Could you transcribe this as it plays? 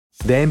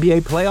The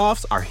NBA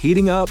playoffs are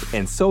heating up,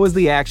 and so is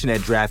the action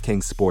at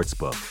DraftKings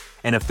Sportsbook,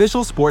 an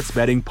official sports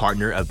betting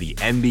partner of the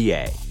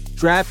NBA.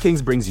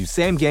 DraftKings brings you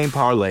same-game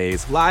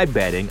parlays, live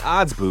betting,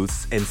 odds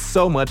boosts, and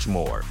so much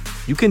more.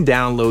 You can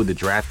download the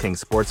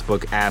DraftKings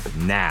Sportsbook app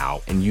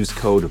now and use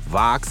code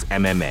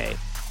VOXMMA.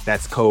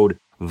 That's code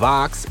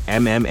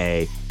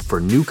VOXMMA for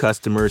new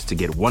customers to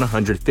get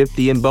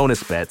 $150 in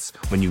bonus bets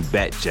when you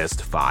bet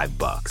just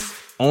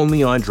 $5.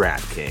 Only on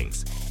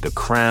DraftKings. The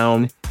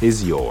crown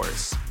is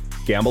yours.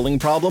 Gambling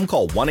problem?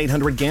 Call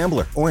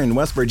 1-800-GAMBLER. Or in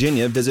West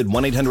Virginia, visit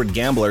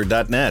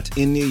 1-800-GAMBLER.net.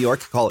 In New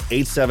York, call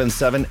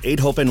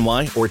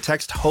 877-8-HOPE-NY or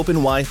text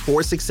HOPE-NY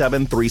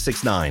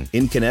 467-369.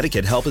 In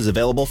Connecticut, help is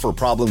available for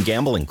problem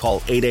gambling.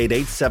 Call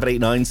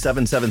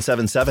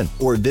 888-789-7777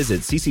 or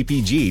visit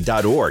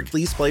ccpg.org.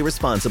 Please play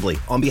responsibly.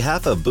 On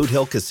behalf of Boot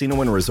Hill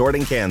Casino and Resort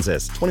in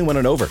Kansas, 21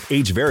 and over.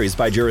 Age varies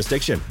by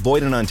jurisdiction.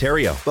 Void in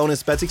Ontario.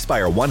 Bonus bets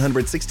expire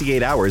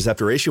 168 hours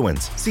after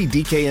issuance. See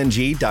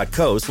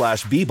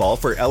dkng.co/bball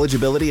for eligibility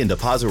and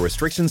deposit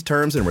restrictions,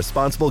 terms, and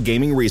responsible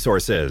gaming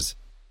resources.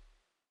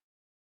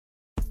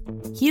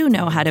 You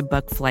know how to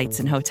book flights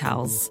and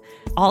hotels.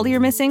 All you're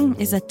missing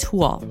is a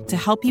tool to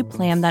help you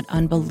plan that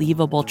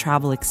unbelievable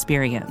travel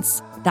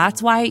experience.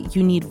 That's why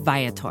you need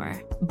Viator.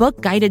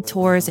 Book guided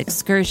tours,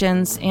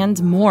 excursions,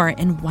 and more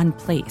in one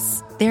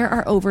place. There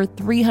are over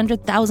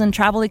 300,000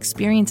 travel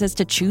experiences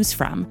to choose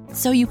from,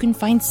 so you can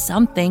find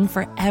something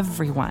for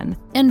everyone.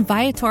 And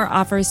Viator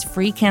offers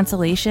free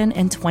cancellation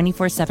and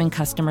 24/7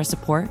 customer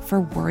support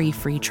for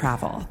worry-free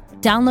travel.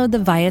 Download the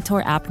Viator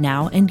app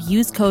now and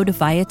use code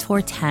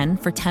Viator10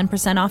 for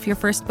 10% off your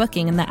first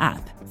booking in the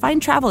app.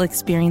 Find travel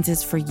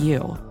experiences for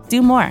you.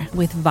 Do more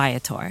with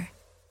Viator.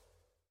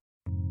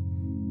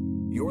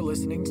 You're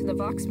listening to the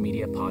Vox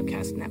Media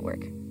Podcast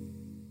Network.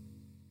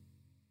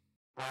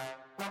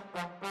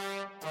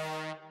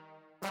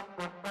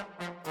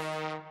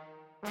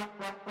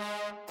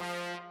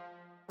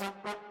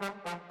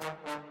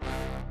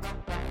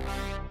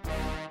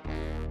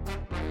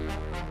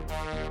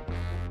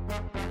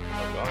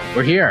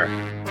 We're here.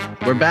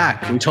 We're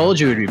back. We told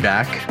you we'd be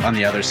back on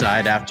the other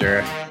side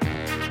after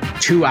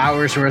 2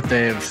 hours worth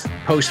of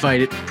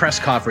post-fight press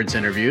conference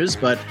interviews,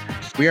 but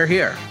we are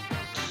here.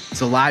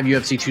 It's a live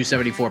UFC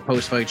 274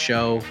 post-fight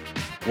show.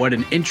 What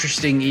an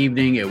interesting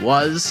evening it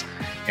was.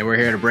 And we're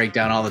here to break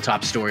down all the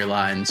top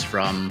storylines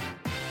from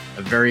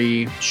a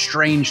very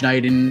strange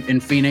night in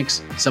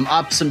Phoenix. Some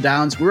ups, some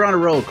downs. We're on a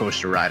roller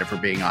coaster ride, if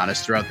we're being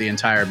honest, throughout the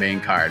entire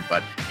main card.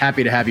 But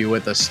happy to have you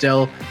with us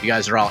still. You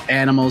guys are all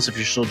animals if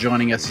you're still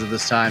joining us at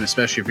this time,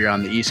 especially if you're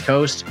on the East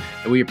Coast.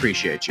 And we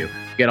appreciate you.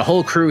 We got a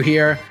whole crew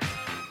here.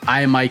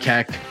 I am Mike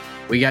Heck.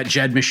 We got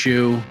Jed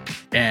Mishu,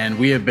 and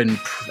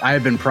I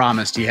have been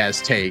promised he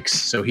has takes,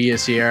 so he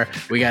is here.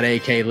 We got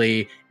AK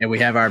Lee, and we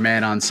have our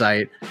man on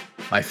site,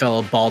 my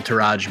fellow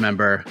Baltaraj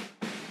member,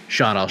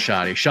 Sean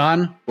Al-Shadi.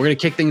 Sean, we're going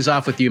to kick things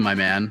off with you, my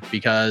man,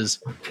 because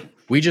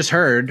we just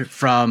heard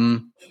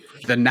from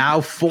the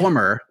now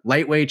former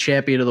lightweight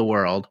champion of the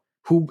world,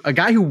 a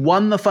guy who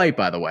won the fight,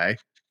 by the way,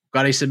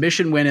 got a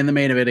submission win in the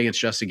main event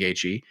against Justin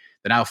Gaethje,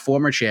 the now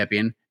former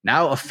champion,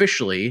 now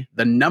officially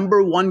the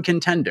number one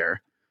contender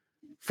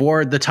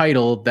for the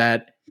title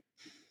that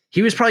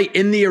he was probably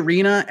in the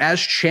arena as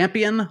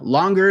champion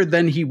longer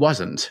than he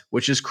wasn't,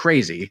 which is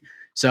crazy.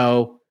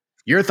 So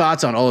your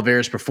thoughts on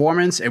Oliveira's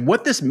performance and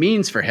what this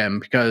means for him,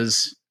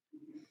 because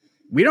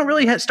we don't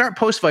really start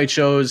post-fight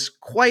shows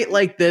quite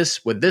like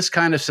this with this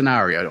kind of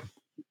scenario.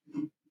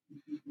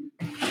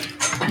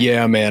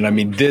 Yeah, man. I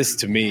mean, this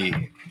to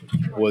me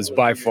was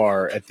by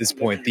far at this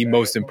point the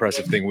most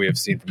impressive thing we have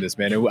seen from this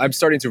man. And I'm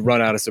starting to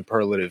run out of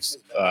superlatives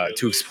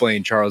to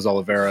explain Charles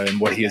Oliveira and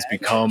what he has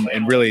become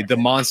and really the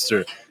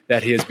monster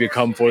that he has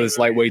become for this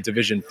lightweight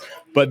division.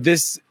 But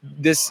this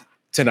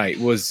tonight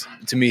was,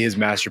 to me, his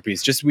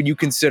masterpiece. Just when you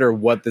consider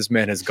what this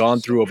man has gone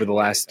through over the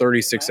last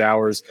 36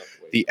 hours,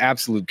 the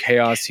absolute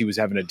chaos he was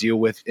having to deal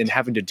with and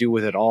having to deal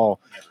with it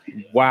all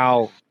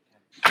while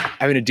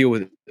having to deal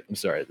with – I'm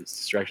sorry, this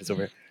distraction's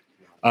over here.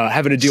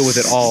 Having to deal with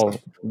it all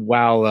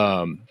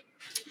while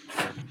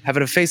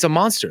having to face a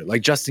monster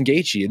like Justin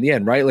Gaethje in the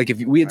end, right? Like if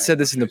we had said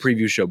this in the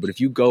preview show, but if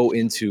you go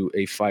into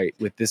a fight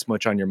with this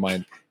much on your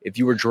mind, if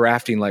you were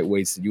drafting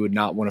lightweights that you would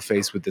not want to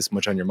face with this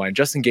much on your mind,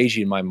 Justin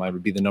Gaethje in my mind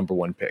would be the number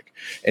one pick.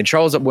 And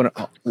Charles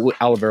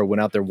Oliveira went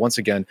out there once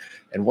again,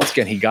 and once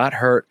again he got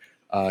hurt.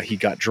 He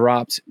got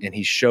dropped, and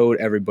he showed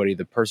everybody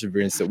the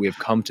perseverance that we have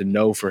come to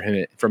know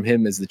from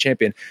him as the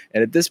champion.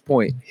 And at this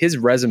point, his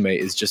resume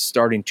is just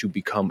starting to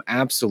become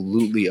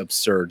absolutely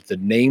absurd. The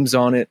names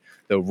on it,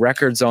 the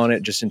records on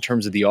it, just in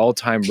terms of the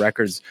all-time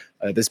records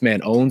this man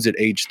owns at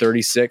age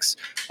 36.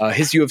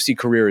 His UFC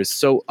career is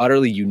so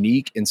utterly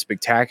unique and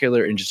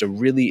spectacular in just a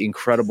really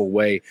incredible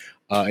way.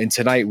 And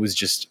tonight was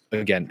just,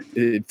 again,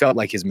 it felt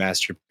like his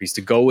masterpiece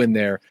to go in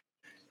there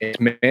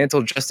and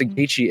mantle Justin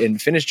Gaethje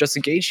and finish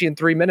Justin Gaethje in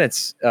 3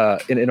 minutes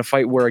in a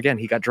fight where, again,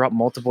 he got dropped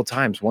multiple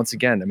times. Once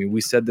again, I mean,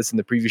 we said this in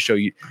the previous show.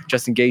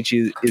 Justin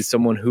Gaethje is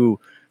someone who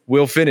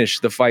will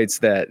finish the fights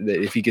that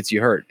if he gets you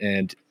hurt.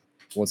 And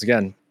once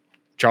again,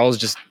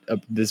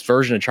 this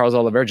version of Charles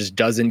Oliveira just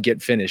doesn't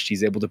get finished.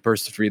 He's able to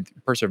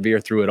persevere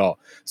through it all.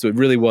 So it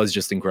really was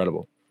just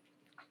incredible.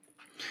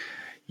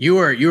 You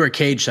were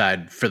cage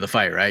side for the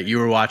fight, right? You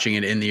were watching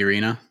it in the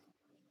arena?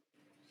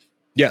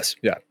 Yes.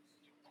 Yeah.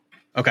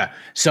 Okay.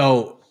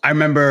 So I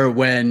remember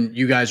when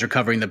you guys were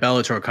covering the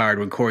Bellator card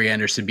when Corey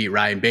Anderson beat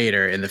Ryan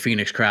Bader, and the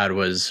Phoenix crowd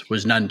was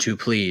none too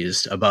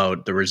pleased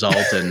about the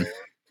result, and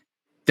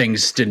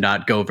things did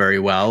not go very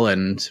well,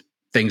 and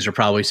things are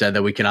probably said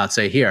that we cannot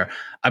say here.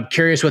 I'm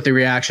curious what the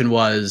reaction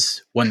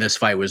was when this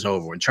fight was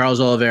over, when Charles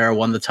Oliveira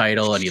won the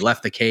title and he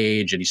left the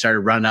cage and he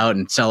started running out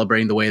and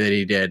celebrating the way that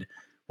he did.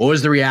 What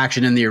was the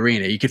reaction in the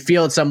arena? You could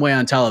feel it some way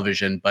on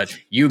television, but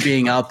you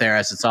being out there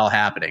as it's all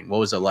happening, what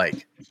was it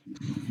like?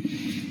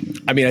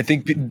 I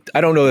mean,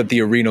 I don't know that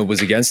the arena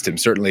was against him.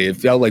 Certainly, it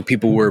felt like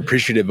people were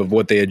appreciative of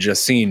what they had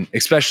just seen,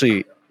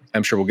 especially,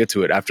 I'm sure we'll get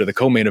to it, after the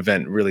co-main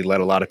event really let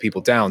a lot of people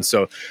down.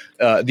 So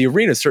the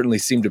arena certainly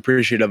seemed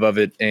appreciative of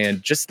it.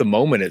 And just the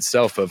moment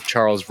itself of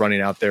Charles running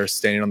out there,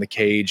 standing on the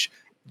cage,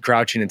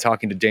 crouching and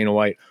talking to Dana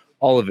White,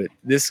 all of it.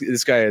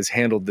 This guy has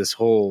handled this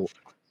whole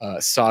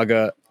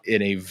saga in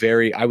a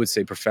very, I would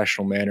say,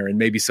 professional manner. And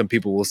maybe some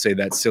people will say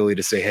that's silly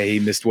to say, hey, he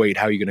missed weight.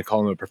 How are you going to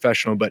call him a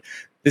professional? But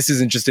this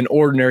isn't just an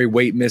ordinary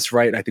weight miss,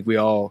 right? I think we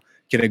all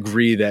can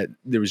agree that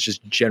there was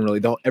just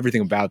generally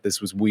everything about this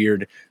was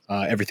weird.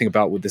 Everything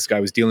about what this guy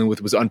was dealing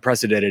with was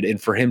unprecedented.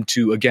 And for him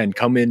to, again,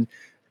 come in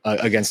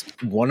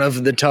against one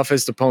of the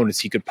toughest opponents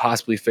he could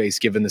possibly face,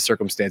 given the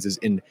circumstances,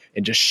 and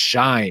just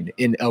shine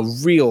in a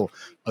real,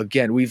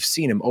 again, we've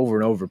seen him over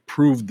and over,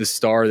 prove the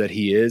star that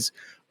he is.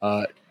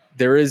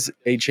 There is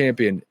a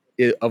champion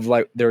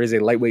there is a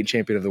lightweight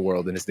champion of the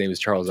world, and his name is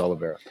Charles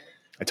Oliveira.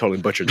 I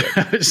totally butchered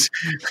that.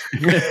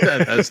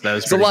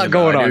 There's a lot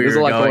going on. There's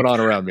a lot going on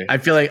around me. I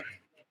feel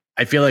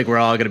like we're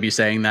all going to be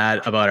saying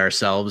that about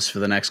ourselves for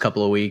the next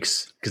couple of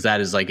weeks, because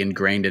that is like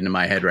ingrained into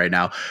my head right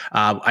now.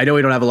 I know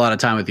we don't have a lot of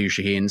time with you,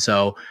 Shaheen.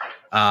 So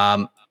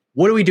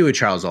what do we do with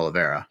Charles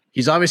Oliveira?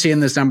 He's obviously in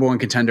this number one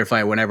contender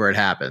fight whenever it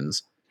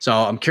happens. So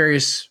I'm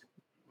curious,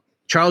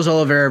 Charles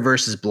Oliveira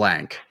versus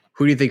blank.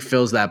 Who do you think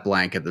fills that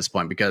blank at this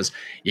point? Because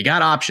you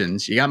got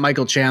options. You got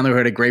Michael Chandler, who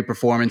had a great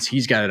performance.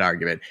 He's got an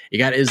argument. You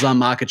got Islam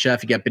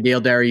Makhachev. You got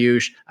Beneil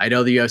Dariush. I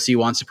know the UFC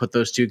wants to put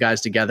those two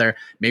guys together.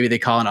 Maybe they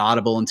call an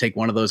audible and take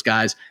one of those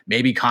guys.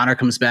 Maybe Conor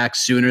comes back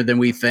sooner than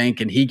we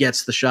think and he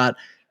gets the shot.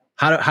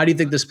 How do you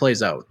think this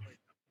plays out?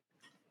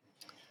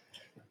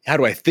 How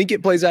do I think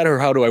it plays out, or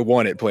how do I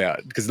want it to play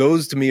out? Because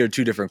those to me are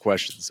two different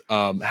questions.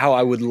 How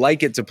I would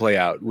like it to play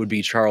out would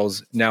be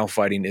Charles now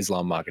fighting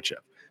Islam Makhachev,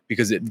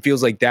 because it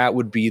feels like that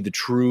would be the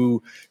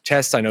true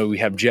test. I know we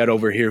have Jed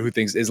over here who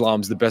thinks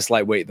Islam's the best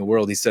lightweight in the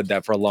world. He said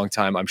that for a long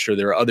time. I'm sure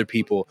there are other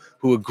people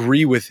who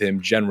agree with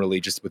him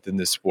generally just within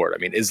this sport. I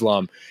mean,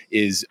 Islam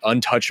is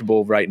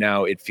untouchable right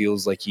now. It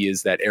feels like he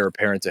is that heir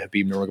apparent to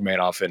Khabib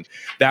Nurmagomedov, and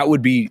that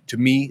would be, to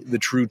me, the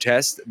true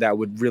test that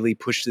would really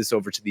push this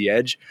over to the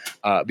edge,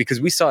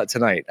 because we saw it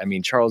tonight. I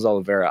mean, Charles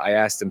Oliveira, I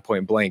asked him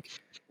point blank,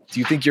 do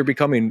you think you're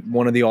becoming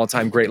one of the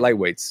all-time great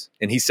lightweights?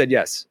 And he said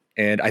yes.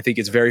 And I think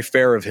it's very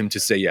fair of him to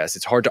say yes.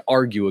 It's hard to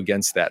argue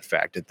against that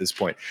fact at this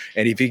point.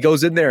 And if he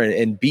goes in there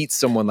and beats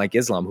someone like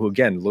Islam, who,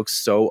 again, looks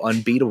so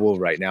unbeatable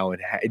right now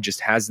and it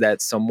just has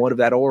that somewhat of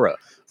that aura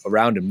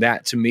around him,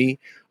 that to me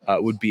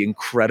would be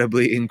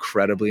incredibly,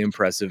 incredibly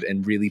impressive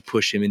and really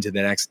push him into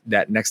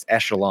that next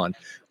echelon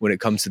when it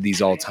comes to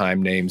these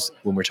all-time names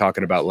when we're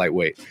talking about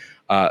lightweight.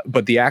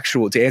 But to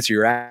answer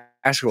your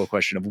actual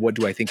question of what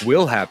do I think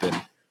will happen,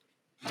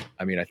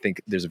 I mean, I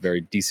think there's a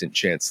very decent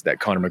chance that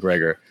Conor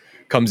McGregor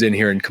comes in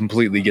here and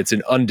completely gets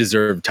an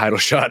undeserved title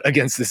shot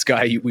against this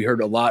guy. We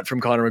heard a lot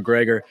from Conor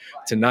McGregor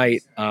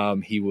tonight.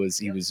 He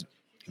was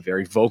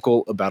very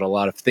vocal about a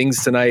lot of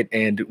things tonight,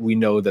 and we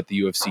know that the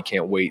UFC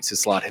can't wait to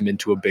slot him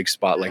into a big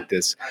spot like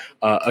this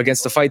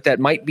against a fight that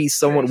might be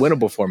somewhat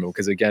winnable for him.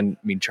 Because again,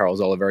 I mean, Charles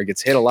Oliveira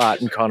gets hit a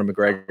lot, and Conor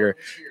McGregor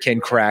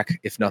can crack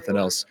if nothing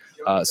else.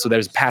 So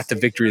there's a path to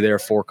victory there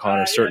for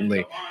Conor,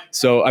 certainly.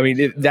 So I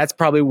mean, that's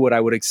probably what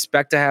I would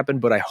expect to happen,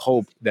 but I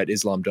hope that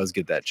Islam does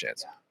get that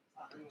chance.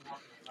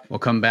 We'll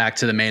come back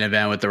to the main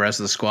event with the rest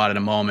of the squad in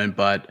a moment.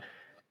 But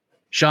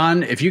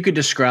Sean, if you could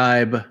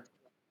describe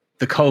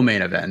the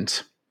co-main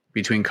event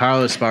between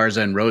Carla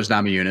Esparza and Rose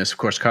Namajunas. Of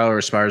course, Carla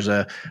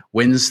Esparza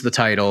wins the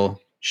title.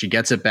 She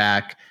gets it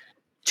back.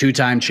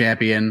 Two-time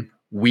champion.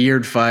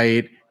 Weird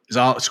fight.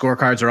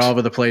 Scorecards are all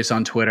over the place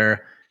on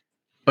Twitter.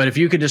 But if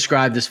you could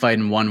describe this fight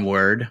in one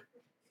word,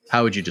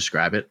 how would you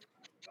describe it?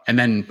 And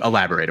then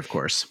elaborate, of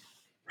course.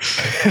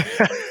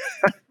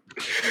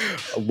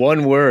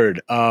 One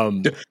word.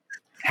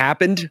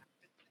 Happened,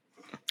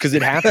 because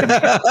it happened.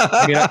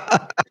 I mean,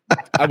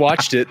 I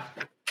watched it.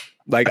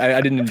 Like, I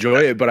didn't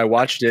enjoy it, but I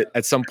watched it.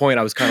 At some point,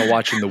 I was kind of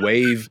watching the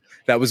wave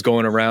that was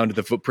going around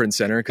the Footprint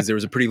Center, because there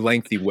was a pretty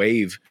lengthy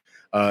wave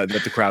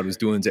that the crowd was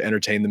doing to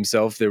entertain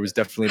themselves. There was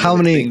definitely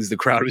things the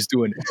crowd was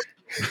doing.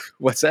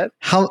 What's that?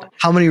 How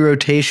many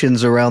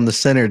rotations around the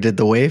center did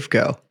the wave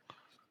go?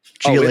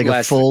 Did you get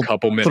like a full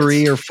couple minutes.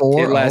 3 or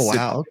 4? Lasted,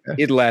 wow.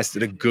 Okay. It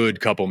lasted a good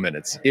couple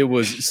minutes. It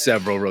was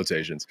several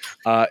rotations.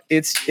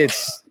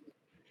 It's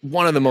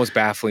one of the most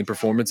baffling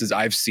performances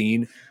I've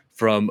seen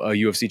from a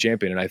UFC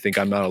champion, and I think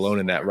I'm not alone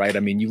in that, right? I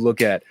mean, you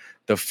look at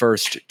the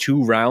first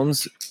 2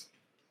 rounds,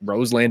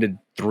 Rose landed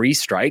 7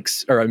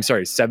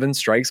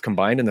 strikes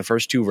combined in the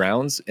first 2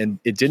 rounds, and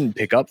it didn't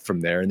pick up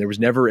from there. And there was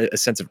never a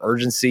sense of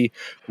urgency.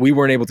 We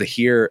weren't able to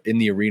hear in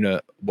the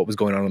arena what was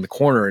going on in the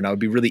corner, and I would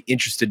be really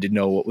interested to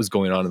know what was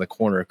going on in the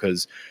corner,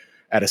 because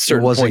at a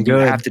certain point you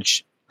have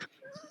to.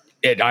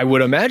 I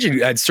would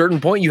imagine at a certain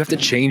point you have to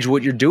change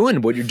what you're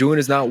doing. What you're doing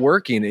is not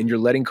working, and you're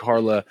letting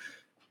Carla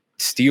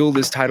steal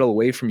this title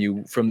away from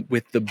you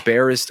with the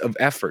barest of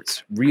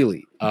efforts,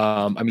 really.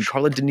 I mean,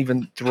 Carla didn't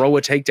even throw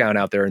a takedown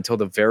out there until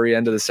the very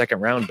end of the second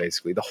round,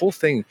 basically. The whole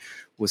thing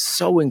was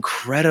so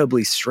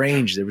incredibly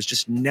strange. There was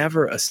just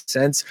never a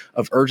sense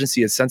of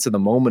urgency, a sense of the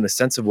moment, a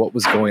sense of what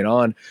was going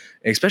on,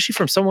 and especially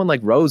from someone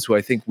like Rose, who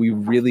I think we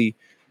really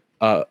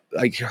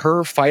like.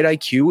 Her fight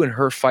IQ and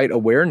her fight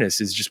awareness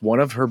is just one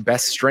of her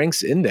best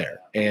strengths in there.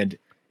 And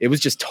it was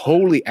just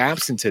totally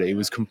absent today. It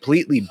was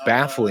completely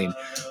baffling.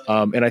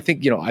 And I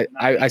think,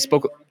 I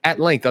spoke at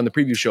length on the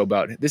preview show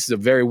about this is a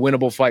very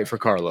winnable fight for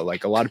Carla.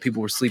 Like, a lot of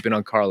people were sleeping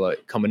on Carla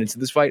coming into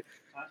this fight.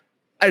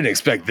 I didn't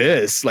expect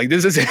this. Like,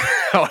 this isn't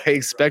how I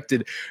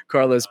expected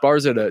Carla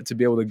Esparza to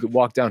be able to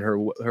walk down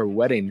her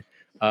wedding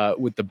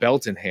with the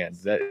belt in hand.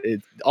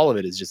 All of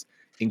it is just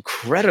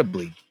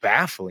incredibly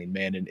baffling,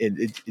 man. And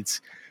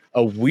it's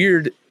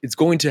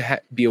going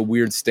to be a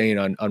weird stain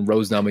on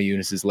Rose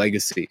Namajunas'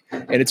 legacy.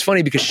 And it's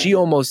funny because she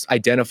almost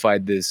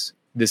identified this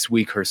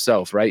week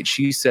herself, right?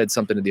 She said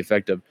something to the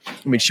effect of,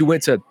 she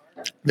went to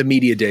the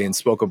media day and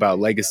spoke about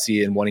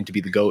legacy and wanting to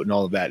be the GOAT and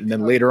all of that. And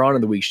then later on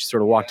in the week, she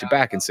sort of walked it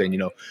back and saying,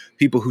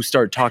 people who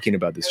start talking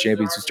about this,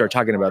 champions who start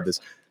talking about this,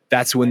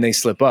 that's when they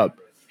slip up.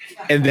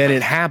 And then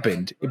it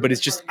happened. But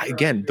it's just,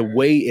 again, the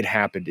way it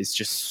happened is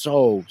just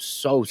so,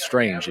 so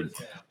strange. And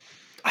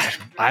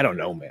I don't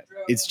know, man.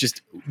 It's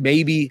just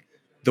maybe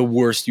the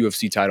worst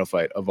UFC title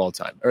fight of all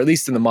time, or at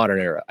least in the modern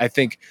era. I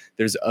think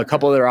there's a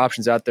couple other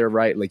options out there,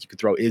 right? Like, you could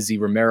throw Izzy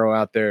Romero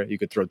out there. You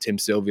could throw Tim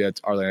Sylvia,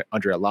 Andre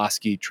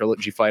Arlovski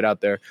trilogy fight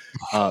out there.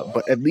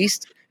 But at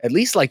least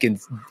like in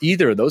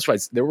either of those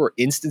fights, there were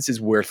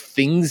instances where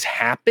things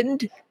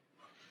happened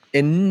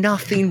and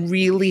nothing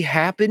really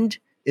happened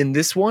in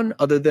this one,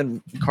 other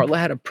than Carla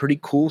had a pretty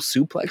cool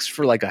suplex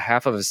for like a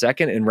half of a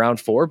second in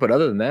round 4. But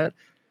other than that,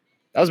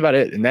 that was about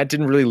it. And that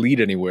didn't really lead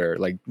anywhere.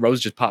 Like,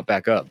 Rose just popped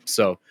back up.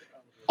 So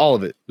all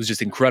of it was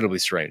just incredibly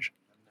strange.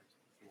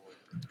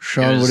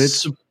 Sean,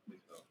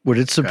 would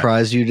it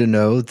surprise you to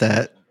know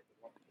that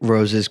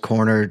Rose's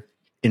corner,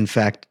 in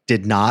fact,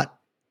 did not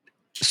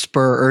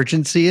spur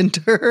urgency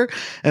into her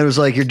and was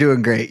like, "You're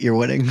doing great. You're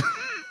winning"?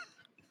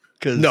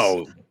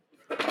 No.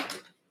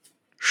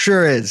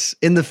 Sure is.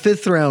 In the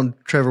 5th round,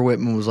 Trevor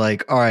Whitman was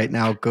like, "All right,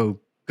 now go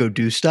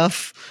do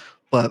stuff."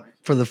 But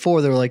for the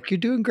 4, they were like, "You're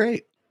doing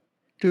great.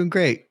 Doing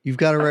great. You've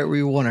got it right where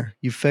you want her.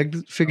 You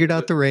figured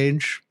out the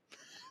range."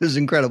 It was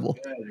incredible.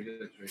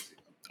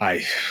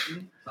 I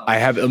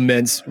have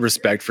immense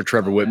respect for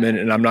Trevor Whitman,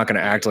 and I'm not going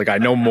to act like I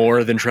know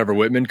more than Trevor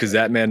Whitman, because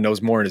that man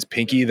knows more in his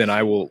pinky than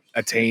I will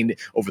attain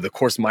over the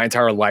course of my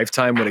entire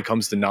lifetime when it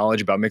comes to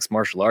knowledge about mixed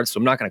martial arts. So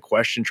I'm not going to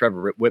question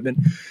Trevor Whitman.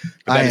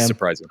 But that is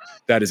surprising.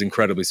 That is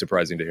incredibly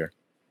surprising to hear.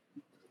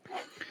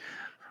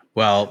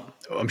 Well,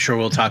 I'm sure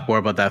we'll talk more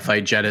about that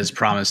fight. Jed has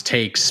promised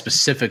takes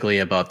specifically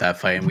about that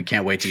fight, and we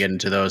can't wait to get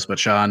into those. But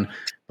Sean,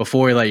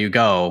 before we let you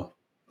go,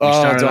 we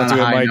started on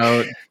a high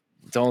note.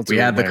 We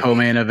had the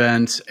co-main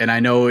event, and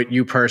I know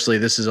you personally,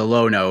 this is a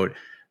low note,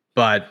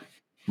 but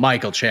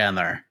Michael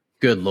Chandler,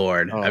 good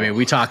Lord. I mean,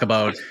 we talk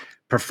about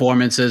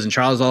performances, and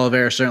Charles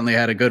Oliveira certainly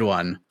had a good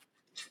one,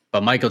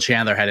 but Michael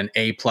Chandler had an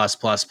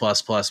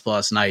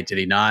A+++++ night, did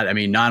he not? I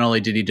mean, not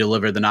only did he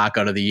deliver the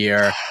knockout of the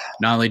year,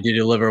 not only did he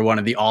deliver one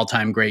of the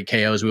all-time great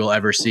KOs we will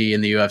ever see in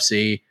the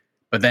UFC,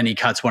 but then he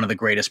cuts one of the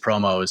greatest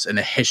promos in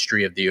the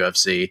history of the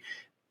UFC.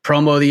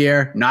 Promo of the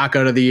year,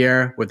 knockout of the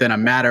year, within a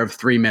matter of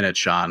 3 minutes,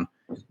 Sean.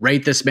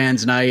 Rate this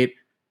man's night,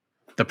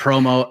 the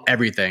promo,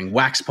 everything.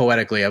 Wax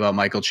poetically about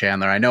Michael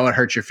Chandler. I know it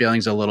hurts your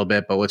feelings a little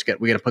bit, but we got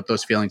to put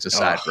those feelings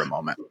aside for a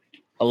moment.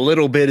 A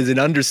little bit is an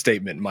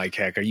understatement, Mike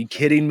Heck. Are you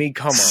kidding me?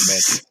 Come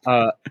on,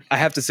 man. I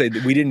have to say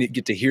that we didn't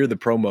get to hear the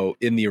promo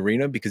in the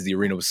arena because the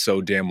arena was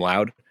so damn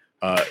loud.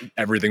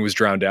 Everything was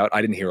drowned out.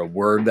 I didn't hear a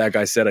word that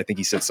guy said. I think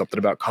he said something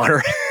about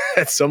Conor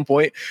at some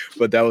point,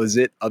 but that was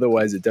it.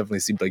 Otherwise, it definitely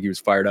seemed like he was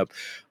fired up.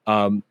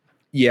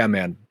 Yeah,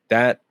 man,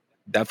 that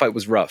fight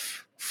was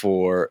rough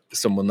for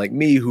someone like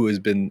me, who has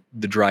been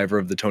the driver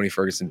of the Tony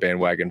Ferguson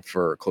bandwagon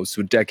for close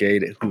to a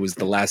decade, who was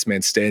the last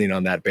man standing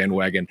on that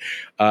bandwagon,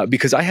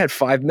 because I had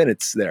 5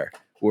 minutes there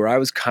where I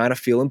was kind of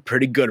feeling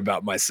pretty good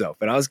about myself.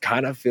 And I was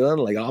kind of feeling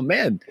like, oh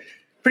man,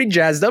 pretty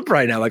jazzed up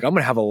right now. Like, I'm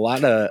going to have a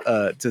lot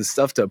of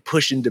stuff to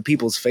push into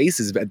people's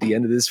faces at the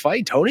end of this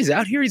fight. Tony's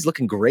out here. He's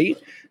looking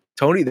great.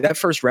 That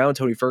first round,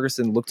 Tony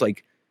Ferguson looked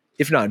like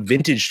if not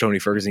vintage Tony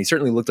Ferguson, he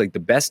certainly looked like the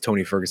best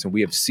Tony Ferguson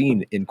we have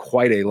seen in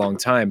quite a long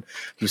time.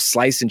 He was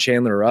slicing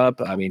Chandler up.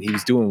 I mean, he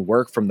was doing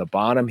work from the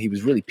bottom. He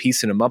was really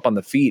piecing him up on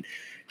the feet.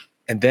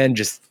 And then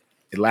just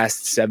it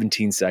lasts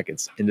 17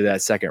 seconds into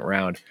that second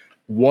round.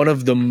 One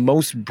of the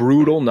most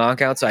brutal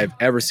knockouts I've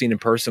ever seen in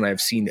person.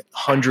 I've seen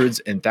hundreds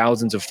and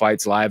thousands of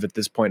fights live at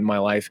this point in my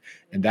life.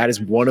 And that is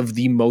one of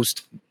the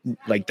most,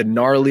 like the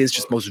gnarliest,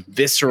 just most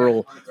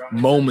visceral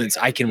moments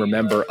I can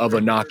remember of a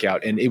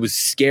knockout. And it was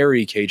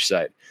scary cage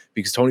side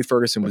because Tony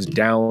Ferguson was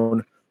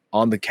down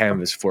on the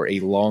canvas for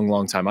a long,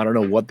 long time. I don't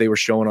know what they were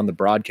showing on the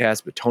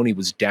broadcast, but Tony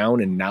was down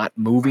and not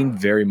moving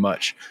very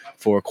much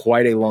for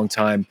quite a long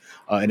time.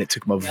 And it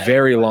took him a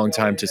very long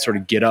time to sort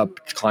of get up,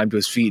 climb to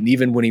his feet. And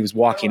even when he was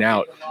walking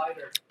out,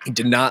 he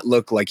did not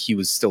look like he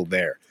was still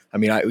there. I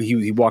mean,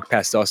 he walked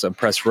past us on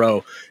press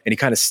row and he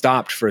kind of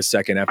stopped for a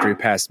second after he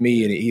passed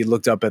me. And he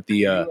looked up at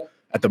the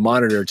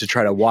monitor to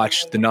try to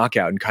watch the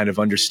knockout and kind of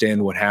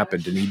understand what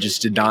happened. And he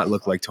just did not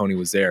look like Tony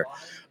was there.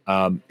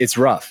 It's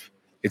rough.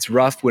 It's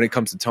rough when it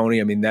comes to Tony.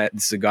 I mean,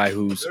 this is a guy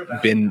who's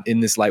been in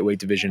this lightweight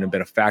division and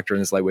been a factor in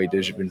this lightweight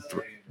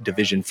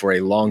division for a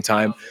long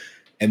time.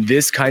 And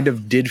this kind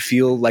of did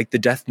feel like the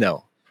death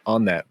knell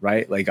on that,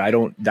 right? Like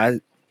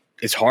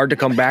it's hard to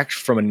come back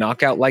from a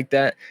knockout like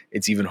that.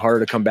 It's even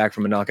harder to come back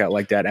from a knockout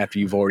like that after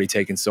you've already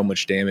taken so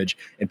much damage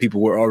and people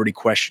were already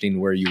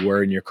questioning where you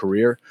were in your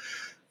career.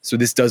 So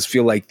this does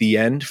feel like the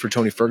end for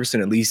Tony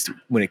Ferguson, at least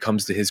when it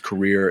comes to his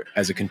career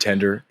as a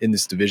contender in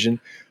this division.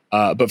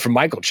 But for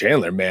Michael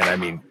Chandler, man, I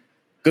mean,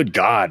 good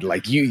God,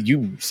 like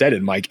you said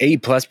it, Mike, A+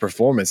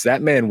 performance.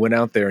 That man went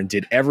out there and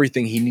did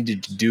everything he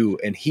needed to do.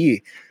 And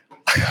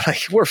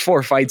we're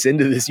 4 fights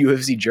into this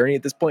UFC journey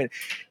at this point.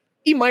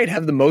 He might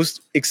have the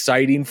most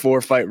exciting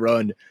 4-fight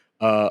run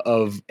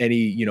of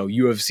any,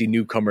 UFC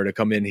newcomer to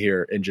come in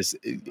here and just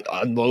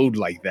unload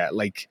like that.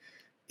 Like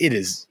it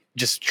is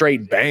just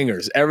straight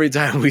bangers every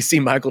time we see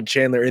Michael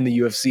Chandler in the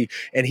UFC.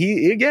 And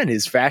he, again,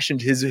 has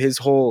fashioned his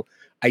whole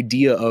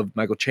idea of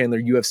Michael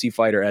Chandler, UFC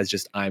fighter, as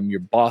just, I'm your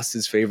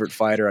boss's favorite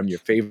fighter. I'm your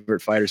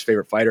favorite fighter's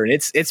favorite fighter. And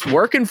it's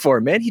working for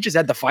him, man. He just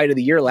had the fight of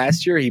the year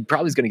last year. He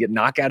probably is going to get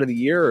knockout of the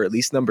year, or at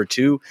least number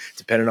 2,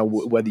 depending on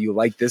whether you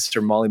like this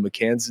or Molly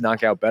McCann's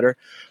knockout better.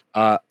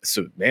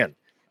 So, man,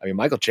 I mean,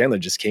 Michael Chandler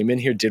just came in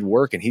here, did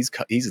work, and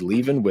he's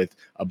leaving with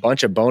a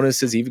bunch of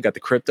bonuses. He even got the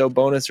crypto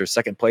bonus or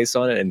second place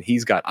on it, and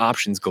he's got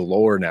options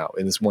galore now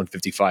in this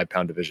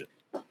 155-pound division.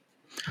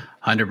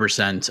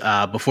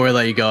 100%. Before I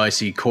let you go, I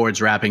see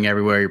cords wrapping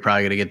everywhere. You're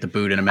probably going to get the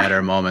boot in a matter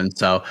of moments.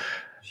 So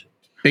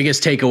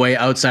biggest takeaway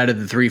outside of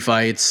the 3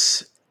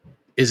 fights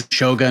is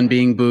Shogun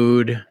being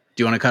booed. Do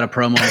you want to cut a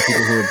promo on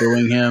people who are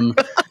booing him?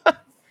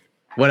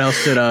 What else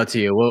stood out to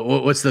you?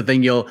 What's the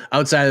thing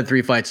outside of the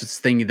 3 fights, what's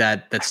the thing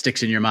that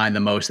sticks in your mind the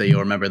most, that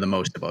you'll remember the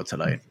most about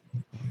tonight?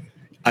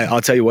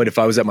 I'll tell you what, if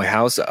I was at my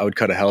house, I would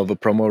cut a hell of a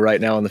promo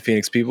right now on the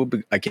Phoenix people,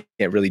 but I can't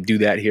really do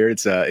that here.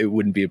 It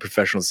wouldn't be a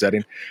professional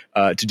setting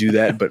to do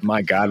that. But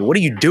my God, what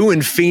are you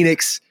doing,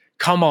 Phoenix?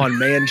 Come on,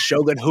 man.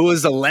 Shogun, who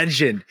is a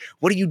legend?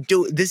 What are you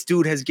doing? This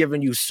dude has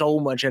given you so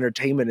much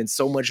entertainment and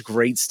so much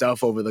great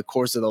stuff over the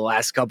course of the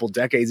last couple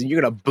decades, and you're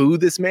going to boo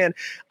this man?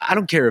 I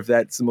don't care if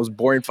that's the most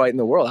boring fight in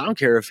the world. I don't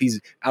care if he's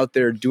out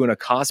there doing a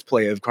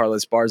cosplay of Carla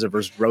Esparza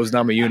versus Rose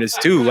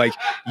Namajunas too. Like,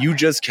 you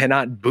just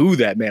cannot boo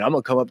that man. I'm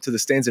going to come up to the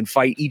stands and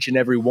fight each and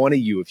every one of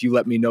you if you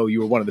let me know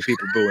you were one of the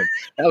people booing.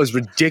 That was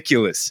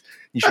ridiculous.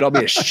 You should all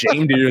be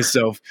ashamed of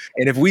yourself.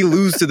 And if we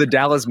lose to the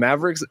Dallas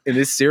Mavericks in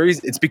this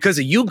series, it's because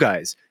of you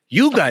guys.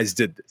 You guys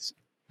did this.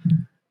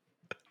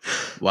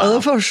 Wow. I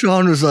love how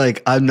Sean was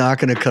like, I'm not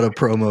going to cut a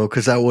promo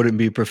because that wouldn't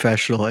be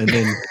professional. And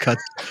then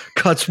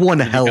cuts one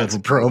hell of a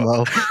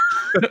promo.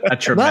 A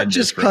tremendous Not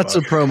just promo. Cuts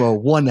a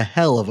promo, one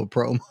hell of a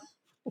promo.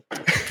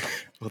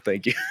 Well,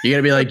 thank you. You're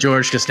going to be like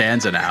George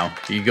Costanza now.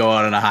 You go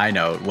out on a high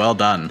note. Well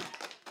done.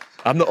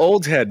 I'm the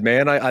old head,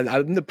 man.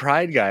 I'm the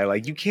pride guy.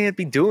 Like, you can't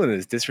be doing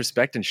this,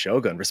 disrespecting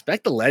Shogun.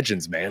 Respect the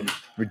legends, man.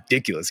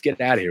 Ridiculous. Get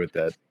out of here with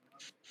that.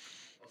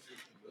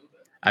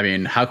 I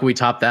mean, how can we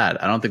top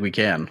that? I don't think we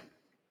can.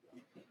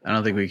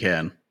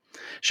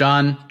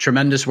 Sean,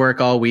 tremendous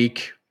work all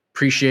week.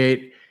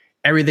 Appreciate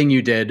everything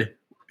you did.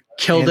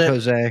 Killed it.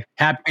 Jose.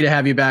 Happy to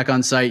have you back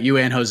on site. You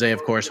and Jose,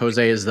 of course.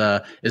 Jose is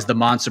the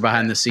monster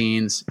behind the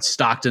scenes.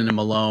 Stockton and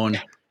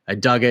Malone. I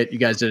dug it. You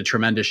guys did a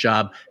tremendous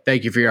job.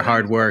 Thank you for your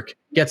hard work.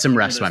 Get some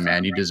rest, my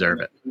man. You deserve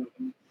it.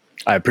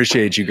 I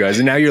appreciate you guys.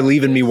 And now you're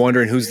leaving me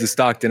wondering who's the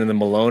Stockton and the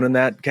Malone in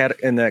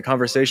that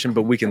conversation,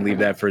 but we can leave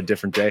that for a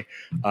different day.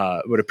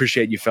 Would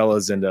appreciate you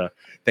fellas, and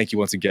thank you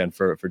once again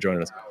for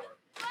joining us.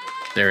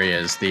 There he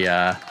is,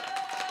 the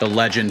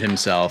legend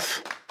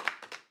himself,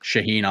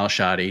 Shaheen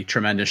Al-Shadi.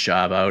 Tremendous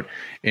job out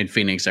in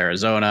Phoenix,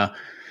 Arizona.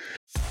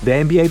 The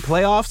NBA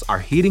playoffs are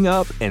heating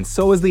up, and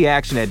so is the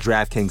action at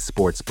DraftKings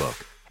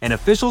Sportsbook, an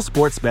official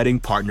sports betting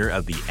partner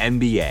of the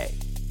NBA.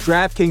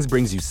 DraftKings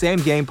brings you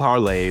same-game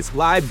parlays,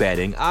 live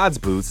betting, odds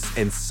boosts,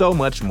 and so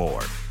much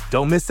more.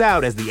 Don't miss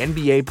out as the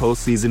NBA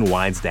postseason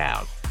winds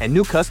down. And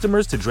new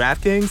customers to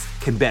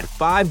DraftKings can bet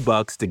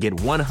 $5 to get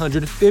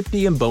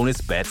 $150 in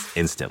bonus bets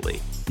instantly.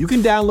 You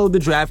can download the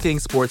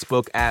DraftKings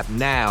Sportsbook app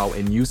now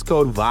and use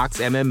code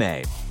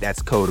VOXMMA.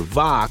 That's code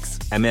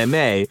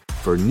VOXMMA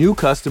for new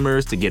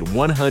customers to get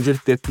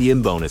 $150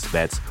 in bonus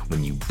bets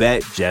when you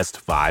bet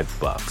just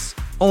 $5.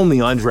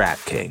 Only on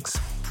DraftKings.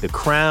 The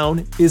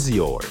crown is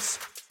yours.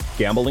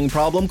 Gambling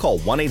problem? Call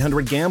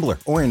 1-800-GAMBLER.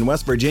 Or in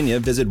West Virginia,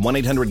 visit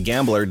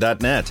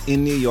 1-800-GAMBLER.net.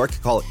 In New York,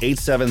 call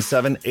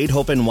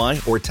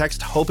 877-8-HOPE-NY or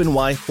text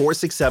HOPE-NY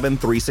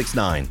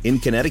 467-369. In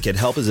Connecticut,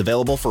 help is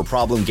available for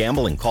problem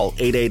gambling. Call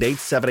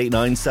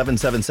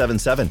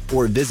 888-789-7777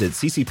 or visit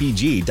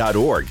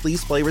ccpg.org.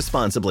 Please play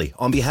responsibly.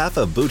 On behalf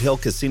of Boot Hill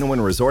Casino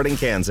and Resort in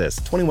Kansas,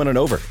 21 and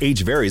over.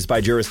 Age varies by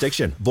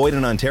jurisdiction. Void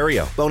in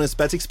Ontario. Bonus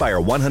bets expire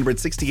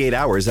 168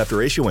 hours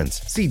after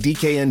issuance. See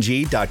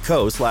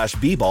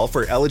dkng.co/bball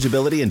for eligibility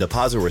and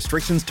deposit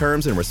restrictions,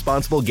 terms, and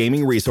responsible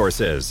gaming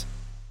resources.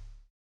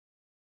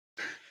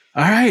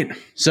 All right.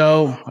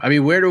 So,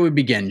 where do we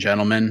begin,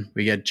 gentlemen?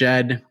 We got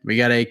Jed, we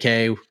got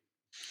AK.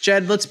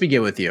 Jed, let's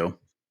begin with you.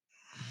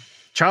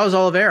 Charles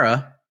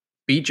Oliveira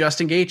beat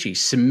Justin Gaethje,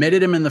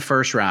 submitted him in the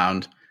first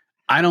round.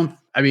 I don't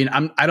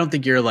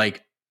think you're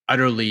like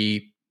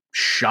utterly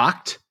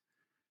shocked,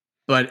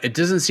 but it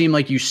doesn't seem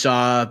like you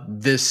saw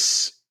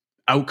this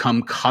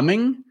outcome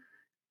coming.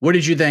 What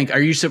did you think?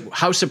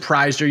 How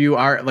surprised are you?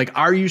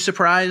 Are you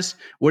surprised?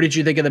 What did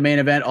you think of the main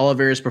event?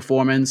 Oliveira's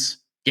performance,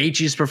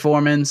 Gaethje's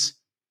performance?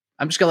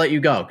 I'm just gonna let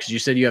you go because you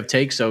said you have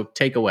takes, so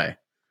take away.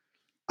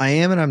 I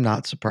am, and I'm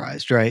not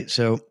surprised, right?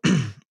 So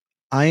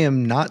I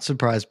am not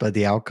surprised by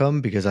the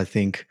outcome because I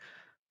think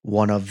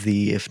one of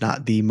the, if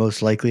not the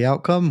most likely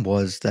outcome,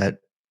 was that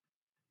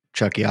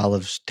Chucky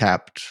Olives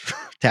tapped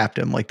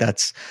him.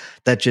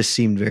 That just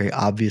seemed very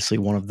obviously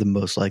one of the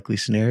most likely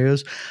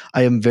scenarios.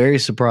 I am very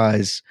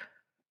surprised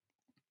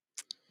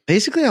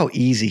basically how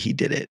easy he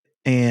did it.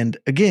 And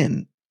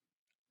again,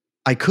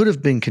 I could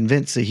have been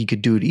convinced that he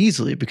could do it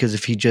easily because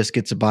if he just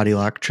gets a body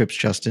lock, trips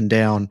Justin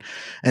down,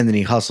 and then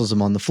he hustles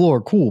him on the floor,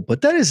 cool.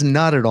 But that is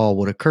not at all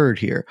what occurred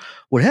here.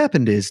 What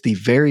happened is the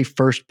very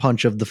first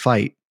punch of the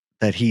fight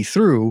that he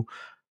threw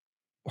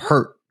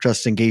hurt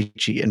Justin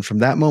Gaethje. And from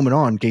that moment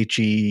on,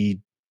 Gaethje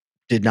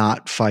did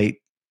not fight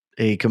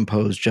a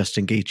composed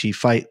Justin Gaethje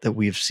fight that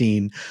we have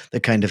seen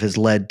that kind of has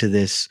led to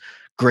this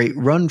great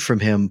run from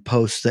him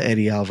post the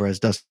Eddie Alvarez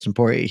Dustin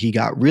Poirier. He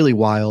got really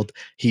wild.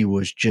 He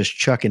was just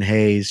chucking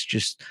haze,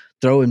 just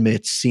throwing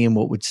mitts, seeing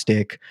what would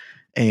stick,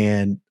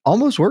 and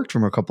almost worked for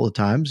him a couple of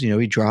times.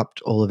 He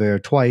dropped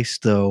Oliveira twice,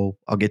 though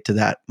I'll get to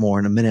that more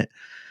in a minute.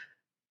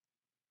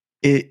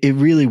 It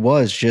really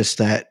was just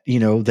that,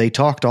 they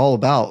talked all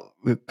about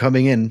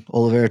coming in.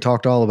 Oliveira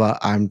talked all about,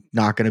 I'm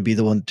not going to be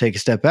the one to take a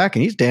step back.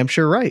 And he's damn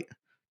sure right.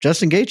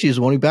 Justin Gaethje is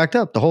the one who backed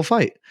up the whole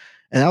fight.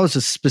 And that was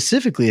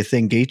specifically a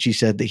thing Gaethje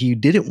said that he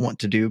didn't want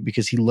to do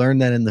because he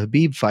learned that in the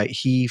Khabib fight,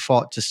 he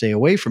fought to stay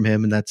away from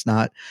him. And that's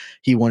not,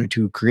 he wanted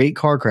to create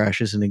car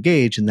crashes and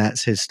engage, and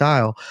that's his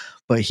style.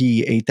 But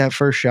he ate that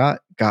first shot,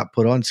 got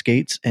put on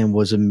skates, and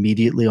was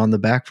immediately on the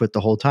back foot the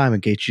whole time.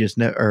 And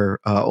Gaethje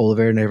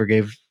Oliveira never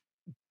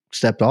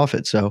stepped off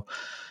it. So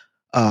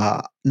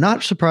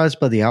not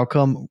surprised by the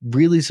outcome,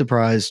 really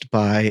surprised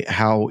by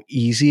how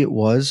easy it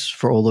was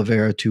for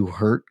Oliveira to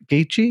hurt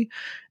Gaethje.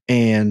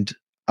 And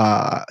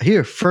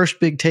here, first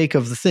big take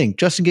of the thing.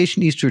 Justin Gaethje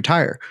needs to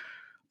retire.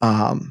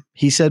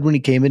 He said when he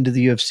came into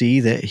the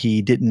UFC that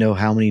he didn't know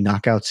how many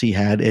knockouts he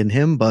had in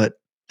him, but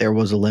there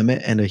was a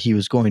limit and he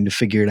was going to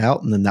figure it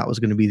out. And then that was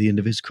going to be the end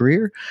of his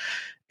career.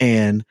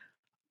 And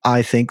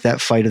I think that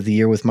fight of the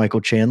year with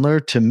Michael Chandler,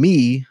 to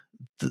me,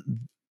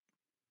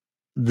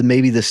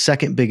 maybe the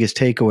second biggest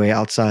takeaway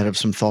outside of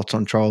some thoughts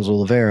on Charles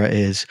Oliveira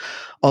is,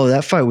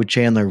 that fight with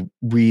Chandler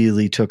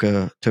really took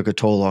a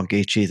toll on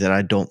Gaethje that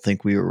I don't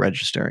think we were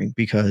registering,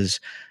 because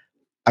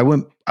I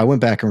went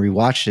back and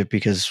rewatched it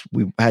because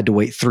we had to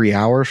wait 3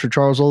 hours for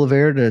Charles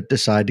Oliveira to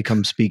decide to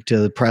come speak to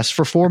the press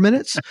for 4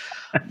 minutes.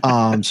 So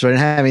I didn't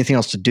have anything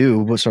else to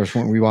do, but so I just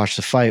went and rewatched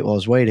the fight while I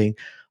was waiting.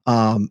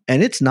 And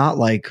it's not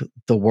like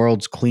the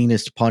world's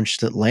cleanest punch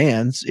that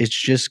lands. It's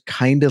just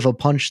kind of a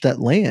punch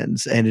that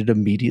lands, and it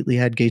immediately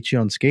had Gaethje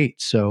on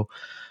skates. So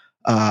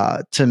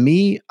to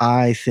me,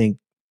 I think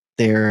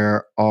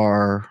there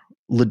are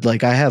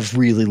I have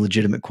really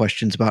legitimate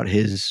questions about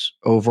his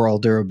overall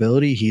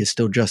durability. He is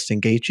still Justin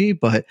Gaethje,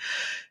 but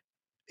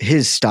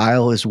his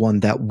style is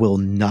one that will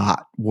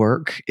not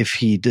work if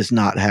he does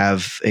not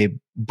have a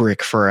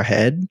brick for a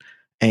head.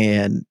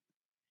 And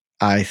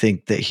I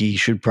think that he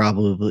should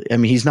probably,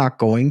 he's not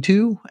going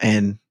to,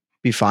 and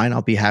be fine.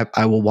 I'll be happy.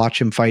 I will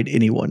watch him fight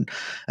anyone.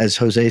 As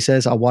Jose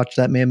says, I'll watch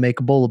that man make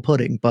a bowl of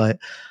pudding, but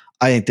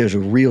I think there's a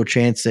real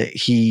chance that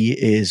he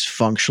is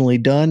functionally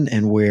done,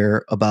 and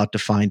we're about to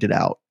find it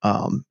out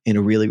in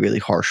a really, really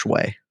harsh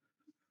way.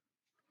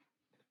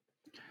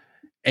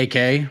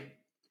 AK,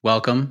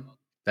 welcome.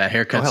 That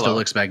haircut still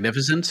looks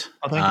magnificent.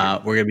 We're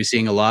going to be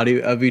seeing a lot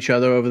of each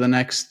other over the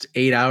next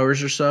 8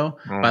 hours or so.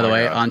 By the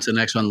way, on to the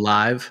next one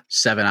live,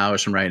 7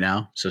 hours from right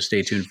now. So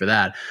stay tuned for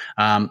that.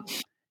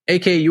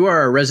 AK, you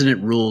are a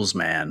resident rules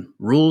man.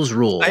 Rules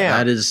rule. I am.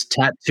 That is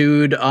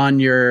tattooed on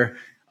your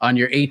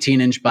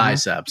 18-inch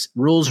biceps.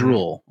 Rules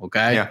rule.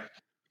 Okay. Yeah.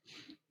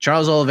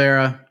 Charles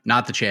Oliveira,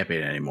 not the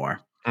champion anymore.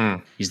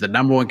 Mm. He's the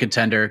number one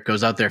contender.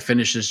 Goes out there,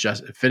 finishes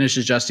Justin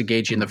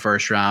Gaethje in the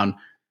first round.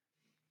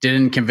 Did it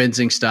in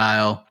convincing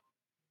style.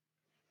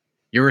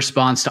 Your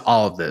response to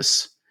all of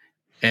this,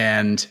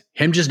 and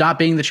him just not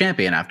being the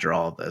champion after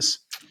all of this.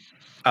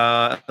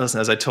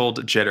 Listen, as I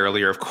told Jed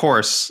earlier, of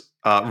course,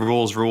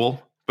 rules rule.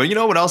 But you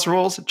know what else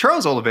rules?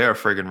 Charles Oliveira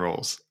friggin'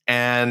 rules.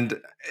 And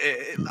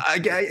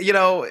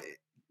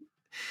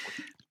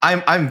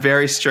I'm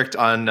very strict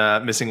on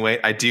missing weight.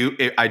 I do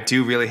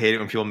really hate it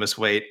when people miss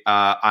weight.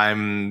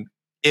 I'm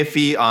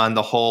iffy on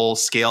the whole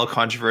scale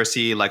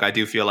controversy. Like, I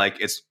do feel like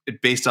it's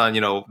based on,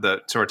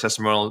 the sort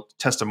of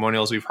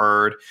testimonials we've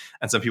heard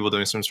and some people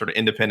doing some sort of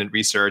independent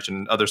research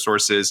and other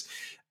sources.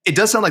 It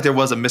does sound like there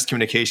was a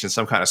miscommunication,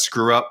 some kind of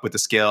screw up with the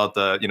scale at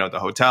the, the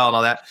hotel and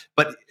all that.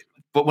 But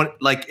when,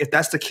 like, if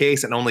that's the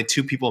case and only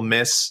 2 people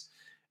miss,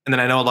 and then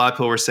I know a lot of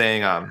people were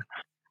saying,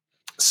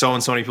 so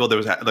and so many people, there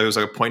was like a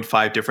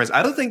 0.5 difference.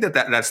 I don't think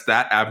that's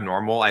that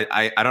abnormal.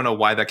 I don't know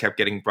why that kept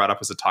getting brought up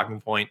as a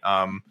talking point.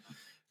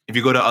 If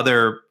you go to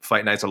other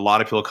fight nights, a lot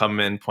of people come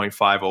in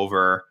 0.5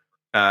 over,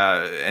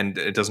 and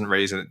it doesn't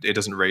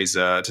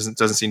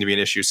seem to be an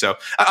issue. So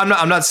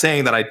I'm not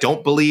saying that I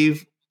don't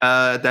believe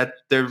that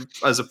there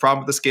was a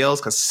problem with the scales,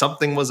 because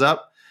something was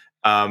up.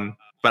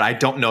 But I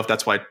don't know if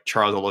that's why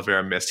Charles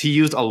Oliveira missed. He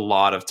used a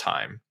lot of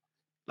time.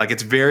 Like,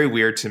 it's very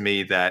weird to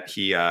me that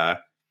he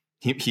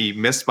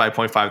missed by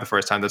 0.5 the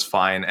first time. That's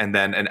fine. And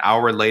then an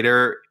hour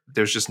later,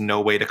 there's just no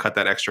way to cut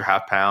that extra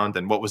half pound.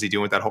 And what was he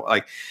doing with that whole,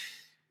 like,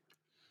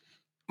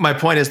 my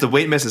point is the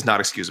weight miss is not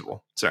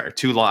excusable. Sorry,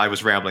 too long. I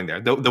was rambling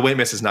there. The weight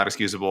miss is not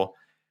excusable.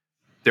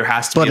 There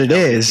has to be. But it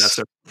is.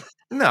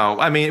 No,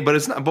 I mean, but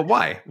it's not. But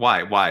why?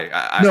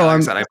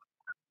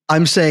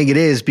 I'm saying it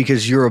is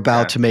because you're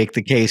about to make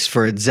the case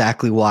for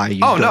exactly why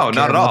you. Oh, no,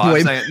 not at all.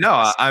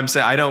 I'm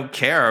saying I don't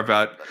care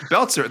about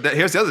belts.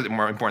 Here's the other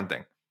more important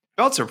thing.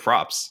 Belts are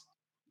props,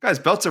 guys.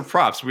 Belts are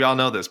props. We all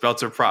know this.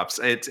 Belts are props.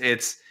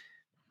 It's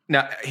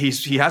now he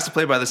has to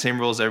play by the same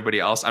rules as everybody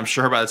else. I'm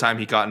sure by the time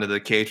he got into the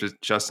cage with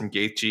Justin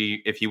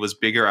Gaethje, if he was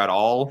bigger at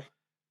all,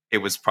 it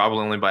was probably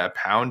only by a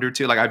pound or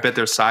 2. Like, I bet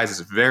their size is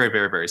very,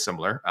 very, very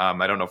similar.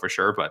 I don't know for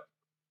sure, but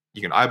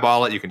you can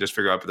eyeball it. You can just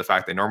figure out the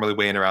fact they normally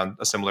weigh in around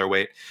a similar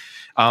weight.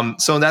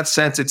 So in that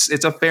sense,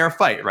 it's a fair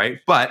fight, right?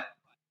 But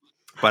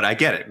I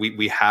get it.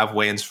 We have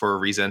weigh-ins for a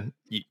reason.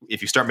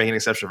 If you start making an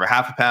exception for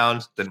half a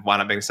pound, then why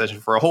not make an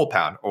exception for a whole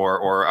pound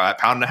or a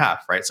pound and a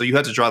half, right? So you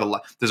have to draw the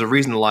line. There's a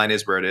reason the line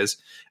is where it is.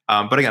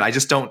 But again, I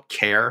just don't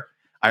care.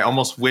 I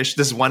almost wish,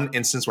 this is one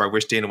instance where I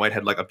wish Dana White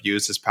had like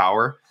abused his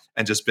power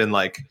and just been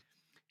like,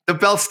 the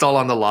belt's still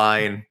on the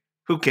line.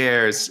 Who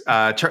cares?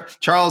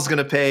 Charles is going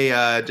to pay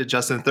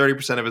Justin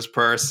 30% of his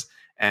purse,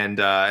 and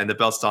the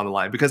belt's still on the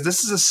line, because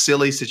this is a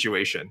silly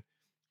situation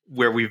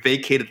where we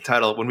vacated the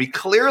title when we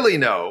clearly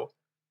know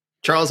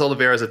Charles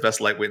Oliveira is the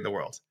best lightweight in the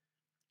world.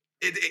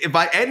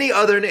 By any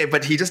other name,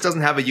 but he just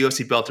doesn't have a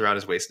UFC belt around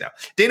his waist now.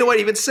 Dana White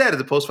even said at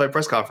the post-fight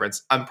press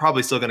conference, "I'm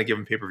probably still going to give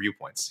him pay-per-view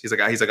points." He's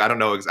like, I don't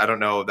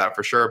know that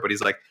for sure, but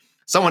he's like,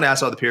 someone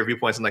asked all the pay-per-view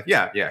points, and like,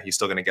 yeah, he's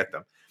still going to get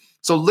them.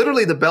 So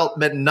literally, the belt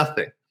meant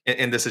nothing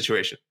in this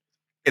situation.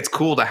 It's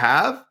cool to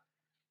have.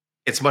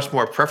 It's much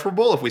more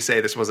preferable if we say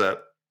this was an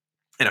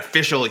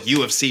official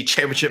UFC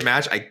championship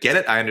match. I get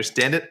it. I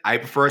understand it. I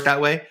prefer it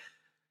that way.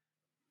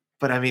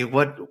 But I mean,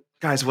 what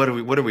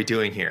are we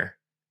doing here?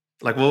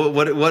 Like,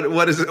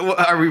 what is it?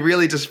 Are we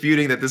really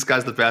disputing that this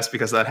guy's the best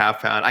because of that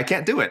half pound? I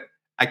can't do it.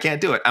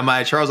 Am I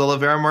a Charles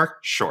Oliveira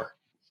mark? Sure.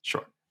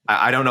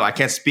 I don't know. I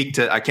can't speak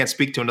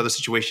to another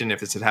situation if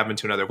this had happened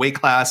to another weight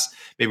class,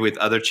 maybe with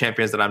other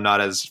champions that I'm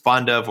not as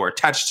fond of or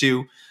attached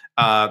to.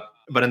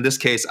 But in this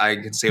case, I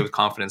can say with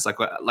confidence,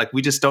 like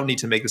we just don't need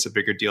to make this a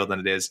bigger deal than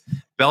it is.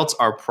 Belts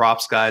are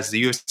props, guys.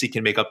 The UFC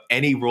can make up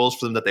any rules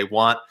for them that they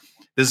want.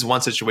 This is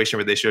one situation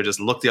where they should have just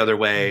looked the other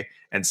way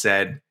and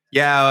said,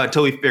 yeah,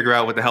 until we figure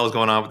out what the hell is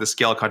going on with the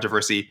scale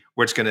controversy,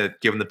 we're just going to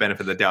give him the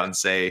benefit of the doubt and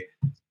say,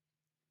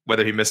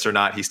 whether he missed or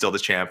not, he's still the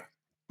champ.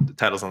 The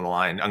title's on the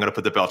line. I'm going to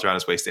put the belt around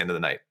his waist at the end of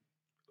the night.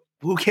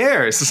 Who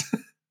cares?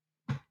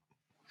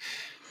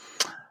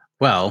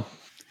 Well,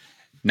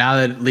 now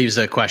that leaves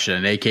a question.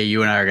 And AK,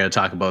 you and I are going to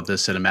talk about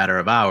this in a matter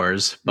of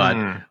hours. But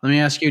let me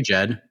ask you,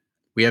 Jed.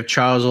 We have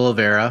Charles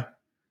Oliveira,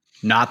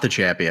 not the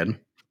champion.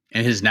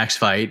 In his next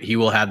fight, he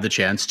will have the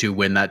chance to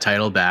win that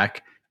title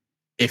back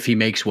if he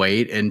makes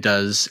weight and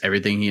does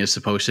everything he is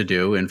supposed to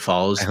do and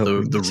follows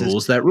the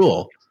rules that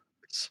rule.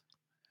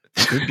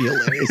 It would be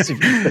hilarious if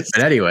he was.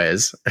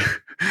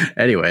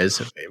 But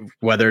anyways,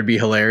 whether it be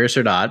hilarious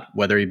or not,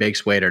 whether he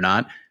makes weight or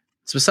not,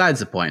 it's besides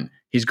the point.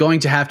 He's going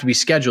to have to be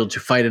scheduled to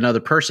fight another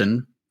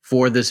person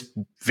for this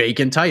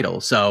vacant title.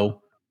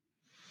 So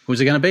who's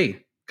it going to be?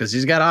 Because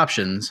he's got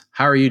options.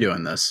 How are you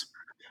doing this?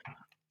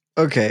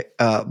 Okay.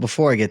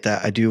 Before I get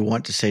that, I do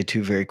want to say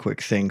 2 very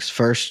quick things.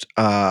 First,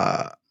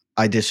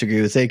 I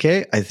disagree with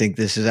AK. I think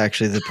this is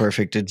actually the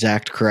perfect,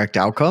 exact, correct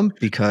outcome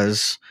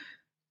because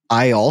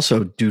I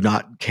also do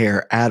not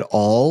care at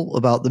all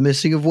about the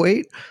missing of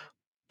weight,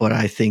 but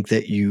I think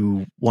that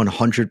you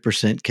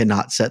 100%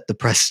 cannot set the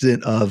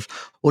precedent of,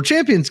 well,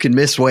 champions can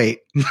miss weight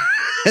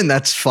and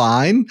that's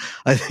fine.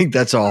 I think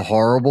that's a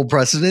horrible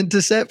precedent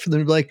to set for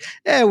them to be like,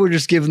 we're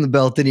just giving the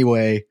belt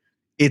anyway.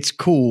 It's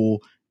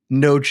cool.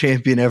 No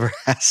champion ever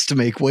has to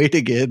make weight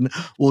again.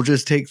 We'll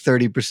just take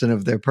 30%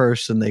 of their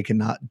purse and they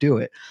cannot do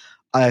it.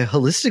 I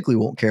holistically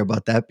won't care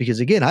about that because,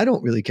 again, I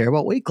don't really care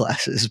about weight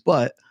classes,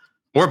 but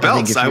or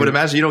belts. I would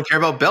imagine you don't care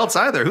about belts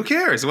either. Who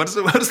cares? What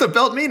does the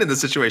belt mean in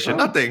this situation?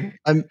 Nothing.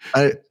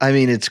 I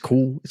mean, it's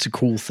cool. It's a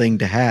cool thing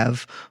to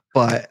have,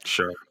 but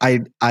sure.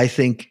 I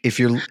think if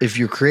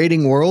you're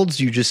creating worlds,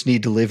 you just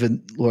need to live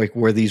in like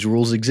where these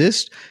rules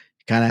exist.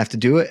 You kind of have to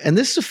do it, and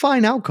this is a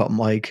fine outcome.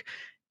 Like,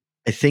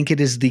 I think it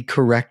is the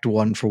correct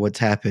one for what's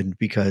happened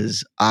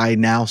because I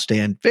now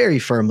stand very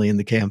firmly in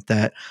the camp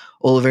that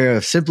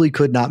Oliveira simply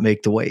could not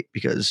make the weight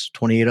because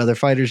 28 other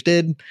fighters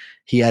did.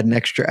 He had an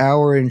extra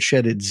hour and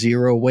shedded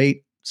 0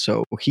 weight,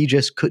 so he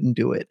just couldn't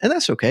do it. And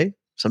that's okay.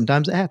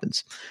 Sometimes it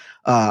happens.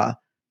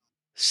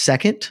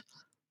 Second,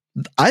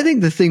 I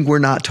think the thing we're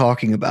not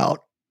talking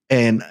about,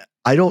 and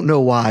I don't know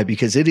why,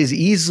 because it is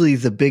easily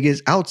the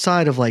biggest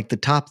outside of like the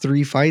top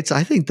 3 fights.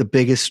 I think the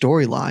biggest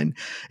storyline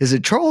is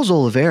that Charles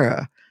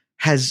Oliveira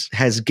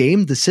has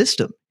gamed the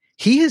system.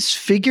 He has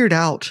figured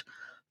out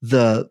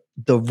the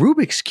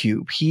Rubik's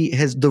Cube. He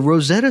has the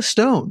Rosetta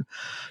Stone.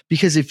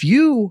 Because if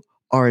you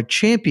are a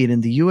champion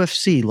in the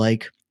UFC,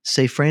 like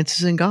say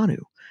Francis Ngannou,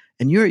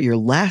 and you're at your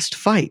last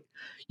fight,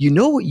 you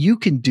know what you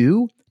can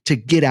do to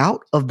get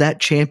out of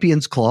that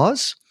champion's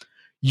clause?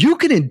 You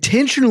can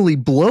intentionally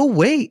blow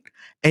weight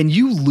and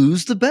you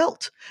lose the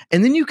belt.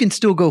 And then you can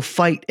still go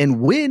fight and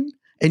win.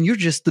 And you're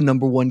just the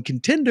number 1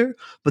 contender,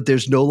 but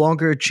there's no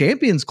longer a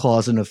champion's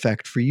clause in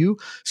effect for you.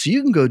 So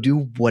you can go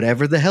do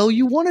whatever the hell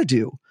you want to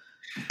do.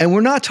 And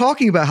we're not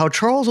talking about how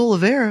Charles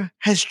Oliveira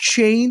has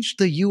changed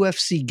the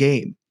UFC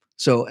game.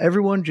 So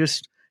everyone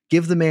just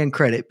give the man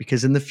credit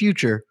because in the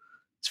future,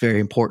 it's very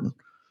important.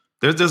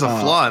 There's a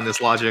flaw in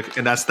this logic,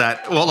 and that's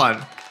that. Hold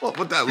on. Well,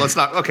 let's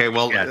not. Okay.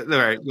 Well, yeah. All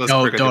right. Let's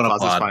don't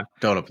applaud.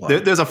 Don't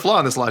applaud. There's a flaw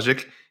in this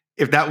logic.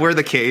 If that were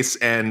the case,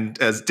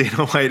 and as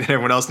Dana White and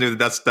everyone else knew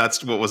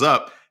that's what was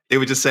up, they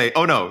would just say,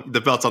 "Oh no,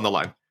 the belt's on the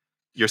line.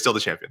 You're still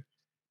the champion."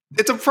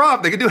 It's a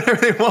prop. They can do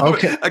whatever they want.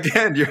 Okay.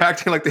 Again, you're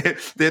acting like they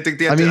have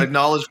to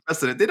acknowledge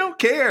precedent. They don't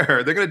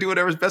care. They're going to do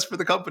whatever's best for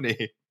the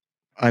company.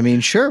 I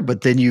mean, sure,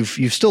 but then you've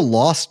still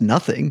lost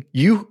nothing.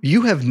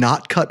 You have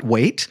not cut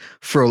weight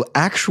for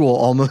actual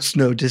almost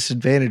no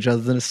disadvantage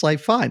other than a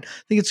slight fine.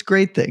 I think it's a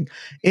great thing.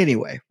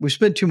 Anyway, we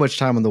spent too much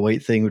time on the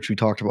weight thing, which we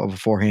talked about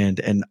beforehand,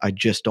 and I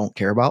just don't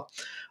care about.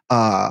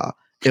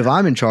 If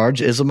I'm in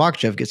charge, Islam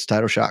Makhachev gets a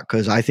title shot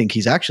because I think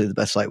he's actually the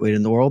best lightweight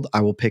in the world.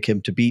 I will pick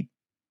him to beat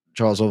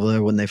Charles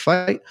Oliveira when they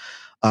fight,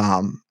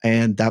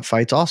 and that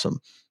fight's awesome.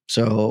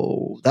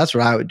 So that's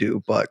what I would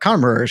do. But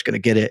Conor McGregor is going to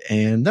get it,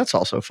 and that's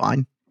also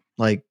fine.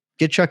 Like,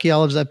 get Chucky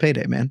Olives that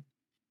payday, man.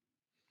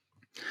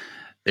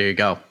 There you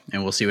go.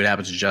 And we'll see what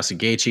happens to Justin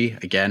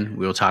Gaethje. Again,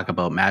 we will talk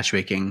about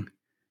matchmaking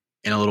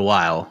in a little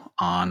while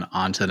on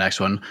to the next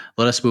one.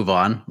 Let us move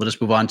on. Let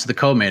us move on to the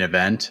co-main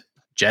event.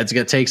 Jed's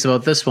got takes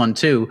about this one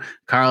too.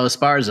 Carla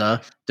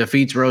Esparza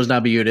defeats Rose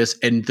Namajunas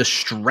in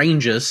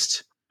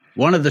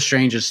one of the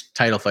strangest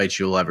title fights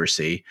you'll ever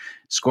see.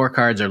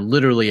 Scorecards are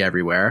literally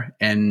everywhere,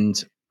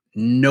 and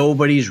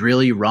nobody's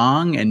really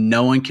wrong, and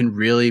no one can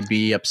really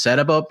be upset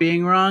about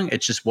being wrong.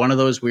 It's just one of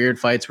those weird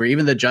fights where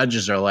even the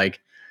judges are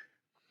like,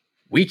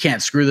 we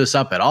can't screw this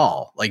up at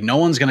all. Like, no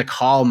one's going to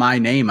call my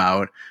name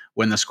out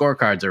when the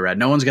scorecards are read.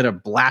 No one's going to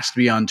blast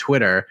me on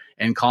Twitter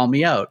and call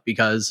me out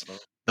because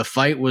the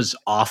fight was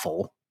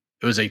awful.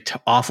 It was a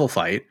awful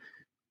fight.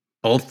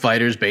 Both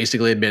fighters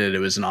basically admitted it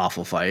was an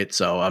awful fight.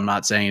 So I'm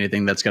not saying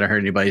anything that's going to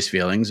hurt anybody's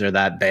feelings or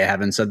that they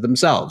haven't said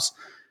themselves.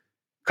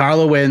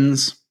 Carla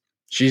wins.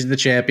 She's the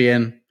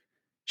champion.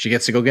 She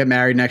gets to go get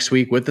married next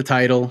week with the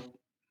title.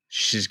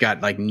 She's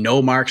got like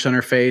no marks on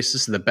her face.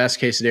 This is the best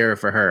case scenario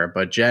for her.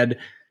 But Jed,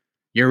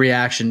 your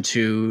reaction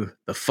to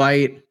the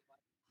fight,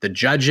 the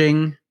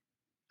judging,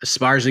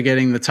 Esparza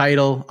getting the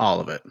title, all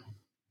of it.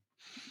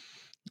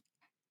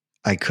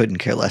 I couldn't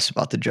care less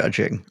about the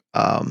judging.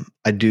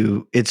 I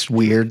do. It's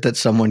weird that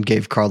someone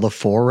gave Carla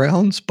 4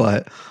 rounds,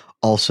 but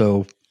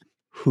also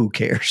who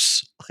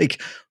cares?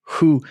 Like,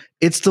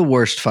 it's the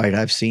worst fight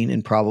I've seen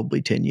in probably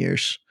 10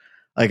 years.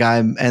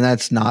 And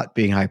that's not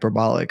being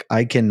hyperbolic.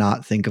 I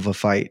cannot think of a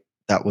fight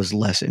that was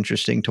less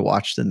interesting to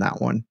watch than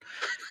that one.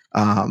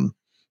 And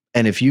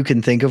if you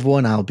can think of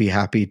one, I'll be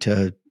happy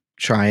to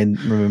try and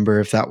remember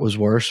if that was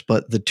worse.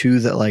 But the two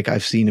that like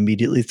I've seen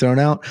immediately thrown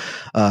out,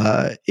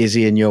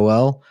 Izzy and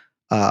Yoel,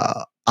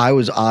 I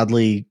was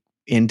oddly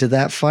into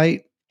that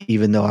fight,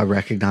 even though I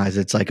recognize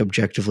it's like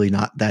objectively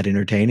not that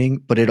entertaining,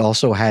 but it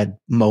also had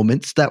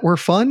moments that were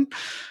fun.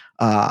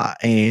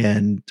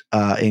 And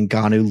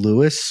Ngannou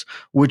Lewis,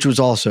 which was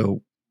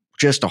also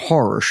just a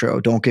horror show,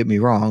 don't get me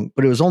wrong,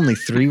 but it was only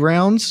 3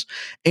 rounds,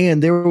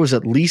 and there was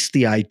at least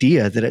the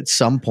idea that at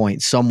some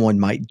point someone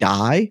might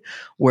die,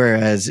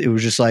 whereas it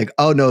was just like,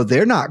 oh no,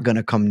 they're not going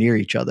to come near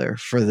each other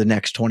for the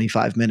next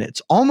 25 minutes.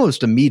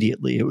 Almost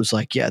immediately, it was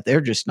like, yeah,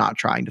 they're just not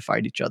trying to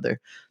fight each other.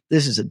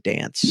 This is a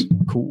dance.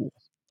 Cool.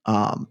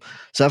 So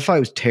that fight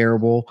was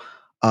terrible.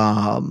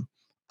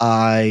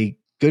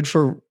 Good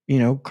for,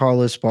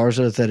 Carla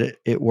Esparza that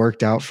it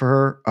worked out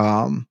for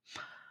her.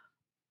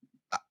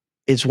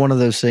 It's one of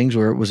those things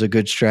where it was a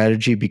good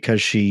strategy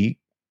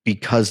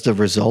because the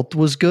result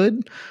was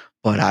good,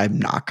 but I'm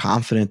not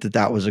confident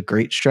that was a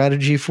great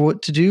strategy for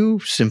what to do,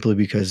 simply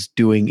because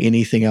doing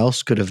anything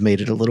else could have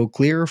made it a little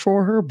clearer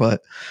for her.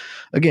 But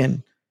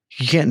again,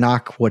 you can't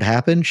knock what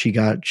happened. She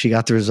got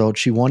the result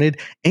she wanted,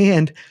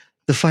 and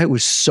the fight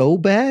was so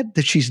bad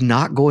that she's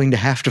not going to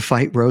have to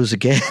fight Rose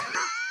again.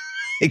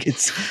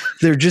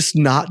 They're just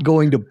not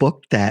going to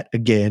book that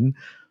again,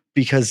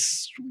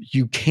 because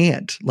you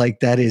can't. Like,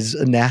 that is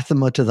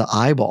anathema to the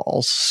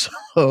eyeballs.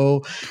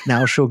 So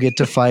now she'll get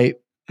to fight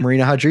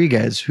Marina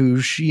Rodriguez, who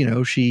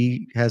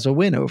she has a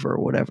win over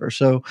or whatever.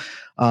 So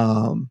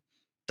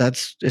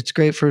it's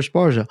great for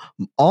Esparza.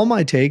 All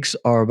my takes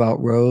are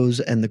about Rose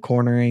and the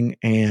cornering,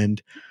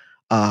 and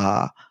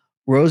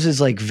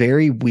Rose's like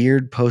very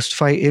weird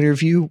post-fight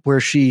interview where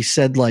she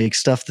said like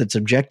stuff that's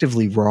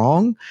objectively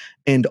wrong,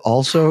 and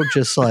also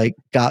just like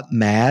got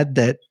mad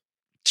that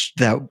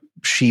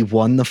she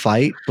won the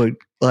fight. But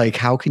like,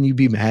 how can you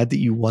be mad that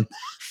you won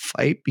that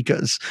fight?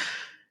 Because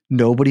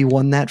nobody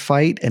won that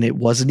fight, and it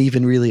wasn't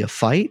even really a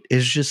fight.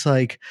 It's just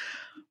like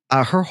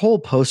her whole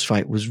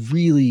post-fight was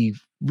really,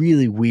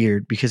 really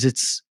weird, because it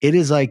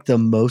is like the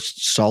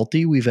most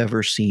salty we've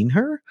ever seen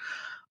her.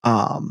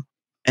 And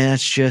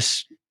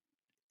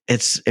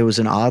it was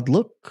an odd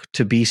look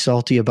to be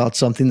salty about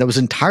something that was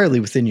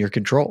entirely within your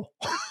control.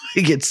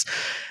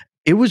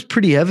 It was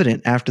pretty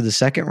evident after the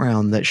second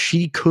round that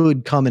she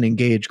could come and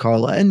engage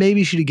Carla, and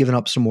maybe she'd have given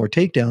up some more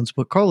takedowns,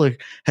 but Carla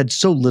had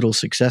so little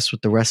success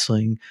with the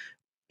wrestling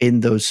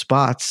in those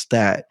spots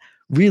that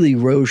really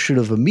Rose should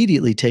have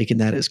immediately taken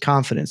that as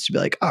confidence to be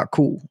like,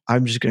 cool,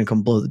 I'm just going to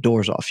come blow the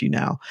doors off you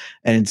now.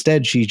 And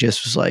instead she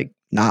just was like,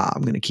 nah,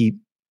 I'm going to keep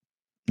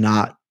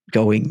not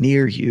going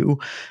near you.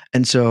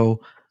 And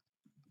so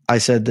I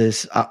said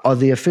this,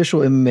 the official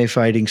MMA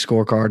fighting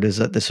scorecard is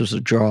that this was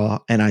a draw,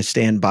 and I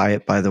stand by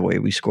it, by the way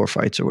we score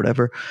fights or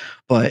whatever.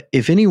 But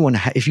if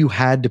you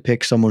had to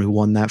pick someone who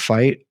won that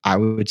fight, I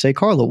would say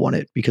Carla won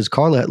it, because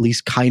Carla at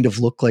least kind of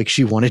looked like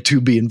she wanted to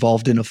be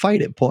involved in a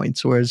fight at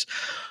points, whereas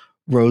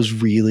Rose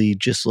really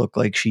just looked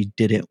like she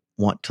didn't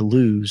want to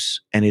lose.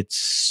 And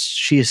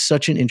she has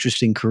such an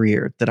interesting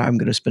career that I'm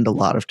going to spend a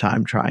lot of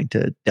time trying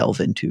to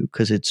delve into,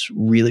 because it's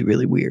really,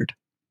 really weird.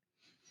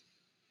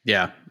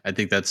 Yeah, I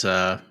think that's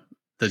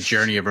the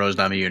journey of Rose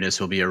Namajunas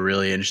will be a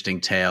really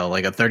interesting tale.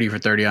 Like a 30 for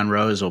 30 on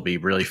Rose will be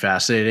really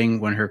fascinating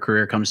when her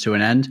career comes to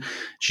an end.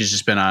 She's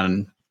just been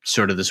on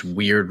sort of this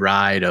weird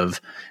ride of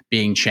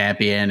being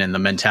champion and the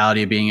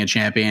mentality of being a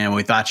champion. And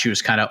we thought she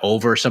was kind of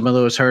over some of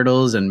those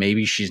hurdles, and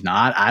maybe she's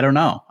not. I don't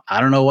know.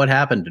 I don't know what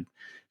happened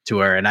to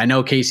her. And I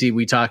know, Casey,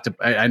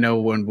 I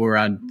know when we were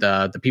on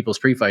the People's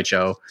Pre-Fight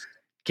Show,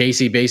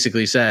 Casey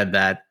basically said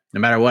that no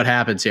matter what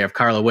happens here, if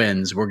Carla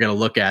wins, we're going to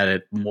look at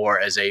it more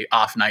as a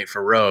off night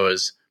for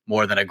Rose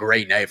more than a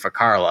great night for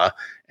Carla.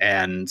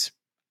 And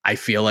I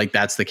feel like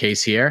that's the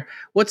case here.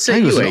 What say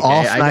you, AK? It was an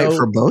off night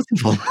for both of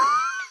them.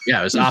 Yeah,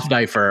 it was an off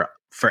night for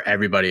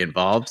everybody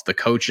involved. The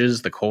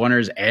coaches, the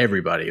corners,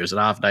 everybody. It was an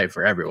off night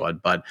for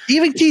everyone. But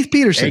even Keith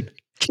Peterson.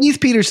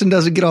 Keith Peterson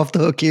doesn't get off the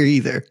hook here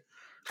either.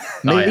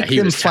 Make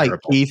them fight,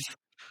 terrible.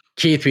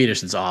 Keith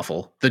Peterson's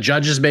awful. The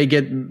judges may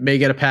get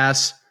a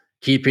pass.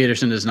 Keith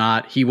Peterson does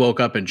not. He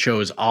woke up and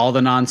chose all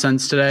the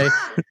nonsense today.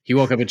 He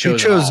woke up and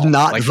chose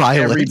not like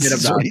violence. Every bit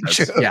of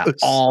nonsense. Yeah,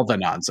 all the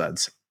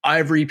nonsense.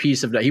 Every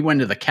piece of that. He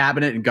went to the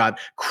cabinet and got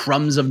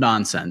crumbs of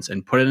nonsense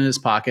and put it in his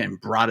pocket and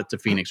brought it to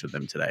Phoenix with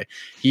him today.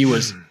 He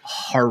was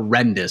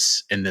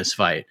horrendous in this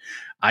fight.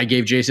 I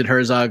gave Jason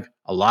Herzog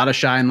a lot of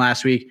shine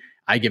last week.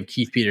 I give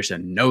Keith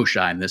Peterson no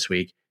shine this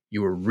week.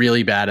 You were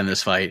really bad in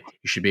this fight.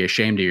 You should be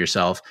ashamed of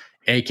yourself.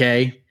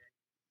 AK,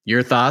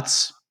 your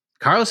thoughts?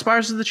 Carla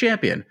Esparza is the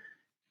champion.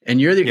 And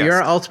you're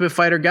our Ultimate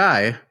Fighter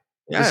guy.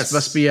 Yes. This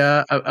must be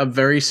a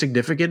very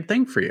significant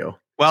thing for you.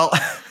 Well,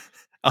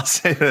 I'll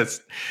say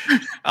this.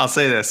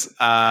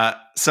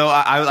 So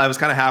I was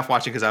kind of half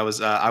watching because I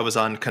was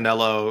on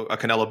Canelo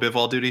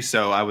Bivol duty,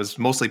 so I was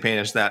mostly paying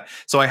attention to that.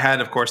 So I had,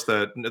 of course,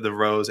 the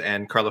Rose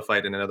and Carla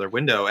fight in another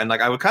window, and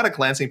like I was kind of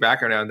glancing back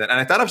every now and then, and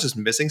I thought I was just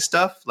missing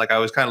stuff. Like I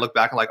was kind of look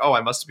back and like, oh,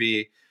 I must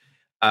be.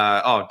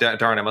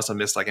 Darn, I must have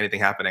missed like anything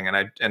happening. And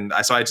I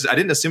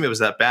didn't assume it was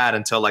that bad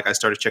until like I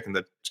started checking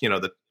the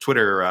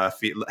Twitter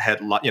feed,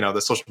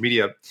 the social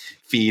media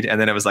feed. And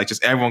then it was like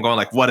just everyone going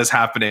like, what is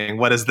happening?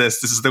 What is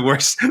this? This is the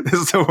worst. This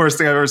is the worst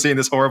thing I've ever seen.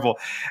 This horrible.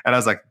 And I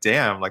was like,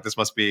 damn, like this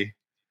must be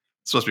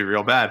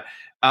real bad.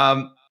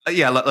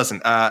 Yeah, listen,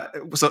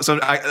 so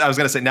I was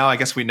going to say, now I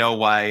guess we know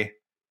why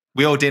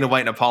we owe Dana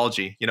White an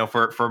apology.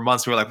 For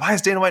months we were like, why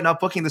is Dana White not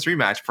booking this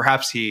rematch?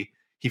 Perhaps he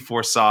he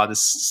foresaw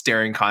this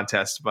staring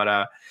contest.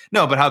 But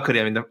no, but how could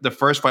he? I mean, the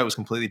first fight was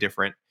completely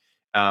different.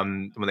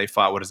 When they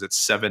fought, what is it,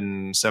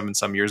 seven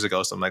some years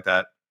ago, something like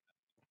that.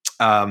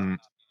 Carlo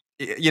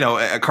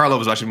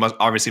was actually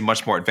obviously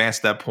much more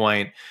advanced at that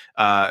point,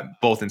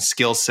 both in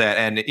skill set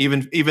and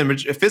even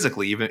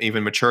physically,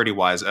 even maturity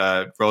wise.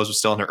 Rose was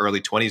still in her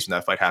early 20s when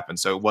that fight happened,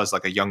 so it was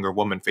like a younger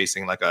woman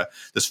facing like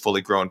this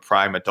fully grown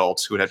prime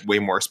adult who had way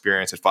more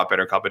experience, had fought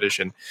better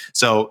competition.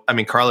 So I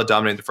mean, Carlo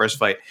dominated the first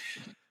fight.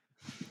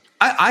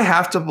 I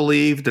have to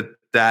believe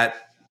that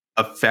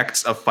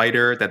affects a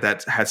fighter,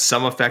 that has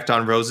some effect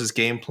on Rose's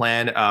game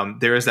plan.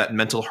 There is that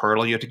mental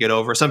hurdle you have to get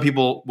over. Some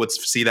people would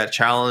see that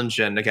challenge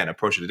and again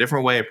approach it a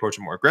different way, approach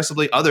it more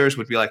aggressively. Others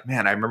would be like,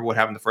 man, I remember what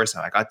happened the first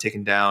time. I got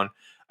taken down,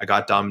 I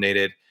got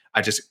dominated.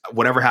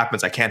 Whatever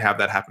happens, I can't have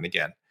that happen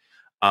again.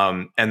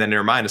 And then in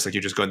your mind, it's like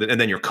you're just going, and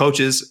then your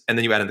coaches, and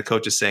then you add in the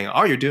coaches saying,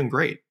 oh, you're doing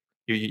great.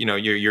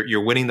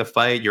 You're winning the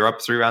fight. You're up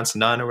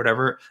 3-0 or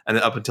whatever. And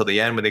then up until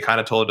the end when they kind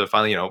of told her to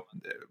finally,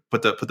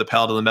 put the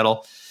pedal to the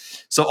metal.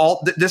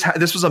 So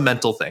this was a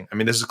mental thing. I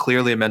mean, this is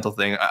clearly a mental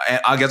thing.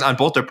 I guess on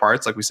both their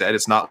parts, like we said,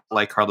 it's not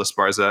like Carla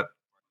Esparza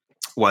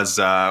was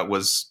bum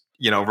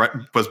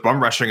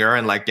rushing her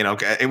and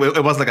it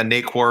wasn't like a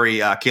Nate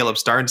Quarry, Caleb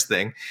Starnes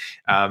thing.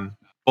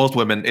 Both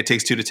women, it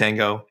takes two to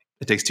tango.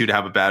 It takes two to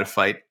have a bad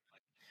fight.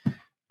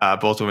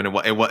 Both women,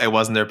 it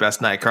wasn't their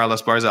best night. Carla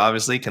Esparza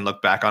obviously can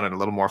look back on it a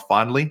little more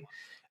fondly.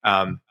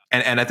 And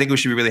I think we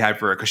should be really happy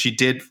for her because she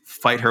did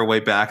fight her way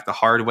back the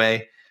hard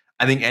way.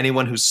 I think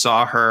anyone who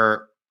saw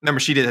her, remember,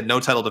 she had no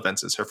title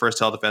defenses. Her first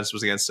title defense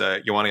was against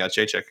Joanna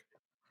Jacek.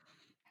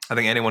 I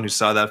think anyone who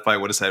saw that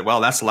fight would have said,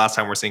 well, that's the last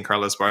time we're seeing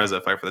Carla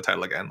Esparza fight for the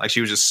title again. Like, she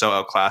was just so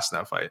outclassed in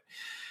that fight.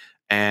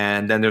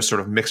 And then there's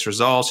sort of mixed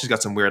results. She's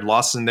got some weird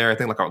losses in there. I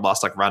think like a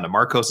loss like Ronda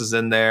Marcos is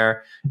in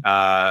there.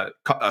 A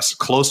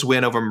close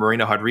win over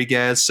Marina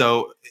Rodriguez.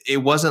 So it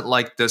wasn't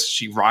like this,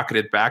 she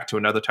rocketed back to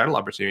another title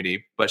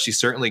opportunity, but she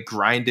certainly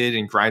grinded.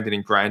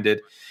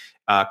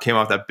 Came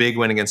off that big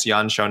win against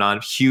Yan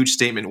Xiaonan. Huge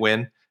statement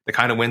win. The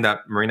kind of win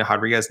that Marina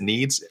Rodriguez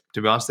needs,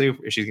 to be honest with you,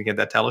 if she's going to get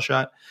that title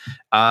shot.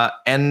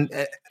 And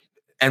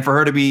for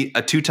her to be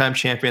a two-time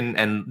champion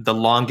and the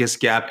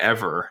longest gap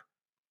ever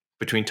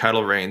between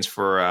title reigns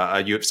for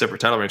separate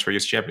title reigns for a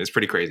UFC champion is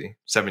pretty crazy.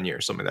 7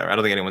 years, something like that. I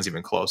don't think anyone's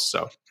even close.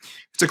 So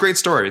it's a great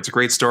story.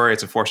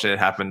 It's unfortunate it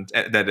happened,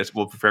 that it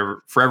will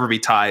forever be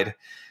tied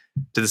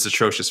to this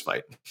atrocious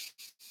fight.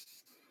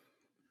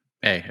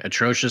 Hey,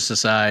 atrocious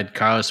aside,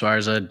 Carla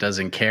Esparza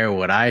doesn't care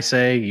what I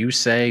say, you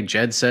say,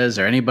 Jed says,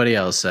 or anybody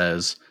else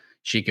says.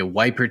 She can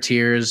wipe her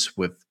tears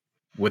with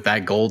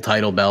that gold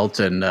title belt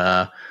and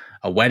a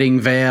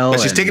wedding veil. But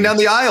she's taking down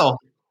the aisle.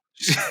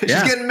 She's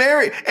getting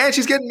married. And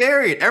she's getting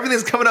married.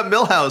 Everything's coming up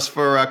Millhouse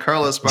for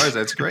Carla Esparza.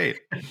 It's great.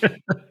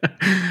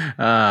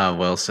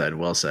 Well said.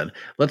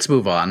 Let's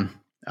move on.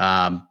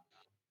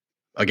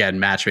 Again,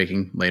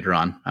 matchmaking later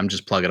on. I'm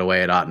just plugging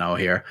away at Otno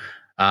here.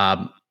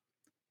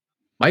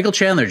 Michael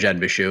Chandler, Jed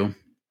Bishu,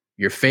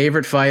 your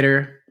favorite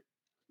fighter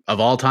of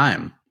all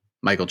time,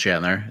 Michael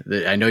Chandler.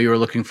 I know you were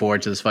looking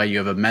forward to this fight. You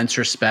have immense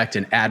respect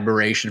and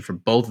admiration for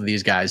both of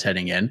these guys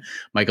heading in,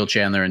 Michael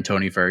Chandler and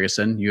Tony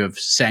Ferguson. You have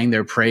sang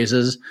their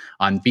praises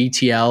on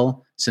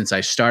BTL since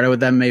I started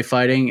with MMA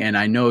fighting, and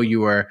I know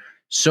you are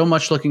so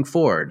much looking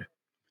forward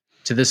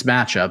to this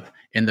matchup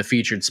in the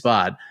featured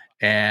spot.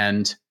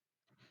 And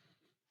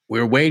we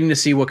were waiting to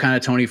see what kind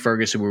of Tony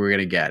Ferguson we were going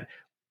to get.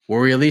 Were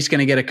we at least going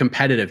to get a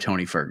competitive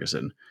Tony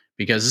Ferguson?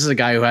 Because this is a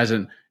guy who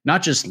hasn't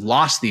not just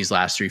lost these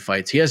last three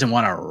fights, he hasn't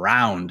won a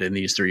round in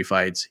these three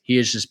fights. He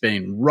has just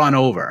been run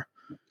over.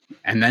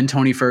 And then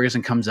Tony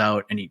Ferguson comes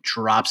out and he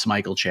drops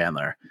Michael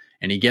Chandler.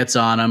 And he gets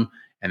on him,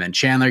 and then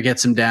Chandler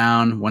gets him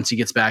down. Once he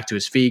gets back to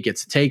his feet,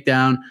 gets a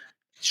takedown.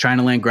 He's trying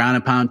to land ground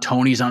and pound.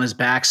 Tony's on his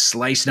back,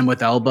 slicing him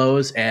with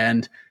elbows.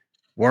 And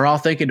we're all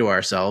thinking to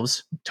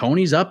ourselves,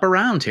 Tony's up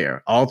around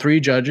here. All three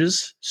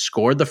judges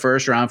scored the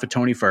first round for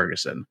Tony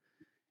Ferguson.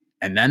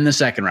 And then the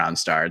second round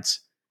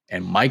starts,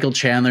 and Michael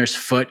Chandler's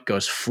foot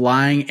goes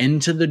flying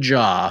into the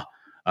jaw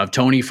of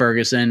Tony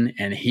Ferguson,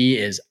 and he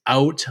is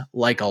out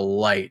like a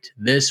light.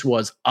 This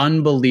was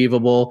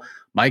unbelievable.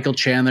 Michael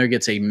Chandler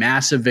gets a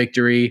massive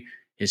victory.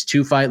 His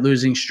 2-fight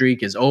losing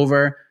streak is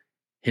over.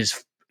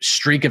 His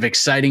streak of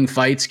exciting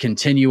fights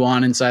continue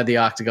on inside the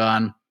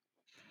octagon.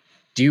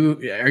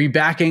 Are you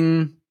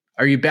backing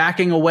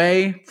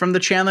away from the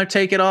Chandler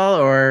take it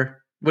all, or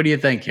what do you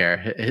think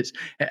here?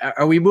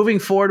 Are we moving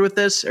forward with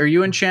this? Are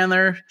you and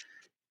Chandler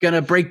going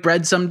to break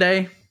bread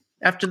someday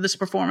after this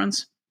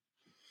performance?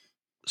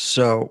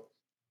 So,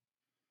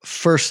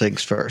 first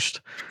things first.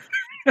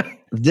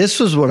 This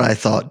was what I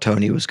thought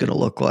Tony was going to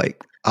look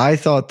like. I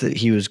thought that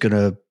he was going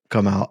to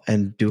come out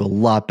and do a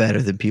lot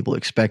better than people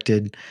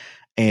expected.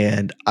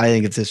 And I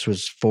think if this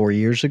was 4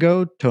 years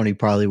ago, Tony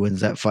probably wins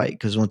that fight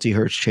because once he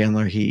hurts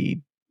Chandler,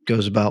 he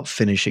goes about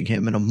finishing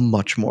him in a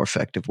much more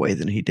effective way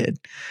than he did.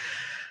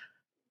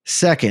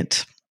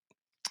 Second,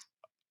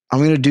 I'm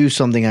going to do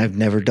something I've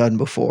never done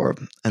before,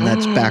 and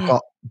that's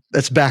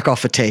back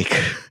off a take.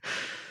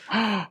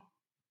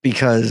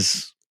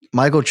 Because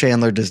Michael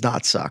Chandler does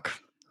not suck.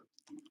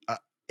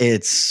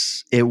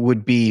 it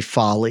would be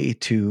folly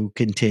to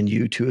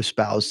continue to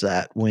espouse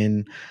that,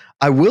 when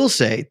I will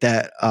say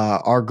that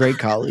our great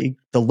colleague,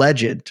 the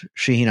legend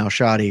Shaheen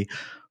Al-Shadi,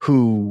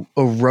 who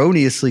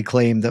erroneously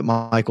claimed that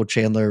Michael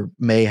Chandler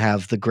may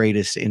have the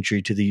greatest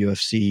entry to the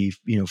UFC,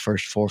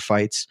 first 4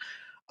 fights.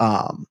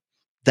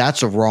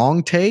 That's a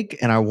wrong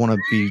take, and I want to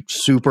be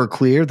super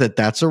clear that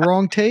that's a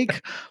wrong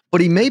take.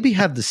 But he maybe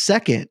have the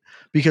second,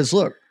 because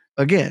look,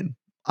 again,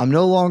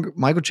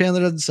 Michael Chandler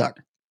doesn't suck.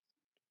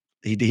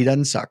 He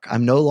doesn't suck.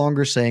 I'm no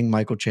longer saying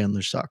Michael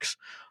Chandler sucks,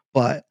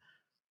 but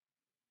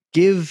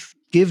give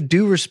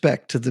due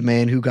respect to the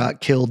man who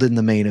got killed in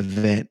the main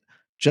event.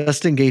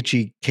 Justin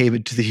Gaethje came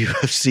into the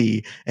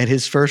UFC, and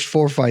his first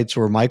 4 fights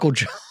were Michael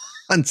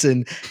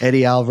Johnson,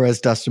 Eddie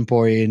Alvarez, Dustin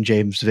Poirier, and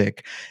James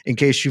Vick. In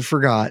case you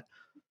forgot,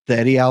 the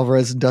Eddie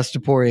Alvarez and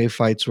Dustin Poirier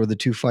fights were the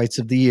 2 fights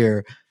of the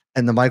year,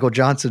 and the Michael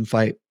Johnson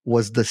fight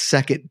was the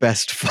second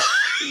best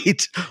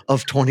fight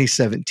of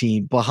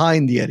 2017,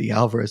 behind the Eddie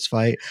Alvarez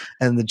fight,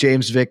 and the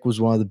James Vick was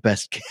one of the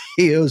best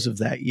KOs of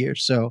that year.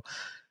 So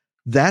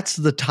that's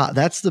the top.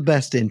 That's the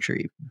best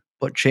entry.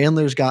 But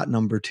Chandler's got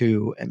number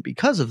 2, and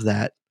because of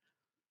that,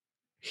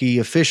 he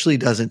officially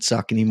doesn't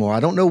suck anymore. I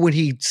don't know when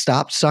he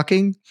stopped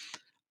sucking.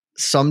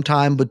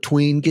 Sometime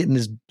between getting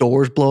his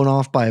doors blown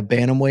off by a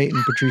bantamweight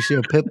and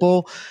Patricio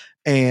Pitbull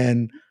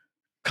and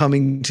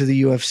coming to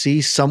the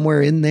UFC,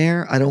 somewhere in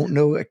there. I don't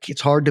know.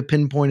 It's hard to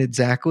pinpoint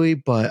exactly,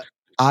 but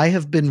I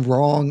have been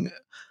wrong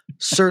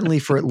certainly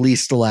for at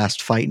least the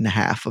last fight and a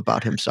half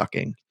about him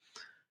sucking,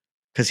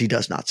 because he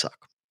does not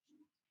suck.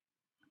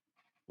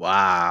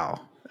 Wow.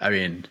 I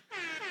mean,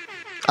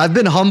 I've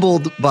been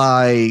humbled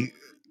by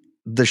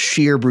the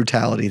sheer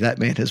brutality that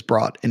man has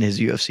brought in his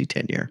UFC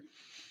tenure.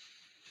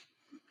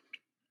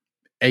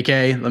 AK,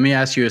 let me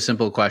ask you a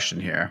simple question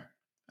here.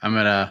 I'm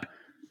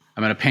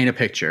gonna paint a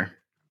picture,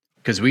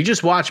 because we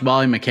just watched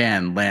Molly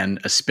McCann land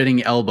a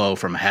spinning elbow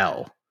from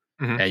hell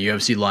at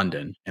UFC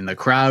London, and the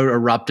crowd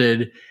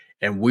erupted,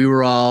 and we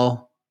were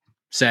all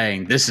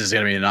saying, this is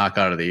going to be the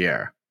knockout of the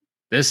year.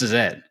 This is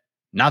it.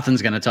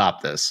 Nothing's going to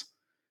top this.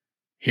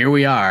 Here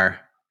we are,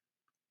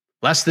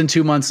 less than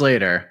 2 months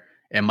later,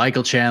 and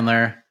Michael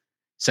Chandler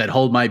said,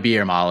 hold my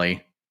beer,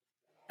 Molly.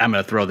 I'm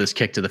going to throw this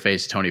kick to the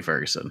face of Tony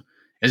Ferguson.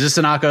 Is this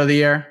the knockout of the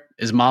year?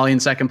 Is Molly in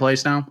second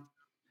place now?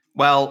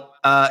 Well,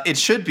 it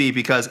should be,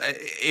 because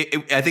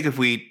I think if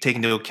we take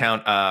into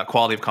account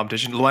quality of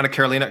competition, Luana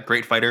Carolina,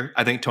 great fighter.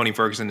 I think Tony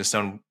Ferguson is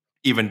someone,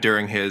 even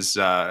during his,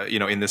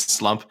 in this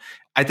slump,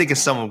 I think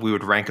is someone we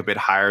would rank a bit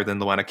higher than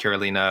Luana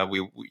Carolina.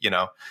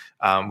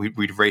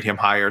 We'd rate him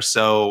higher.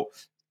 So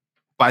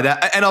by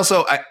that, and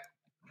also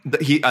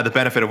the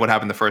benefit of what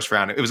happened in the first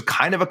round, it was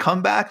kind of a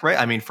comeback, right?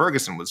 I mean,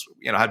 Ferguson was,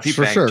 had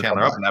people banging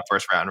Chandler up in that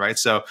first round, right?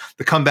 So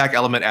the comeback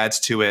element adds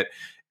to it.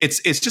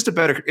 It's just a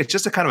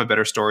kind of a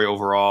better story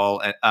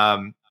overall.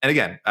 And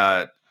again,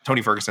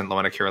 Tony Ferguson,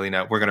 Luana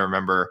Carolina, we're going to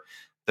remember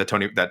that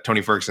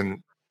Tony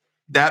Ferguson,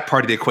 that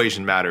part of the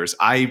equation matters.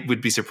 I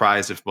would be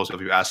surprised if most of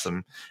you asked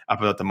them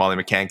about the Molly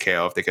McCann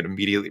KO, if they could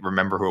immediately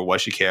remember who it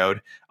was she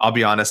KO'd. I'll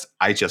be honest,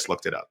 I just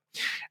looked it up.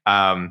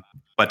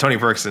 But Tony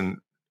Ferguson,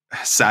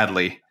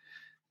 sadly,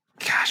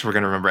 gosh, we're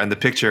going to remember. And the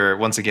picture,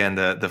 once again,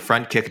 the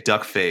front kick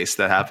duck face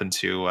that happened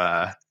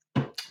to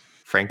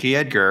Frankie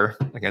Edgar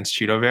against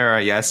Chito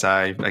Vera. Yes,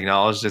 I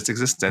acknowledge its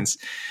existence.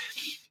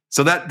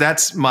 So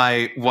that's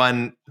my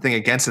one thing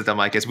against it, though,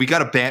 Mike, is we got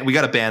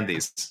to ban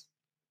these,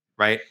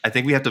 right? I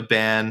think we have to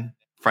ban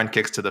front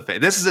kicks to the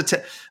face. This is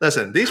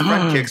listen. These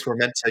front kicks were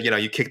meant to,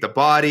 you kick the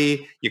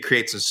body, you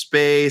create some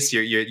space,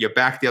 you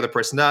back the other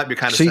person up, you're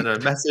kind of sending a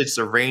message. It's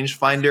a range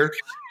finder.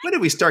 When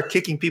did we start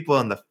kicking people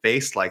in the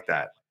face like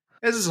that?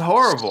 This is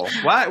horrible.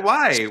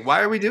 Why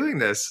are we doing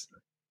this?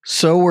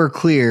 So we're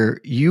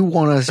clear, you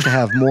want us to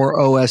have more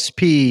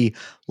OSP,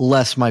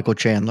 less Michael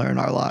Chandler in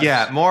our lives.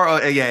 Yeah, more.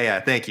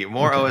 Yeah. Thank you.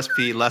 More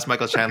OSP, less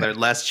Michael Chandler,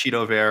 less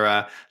Chito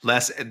Vera,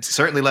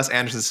 certainly less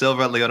Anderson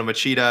Silva, Lyoto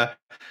Machida.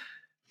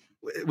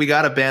 We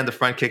got to ban the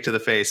front kick to the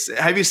face.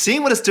 Have you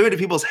seen what it's doing to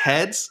people's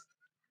heads?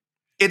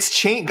 It's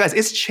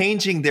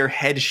changing their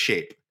head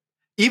shape.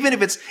 Even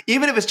if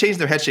it's changing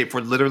their head shape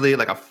for literally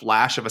like a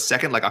flash of a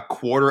second, like a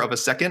quarter of a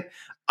second.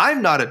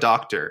 I'm not a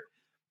doctor,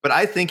 but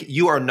I think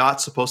you are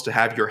not supposed to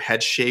have your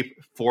head shape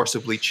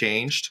forcibly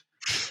changed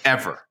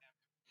ever.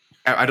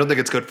 I don't think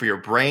it's good for your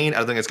brain. I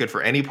don't think it's good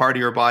for any part of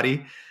your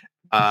body.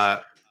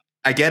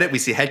 I get it. We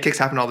see head kicks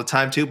happen all the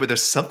time too, but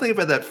there's something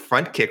about that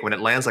front kick when it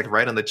lands like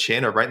right on the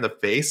chin or right in the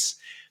face.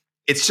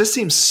 It just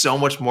seems so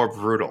much more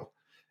brutal.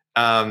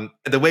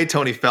 The way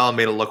Tony fell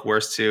made it look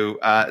worse too.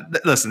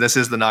 Listen, this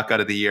is the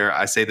knockout of the year.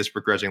 I say this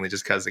begrudgingly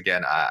just because,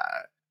 again,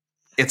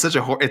 it's such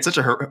a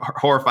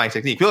horrifying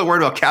technique. People are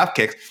worried about calf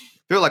kicks.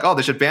 They're like, oh,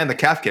 they should ban the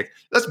calf kick.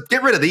 Let's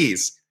get rid of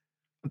these.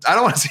 I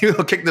don't want to see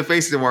people kick in the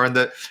face anymore. And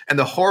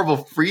the horrible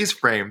freeze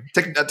frame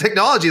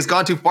technology has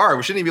gone too far.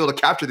 We shouldn't even be able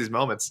to capture these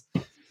moments.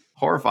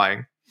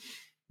 Horrifying.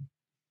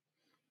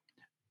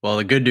 Well,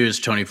 the good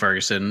news, Tony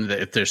Ferguson,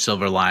 if there's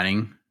silver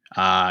lining,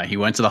 he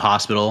went to the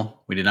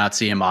hospital. We did not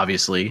see him,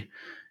 obviously.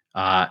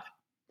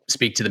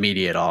 speak to the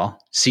media at all.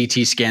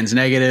 CT scans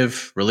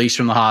negative, released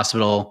from the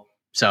hospital.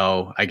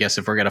 So I guess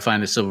if we're going to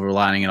find a silver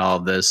lining in all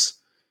of this,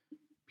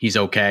 he's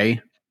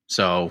okay.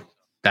 So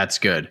that's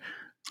good.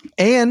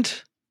 And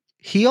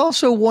he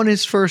also won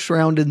his first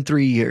round in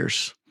 3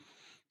 years.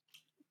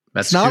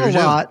 That's not a true,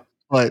 lot,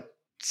 but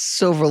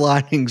silver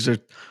linings are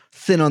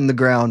thin on the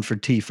ground for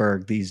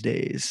T-Ferg these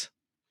days.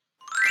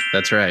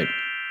 That's right.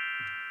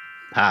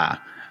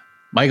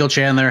 Michael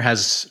Chandler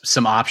has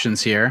some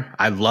options here.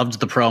 I loved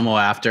the promo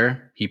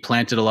after. He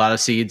planted a lot of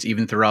seeds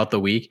even throughout the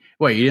week.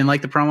 Wait, you didn't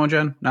like the promo,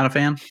 Jen? Not a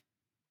fan?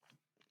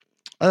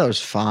 I thought it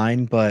was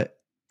fine, but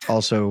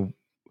also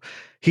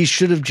he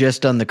should have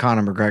just done the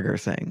Conor McGregor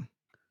thing.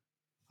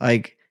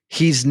 Like,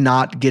 he's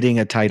not getting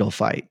a title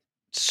fight.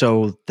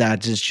 So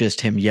that is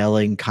just him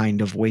yelling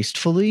kind of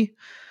wastefully.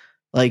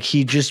 Like,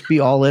 he'd just be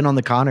all in on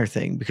the Conor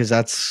thing because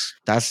that's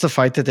the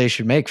fight that they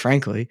should make,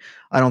 frankly.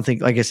 I don't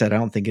think, like I said, I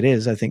don't think it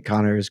is. I think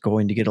Conor is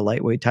going to get a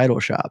lightweight title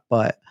shot,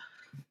 but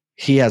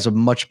he has a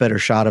much better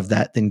shot of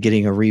that than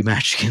getting a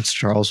rematch against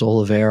Charles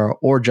Oliveira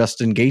or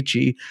Justin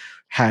Gaethje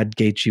had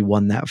Gaethje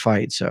won that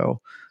fight. So,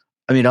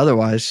 I mean,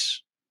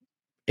 otherwise,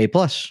 A+.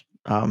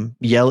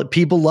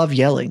 People love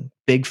yelling.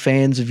 Big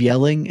fans of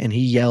yelling, and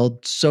he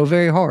yelled so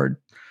very hard.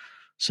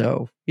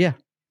 So, yeah.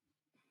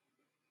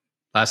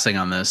 Last thing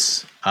on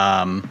this.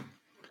 I'm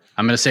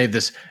going to save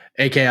this.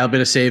 AK, I'm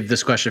going to save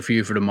this question for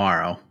you for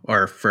tomorrow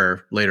or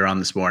for later on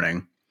this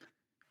morning.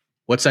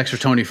 What's next for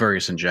Tony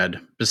Ferguson,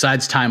 Jed?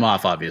 Besides time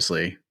off,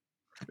 obviously.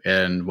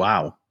 And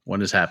wow,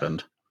 what has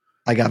happened?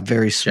 I got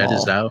very small. Jed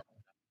is out.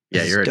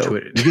 Yeah, you're a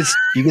Twitter.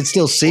 You can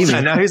still see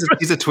me. Now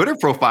he's a Twitter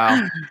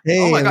profile. Hey,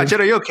 oh my God, Jed,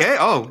 are you okay?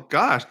 Oh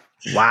gosh.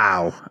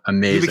 Wow,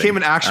 amazing. You became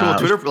an actual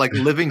Twitter, like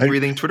living,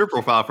 breathing Twitter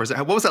profile for a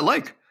second. What was that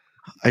like?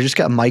 I just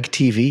got Mike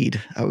TV'd.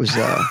 I was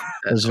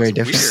it was very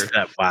different.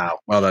 Wow.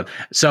 Well done.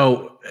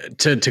 So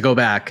to go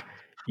back,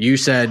 you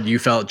said you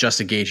felt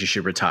Justin Gaethje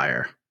should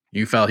retire.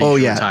 You felt he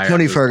should retire.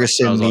 Tony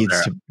Ferguson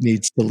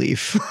needs to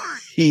leave.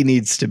 He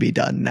needs to be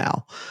done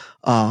now.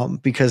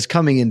 Because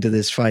coming into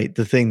this fight,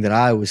 the thing that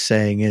I was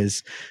saying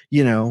is,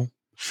 you know,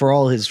 for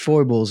all his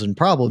foibles and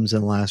problems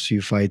in the last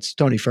few fights,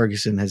 Tony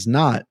Ferguson has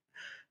not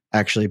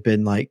actually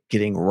been like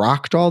getting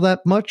rocked all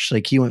that much.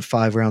 Like, he went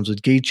 5 rounds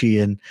with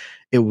Gaethje and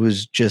it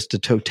was just a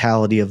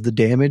totality of the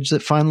damage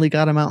that finally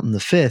got him out in the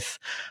 5th.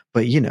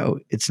 But, you know,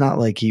 it's not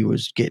like he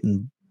was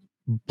getting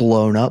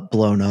blown up.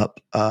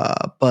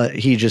 But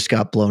he just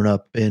got blown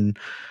up in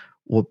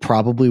what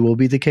probably will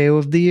be the KO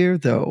of the year,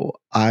 though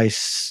I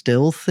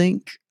still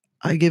think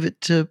I give it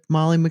to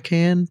Molly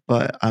McCann,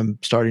 but I'm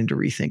starting to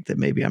rethink that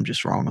maybe I'm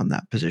just wrong on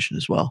that position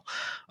as well.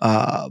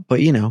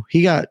 But, you know,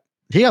 he got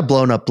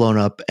blown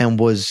up and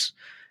was,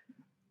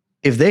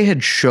 if they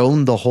had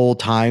shown the whole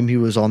time he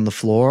was on the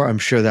floor, I'm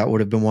sure that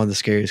would have been one of the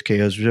scariest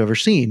KOs we've ever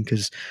seen,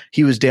 because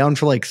he was down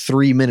for like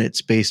 3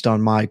 minutes based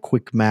on my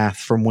quick math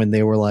from when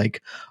they were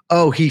like,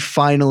 oh, he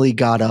finally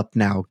got up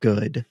now.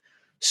 Good.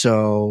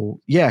 So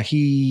yeah,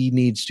 he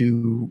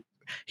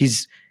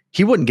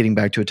wasn't getting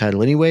back to a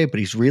title anyway, but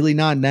he's really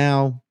not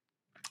now.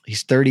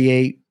 He's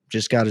 38,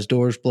 just got his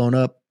doors blown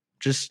up.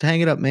 Just hang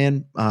it up,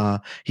 man.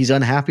 He's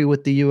unhappy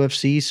with the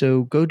UFC,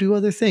 so go do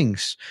other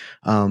things.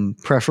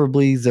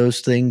 Preferably those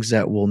things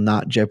that will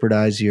not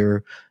jeopardize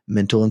your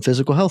mental and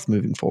physical health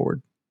moving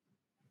forward.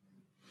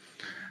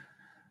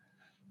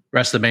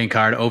 Rest of the main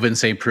card, Ovin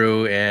St.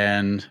 Preux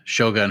and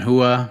Shogun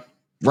Hua.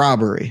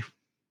 Robbery.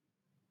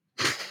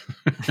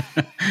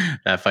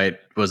 That fight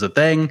was a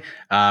thing.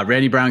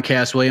 Randy Brown,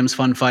 Cass Williams,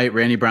 fun fight.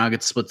 Randy Brown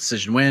gets a split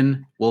decision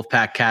win.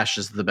 Wolfpack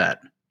cashes the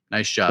bet.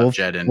 Nice job,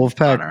 Jed and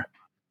Connor.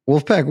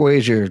 Wolfpack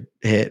wager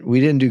hit. We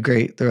didn't do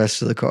great the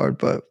rest of the card,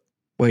 but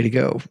way to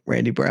go,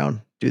 Randy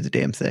Brown. Do the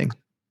damn thing.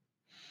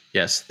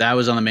 Yes, that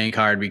was on the main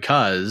card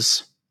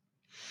because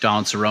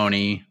Donald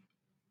Cerrone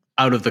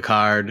out of the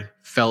card,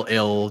 fell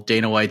ill.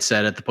 Dana White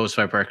said at the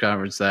post-fight press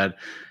conference that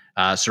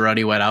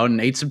Cerrone went out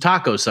and ate some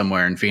tacos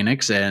somewhere in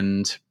Phoenix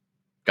and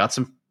got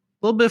a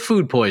little bit of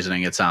food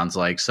poisoning, it sounds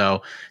like.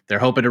 So they're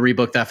hoping to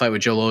rebook that fight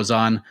with Joe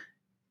Lozon.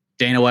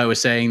 Dana White was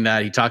saying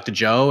that he talked to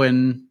Joe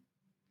and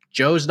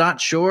Joe's not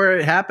sure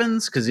it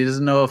happens because he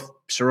doesn't know if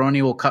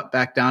Cerrone will cut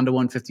back down to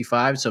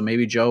 155. So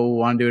maybe Joe will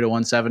want to do it at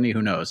 170.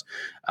 Who knows?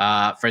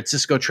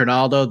 Francisco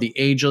Trinaldo, the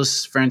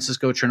ageless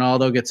Francisco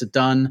Trinaldo, gets it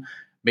done.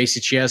 Macy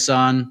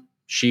Chiasson,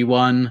 she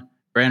won.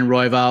 Brandon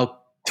Royval,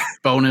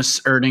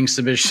 bonus earnings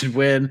submission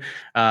win.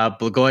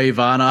 Blagoy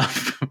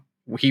Ivanov,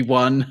 he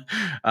won.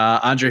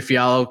 Andre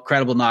Fiallo,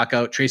 credible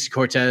knockout. Tracy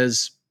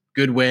Cortez,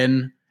 good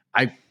win.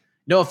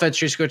 No offense,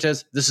 Tracy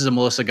Cortez. This is a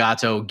Melissa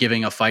Gatto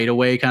giving a fight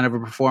away kind of a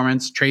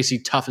performance. Tracy,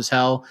 tough as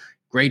hell.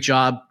 Great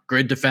job.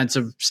 Good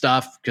defensive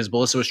stuff because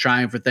Melissa was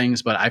trying for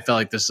things, but I felt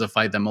like this is a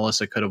fight that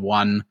Melissa could have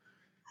won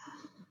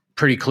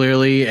pretty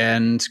clearly,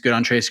 and good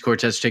on Tracy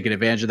Cortez taking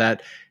advantage of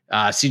that.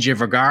 CJ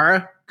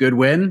Vergara, good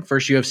win.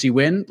 First UFC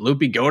win.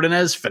 Lupi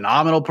Godinez,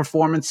 phenomenal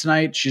performance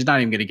tonight. She's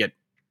not even going to get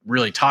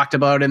really talked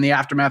about in the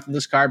aftermath of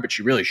this card, but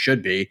she really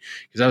should be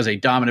because that was a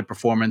dominant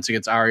performance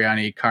against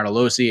Ariane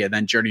Carnellosi. And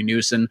then Jordy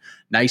Newson,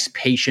 nice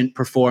patient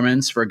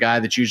performance for a guy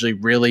that's usually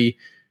really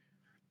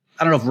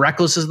I don't know if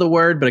reckless is the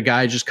word, but a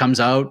guy just comes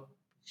out,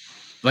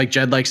 like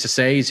Jed likes to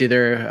say, he's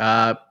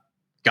either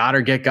got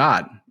or get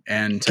got.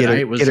 And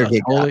tonight was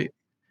totally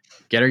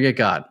get or get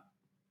got.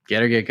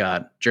 Get or get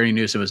got. Journey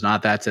Newsom was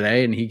not that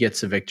today, and he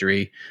gets a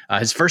victory.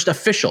 His first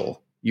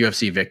official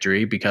UFC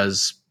victory,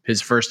 because his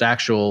first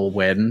actual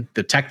win,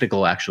 the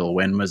technical actual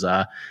win, was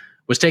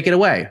taken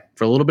away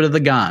for a little bit of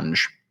the ganj.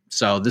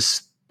 So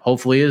this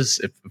hopefully is,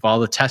 if all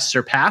the tests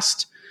are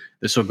passed,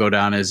 this will go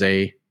down as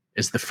the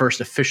first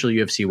official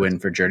UFC win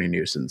for Journey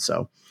Newsom.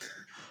 So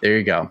there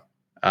you go.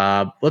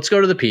 Let's go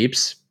to the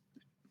peeps.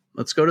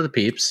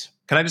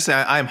 Can I just say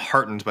I'm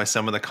heartened by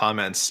some of the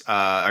comments.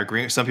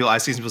 Agreeing. Some people, I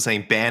see some people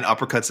saying ban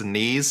uppercuts and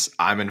knees.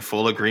 I'm in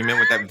full agreement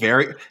with that.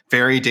 Very,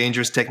 very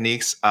dangerous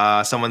techniques.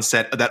 Someone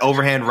said that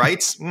overhand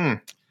rights.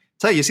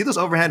 Tell you see those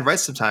overhand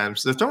rights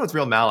sometimes. They're thrown with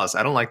real malice.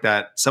 I don't like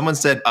that. Someone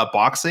said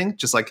boxing,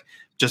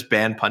 just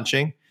ban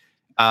punching.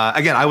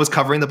 Again, I was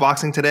covering the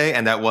boxing today,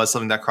 and that was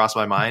something that crossed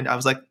my mind. I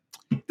was like,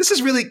 this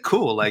is really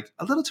cool. Like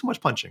a little too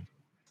much punching.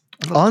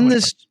 On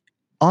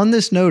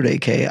this note,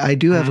 AK, I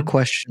do have a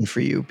question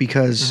for you,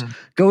 because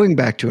going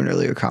back to an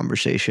earlier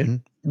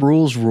conversation,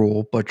 rules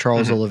rule, but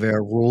Charles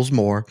Oliveira rules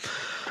more.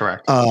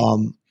 Correct.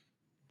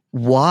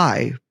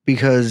 Why?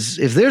 Because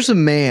if there's a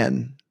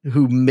man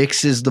who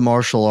mixes the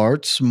martial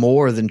arts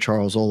more than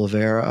Charles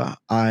Oliveira,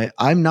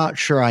 I'm not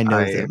sure I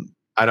know them.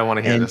 I don't want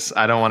to hear this.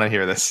 I don't want to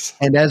hear this.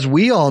 And as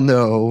we all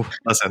know,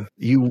 listen,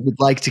 you would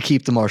like to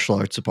keep the martial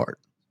arts apart.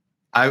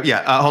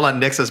 Hold on.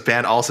 Nick says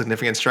ban all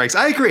significant strikes.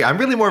 I agree. I'm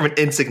really more of an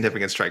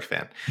insignificant strike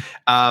fan.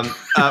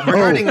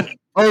 Regarding,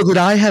 did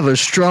I have a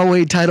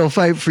strawweight title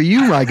fight for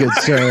you, my good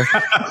sir?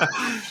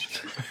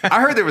 I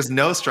heard there was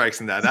no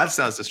strikes in that. That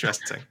sounds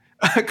distressing.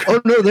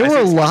 Oh no, there were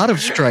a lot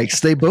of strikes.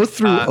 They both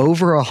threw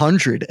over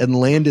 100 and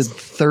landed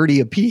 30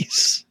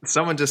 apiece.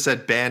 Someone just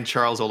said ban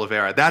Charles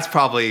Oliveira. That's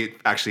probably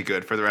actually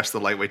good for the rest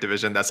of the lightweight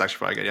division. That's actually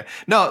probably good. Yeah.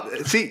 No,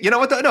 see, you know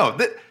what?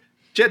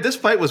 Jed, this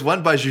fight was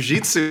won by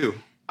jiu-jitsu.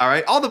 All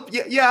right.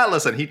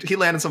 Listen, he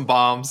landed some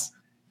bombs.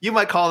 You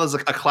might call this a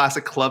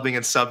classic clubbing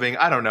and subbing.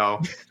 I don't know.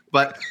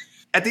 But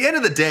at the end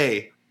of the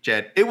day,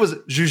 Jed, it was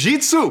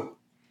jiu-jitsu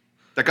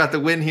that got the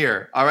win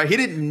here. All right. He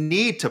didn't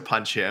need to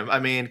punch him. I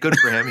mean, good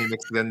for him. He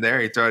mixed it in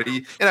there. He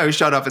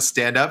showed off his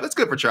stand-up. It's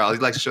good for Charles.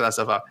 He likes to show that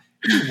stuff out.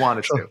 He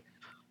wanted to.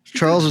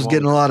 Charles was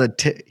getting a lot of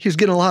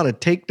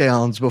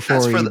takedowns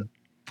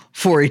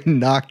before he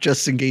knocked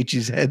Justin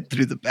Gaethje's head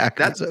through the back.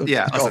 That's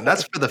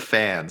for the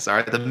fans. All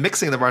right. The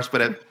mixing of the martial,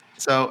 but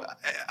so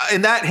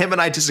in that, him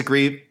and I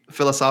disagree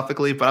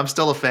philosophically, but I'm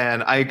still a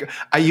fan.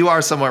 You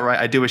are somewhat right.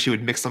 I do wish you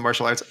would mix the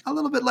martial arts a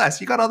little bit less.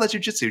 You got all that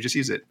jiu-jitsu, just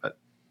use it. But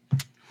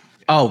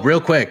oh, real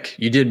quick,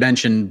 you did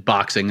mention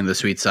boxing and the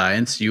sweet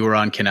science. You were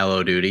on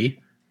Canelo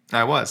duty.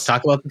 I was.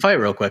 Talk about the fight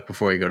real quick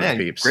before you go to the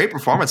peeps. Great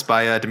performance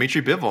by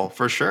Dimitri Bivol,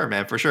 for sure,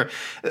 man, for sure.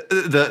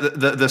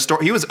 The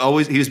story, he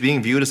was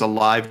being viewed as a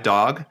live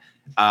dog.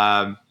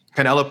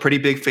 Canelo, pretty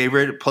big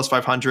favorite, plus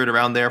 500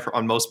 around there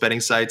on most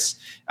betting sites.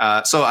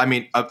 So I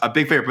mean, a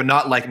big favorite, but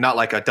not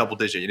like a double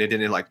digit. It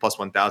didn't like plus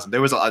 1,000. There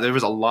was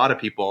a lot of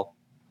people.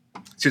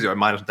 Excuse me, or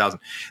minus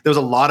 1,000. There was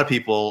a lot of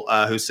people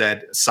who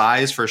said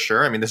size for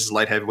sure. I mean, this is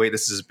light heavyweight.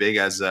 This is as big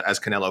as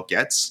Canelo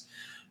gets.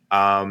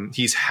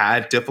 He's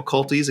had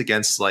difficulties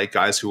against like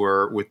guys who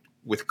are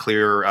with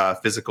clear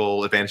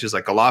physical advantages,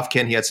 like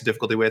Golovkin. He had some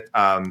difficulty with.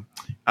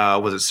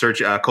 Was it Serge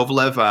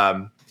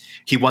Kovalev?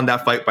 He won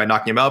that fight by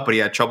knocking him out, but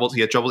he had trouble.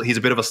 He's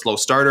a bit of a slow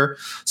starter.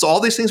 So all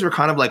these things were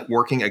kind of like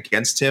working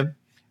against him.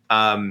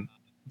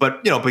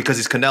 But, because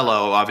he's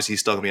Canelo, obviously he's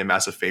still going to be a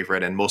massive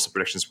favorite, and most of the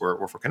predictions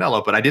were for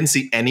Canelo. But I didn't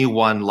see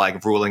anyone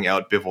like ruling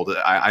out Bivol.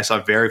 I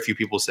saw very few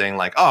people saying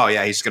like, "Oh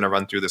yeah, he's going to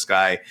run through this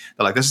guy."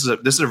 They're like, "This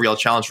is a real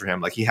challenge for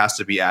him. Like he has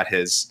to be at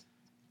his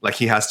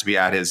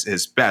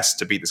best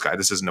to beat this guy.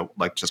 This isn't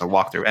just a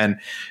walkthrough." And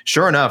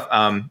sure enough,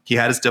 he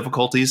had his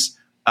difficulties.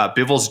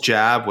 Bivol's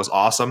jab was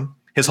awesome.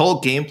 His whole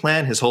game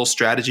plan, his whole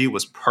strategy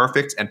was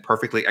perfect and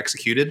perfectly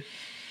executed.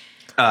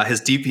 His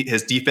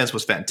defense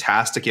was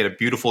fantastic. He had a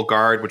beautiful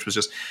guard, which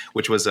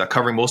was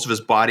covering most of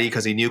his body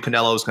because he knew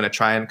Canelo was going to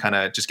try and kind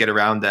of just get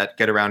around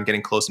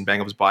getting close and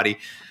bang up his body.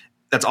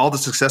 That's all the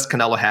success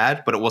Canelo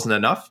had, but it wasn't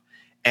enough.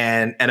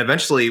 And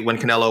eventually, when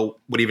Canelo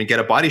would even get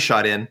a body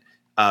shot in,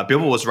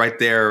 Bivol was right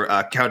there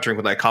countering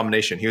with like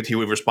combination. He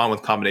would respond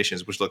with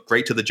combinations, which looked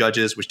great to the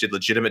judges, which did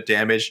legitimate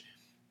damage.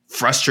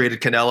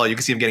 Frustrated Canelo. You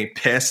can see him getting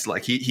pissed.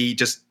 Like he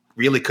just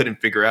really couldn't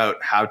figure out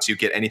how to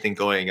get anything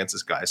going against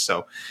this guy.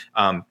 So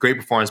great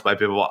performance by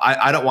Bivol.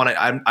 I don't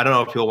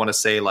know if people want to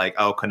say like,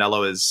 oh,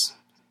 Canelo is,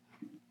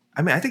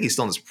 I mean, I think he's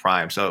still in his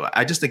prime. So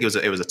I just think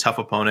it was a tough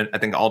opponent. I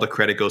think all the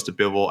credit goes to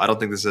Bivol. I don't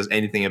think this says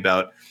anything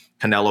about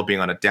Canelo being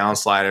on a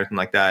downslide or anything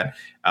like that.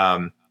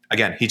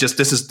 Again,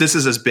 this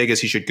is as big as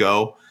he should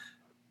go.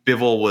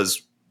 Bivol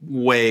was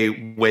way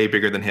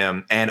bigger than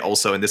him, and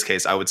also in this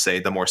case I would say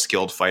the more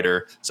skilled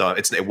fighter. So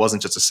it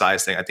wasn't just a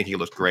size thing. I think he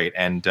looked great,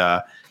 and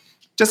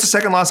just the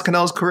second loss of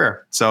Canelo's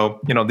career. So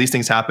these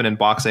things happen in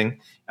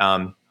boxing.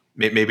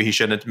 Maybe he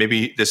shouldn't.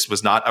 Maybe this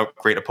was not a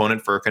great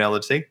opponent for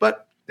Canelo to take,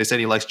 but They said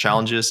he likes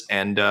challenges,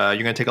 and you're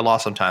going to take a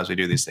loss sometimes we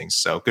do these things.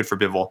 So good for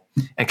Bivol.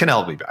 And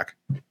Canelo will be back.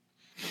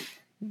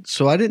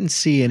 So I didn't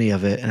see any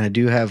of it, and I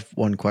do have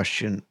one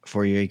question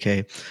for you,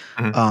 AK.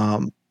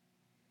 Mm-hmm.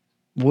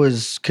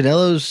 Was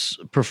Canelo's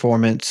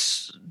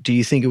performance, do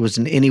you think it was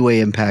in any way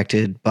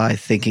impacted by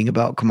thinking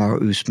about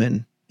Kamaru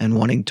Usman and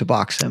wanting to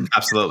box him?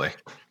 Absolutely.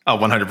 Oh,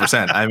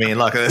 100%. I mean,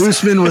 look.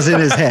 Usman was in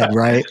his head,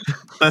 right?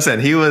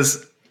 Listen, he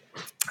was...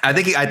 I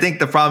think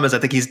the problem is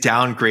he's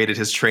downgraded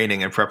his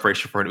training in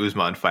preparation for an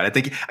Usman fight. I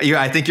think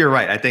you're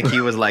right. I think he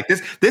was like,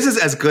 this is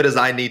as good as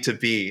I need to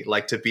be,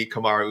 like, to beat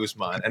Kamaru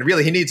Usman. And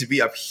really, he needs to be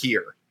up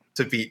here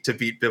to beat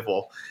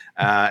Bivol.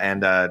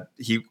 And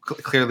he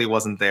clearly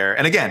wasn't there.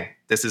 And again,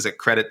 this is a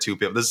credit to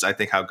Bivol. This is, I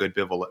think, how good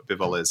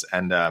Bivol is.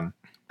 And at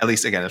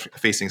least, again,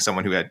 facing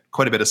someone who had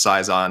quite a bit of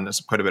size on,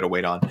 quite a bit of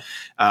weight on.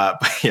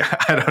 But yeah,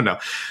 I don't know.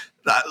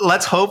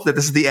 Let's hope that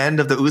this is the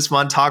end of the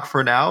Usman talk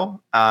for now.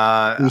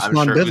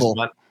 Usman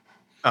Bivol.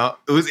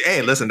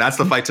 Hey, listen, that's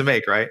the fight to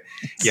make, right?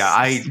 Yeah,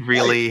 I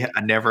really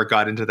never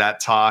got into that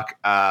talk.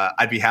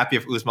 I'd be happy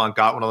if Usman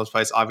got one of those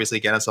fights, obviously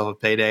get himself a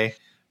payday.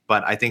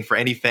 But I think for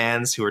any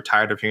fans who are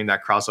tired of hearing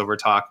that crossover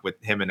talk with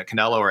him and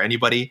Canelo or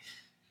anybody,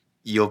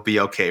 you'll be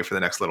okay for the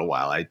next little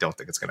while. I don't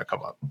think it's going to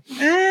come up.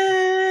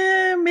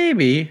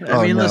 Maybe.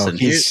 I mean, listen,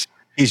 he's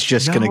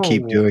just going to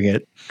keep doing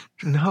it.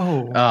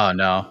 No. Oh,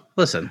 no.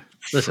 Listen.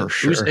 For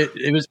sure.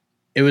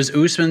 It was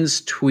Usman's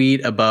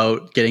tweet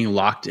about getting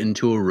locked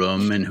into a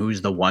room and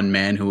who's the one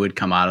man who would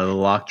come out of the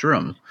locked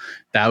room.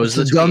 That was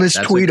the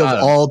dumbest tweet of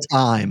all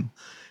time.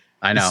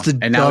 I know. It's the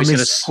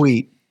dumbest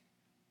tweet.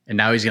 And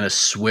now he's going to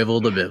swivel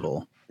the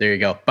Bivol. There you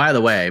go. By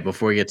the way,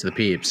 before we get to the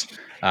peeps,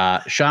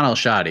 Sean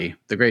El-Shadi,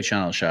 the great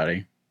Sean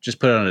El-Shadi, just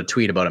put out a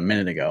tweet about a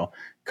minute ago.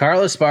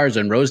 Carlos Esparza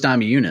and Rose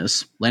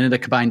Namajunas landed a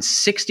combined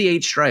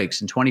 68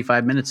 strikes in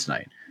 25 minutes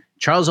tonight.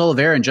 Charles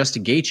Oliveira and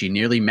Justin Gaethje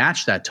nearly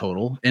matched that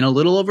total in a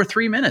little over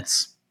 3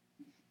 minutes.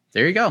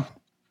 There you go. A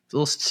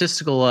little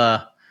statistical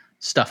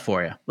stuff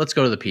for you. Let's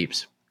go to the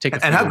peeps.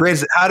 And how great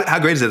is it? How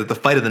great is it that the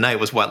fight of the night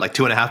was what, like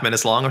 2.5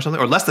 minutes long or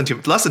something, or less than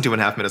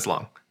 2.5 minutes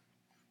long?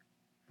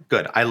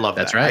 Good. I love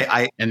that. That's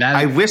right.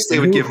 I wish they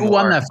would give more. Who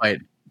won that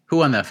fight? Who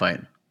won that fight?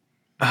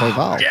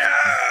 Oh,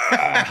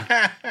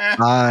 yeah.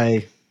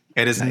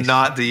 It is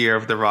not the year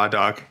of the Raw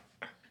Dog.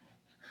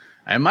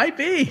 It might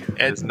be.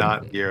 It is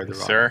not the year of the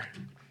Raw. Sir,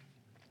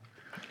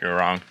 you're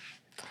wrong.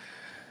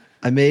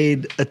 I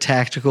made a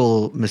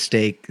tactical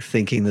mistake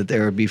thinking that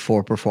there would be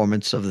 4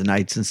 performance of the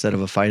nights instead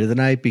of a fight of the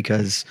night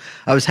because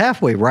I was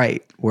halfway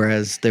right.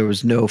 Whereas there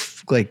was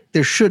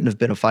there shouldn't have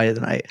been a fight of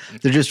the night.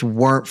 There just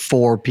weren't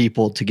 4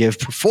 people to give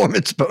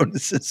performance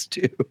bonuses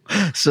to.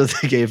 So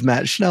they gave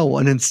Matt Schnell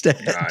one instead.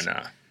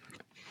 No.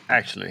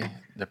 Actually,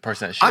 the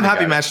person that I'm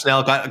happy Matt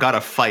Schnell got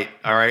a fight.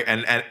 All right.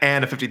 And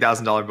a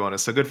 $50,000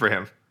 bonus. So good for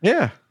him.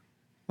 Yeah.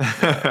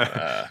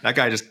 That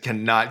guy just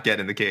cannot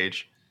get in the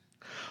cage.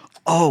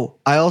 Oh,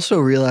 I also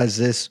realized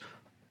this,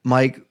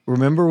 Mike.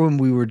 Remember when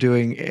we were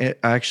doing?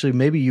 Actually,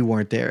 maybe you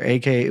weren't there.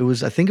 AK,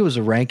 I think it was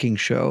a ranking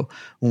show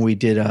when we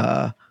did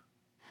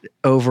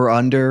over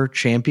under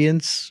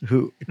champions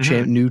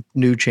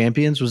new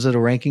champions. Was it a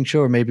ranking show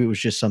or maybe it was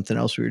just something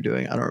else we were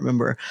doing? I don't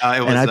remember.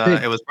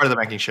 It was part of the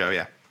ranking show.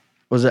 Yeah.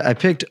 Was it? I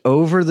picked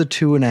over the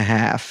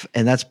 2.5,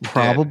 and that's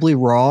probably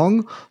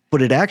wrong,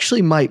 but it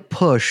actually might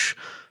push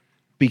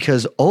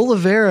because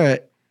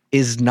Oliveira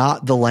is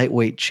not the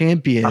lightweight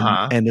champion,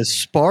 and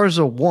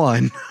Esparza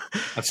won.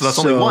 That's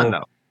only one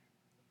though.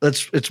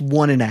 It's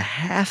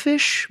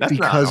 1.5-ish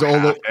because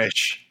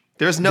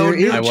there's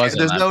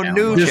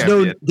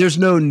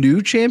no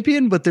new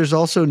champion, but there's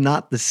also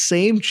not the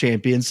same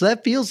champion, so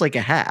that feels like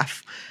a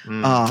half.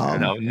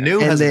 New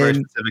has a very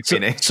specific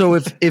meaning. So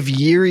if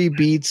Yuri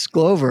beats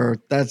Glover,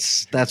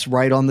 that's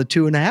right on the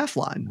 2.5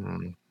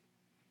 line.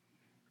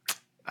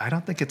 I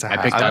don't think it's a half.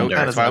 I picked under.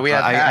 That's why we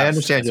have halves. I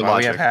understand your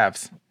logic. We have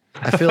halves.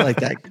 I feel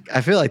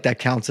like that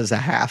counts as a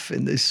half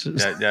in this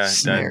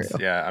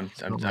scenario.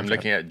 I'm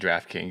looking at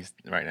DraftKings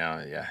right now.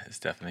 Yeah, it's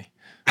definitely.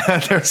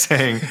 They're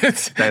saying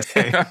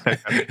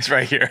it's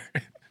right here.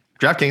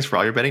 DraftKings for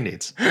all your betting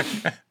needs.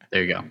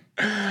 There you go.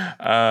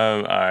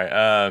 All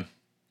right.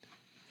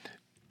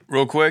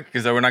 Real quick,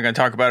 because we're not going to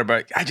talk about it,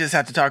 but I just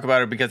have to talk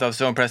about it because I was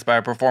so impressed by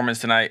her performance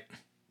tonight.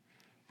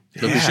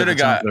 We should have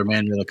got her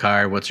man to the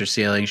card. What's her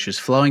ceiling? She was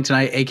flowing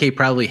tonight. AK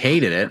probably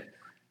hated it.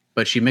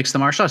 But she mixed the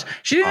martial arts.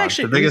 She didn't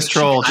actually. The biggest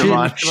troll. She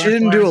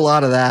didn't do a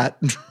lot of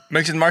that.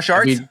 Mixing martial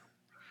arts?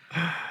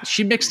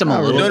 She mixed them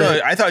a little bit.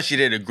 No, I thought she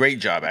did a great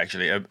job,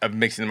 actually, of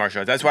mixing the martial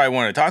arts. That's why I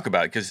wanted to talk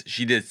about it, because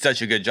she did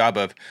such a good job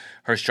of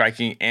her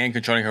striking and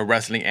controlling her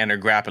wrestling and her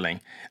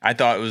grappling. I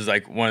thought it was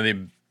like one of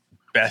the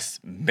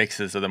best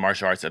mixes of the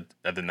martial arts of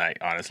the night,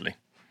 honestly.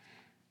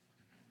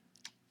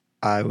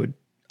 Of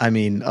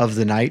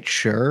the night,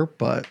 sure.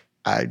 But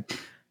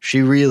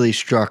she really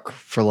struck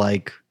for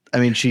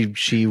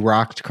she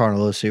rocked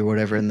Carnelossi or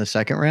whatever in the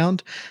second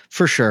round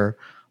for sure.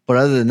 But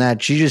other than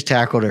that, she just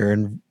tackled her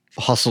and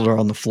hustled her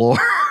on the floor.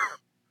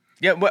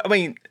 Yeah, well,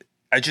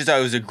 I just thought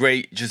it was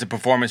a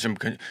performance from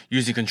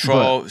using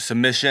control,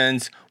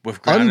 submissions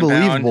with ground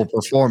unbelievable and pound.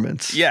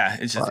 Performance. Yeah,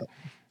 it's just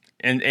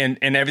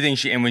and everything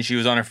and when she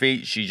was on her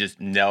feet, she just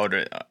nailed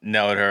her.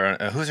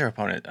 Who's her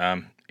opponent?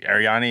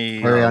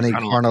 Ariane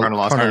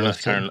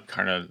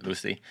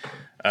Carnellucci.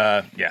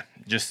 Yeah,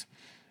 just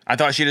I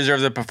thought she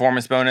deserved a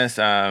performance bonus.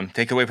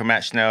 Take away from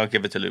Matt Schnell,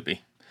 give it to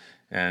Loopy,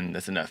 and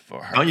that's enough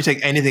for her. Don't you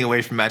take anything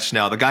away from Matt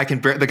Schnell? The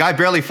guy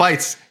barely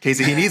fights.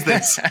 Casey, he needs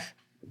this.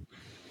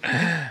 All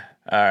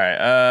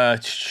right.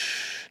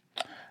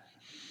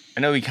 I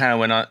know we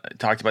kind of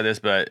talked about this,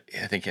 but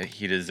I think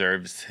he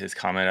deserves his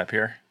comment up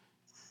here.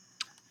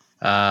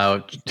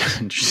 Chad,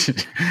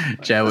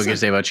 what can you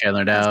say about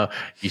Chandler now?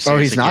 He's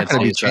not going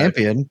to be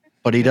champion,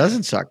 but he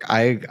doesn't suck.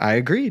 I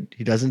agreed.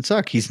 He doesn't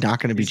suck. He's not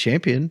going to be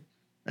champion,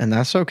 and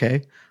that's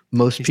okay.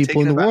 Most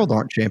people in the world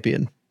aren't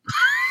champion.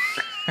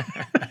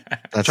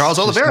 Charles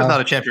Oliveira is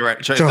not a champion,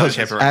 right? Charles,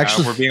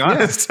 actually, we're being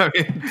honest. Yeah.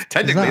 I mean,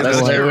 technically,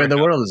 everyone in the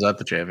world is not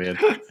the champion.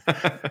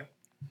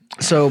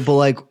 So, but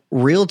like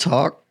real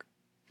talk,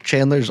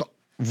 Chandler's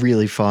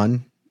really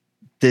fun.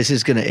 This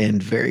is going to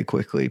end very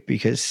quickly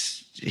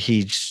because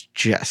he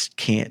just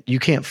can't. You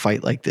can't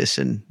fight like this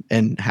and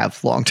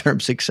have long-term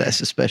success,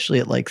 especially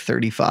at like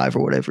 35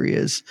 or whatever he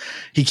is.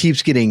 He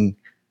keeps getting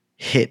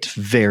hit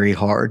very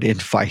hard in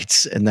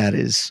fights, and that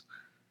is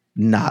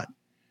not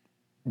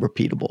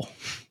repeatable.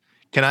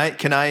 Can I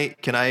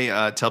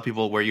tell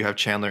people where you have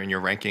Chandler in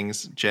your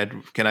rankings, Jed?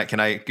 Can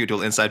I do a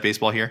little inside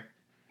baseball here?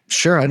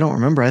 Sure, I don't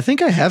remember. I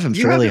think I have him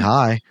fairly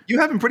high. You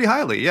have him pretty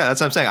highly. Yeah,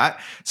 that's what I'm saying. I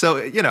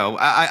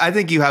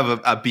think you have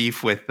a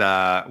beef with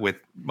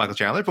Michael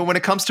Chandler, but when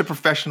it comes to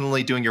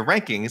professionally doing your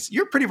rankings,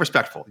 you're pretty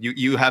respectful.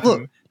 You have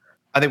him,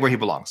 I think, where he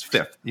belongs,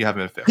 5th. You have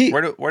him in 5th.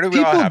 Where do we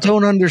people all have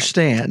don't him?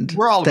 understand.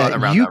 We're all about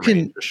around that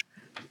range.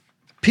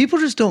 People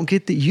just don't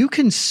get that you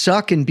can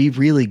suck and be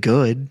really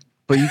good,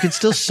 but you can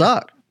still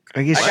suck.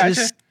 Like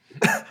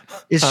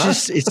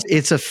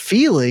it's a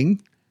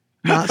feeling,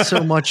 not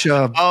so much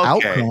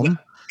outcome.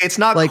 It's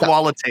not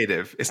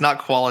qualitative. It's not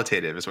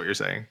qualitative, is what you're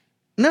saying.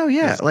 No,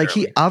 yeah. Like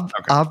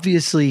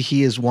obviously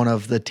he is one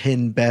of the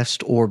 10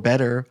 best or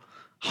better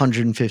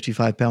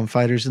 155-pound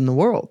fighters in the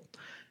world.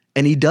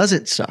 And he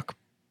doesn't suck.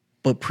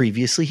 But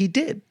previously he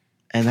did.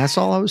 And that's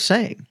all I was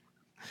saying.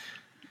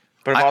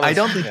 But I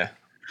don't think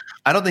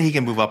he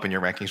can move up in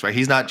your rankings, right?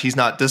 He's not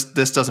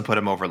this doesn't put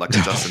him over like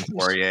a Justin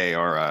Poirier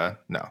or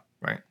no,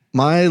 right?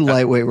 My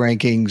lightweight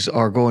rankings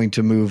are going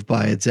to move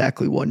by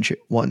exactly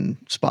one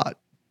spot,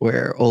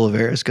 where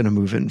Oliveira is going to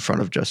move in front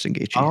of Justin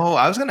Gaethje. Oh,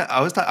 I was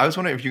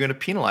wondering if you're going to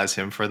penalize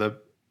him for the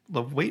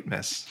weight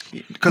miss.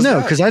 Because I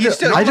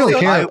don't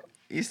care.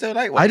 He's still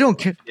lightweight. I don't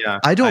care. Yeah,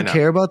 I don't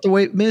care about the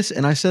weight miss.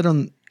 And I said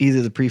on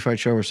either the pre-fight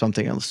show or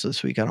something else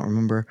this week, I don't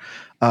remember.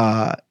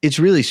 It's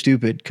really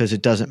stupid because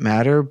it doesn't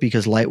matter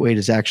because lightweight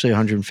is actually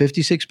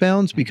 156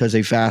 pounds because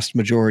a vast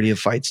majority of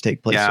fights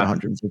take place at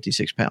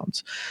 156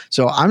 pounds.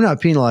 So I'm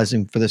not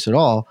penalizing for this at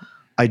all.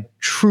 I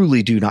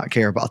truly do not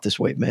care about this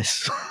weight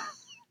miss.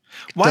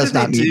 Why do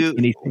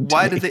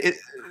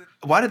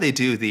they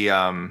do the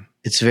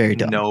it's very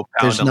dumb. No pound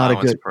There's allowance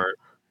not a good per,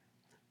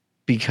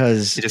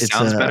 because it just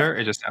sounds better.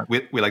 It just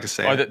we like to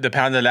say the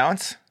pound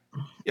allowance.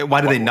 Yeah,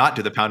 why do they not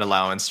do the pound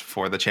allowance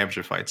for the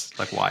championship fights?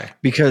 Like why?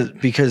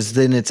 Because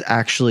then it's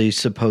actually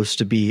supposed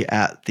to be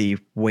at the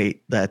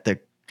weight at the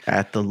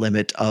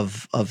limit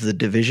of the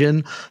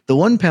division. The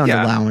 1 pound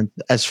allowance,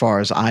 as far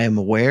as I am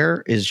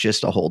aware, is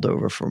just a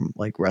holdover from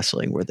like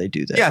wrestling where they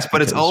do that. Yes,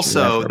 but it's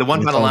also the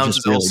 1 pound allowance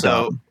is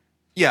also dumb.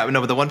 Yeah, no,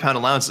 but the 1 pound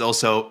allowance is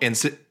also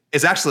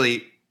is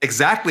actually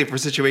exactly for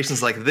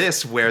situations like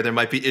this where there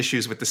might be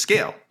issues with the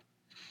scale.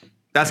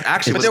 That's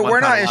actually, but there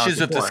were not issues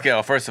with the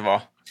scale. First of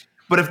all,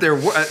 but if there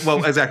were,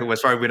 well, exactly.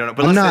 As far as we don't know,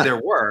 but let's say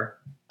there were.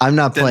 I'm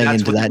not playing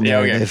into that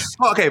narrative.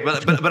 Okay,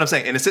 but I'm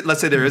saying, and let's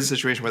say there is a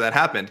situation where that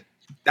happened.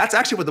 That's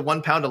actually what the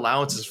 1 pound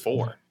allowance is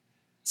for.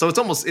 So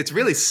it's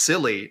really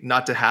silly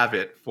not to have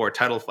it for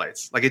title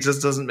fights. Like it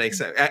just doesn't make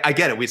sense. I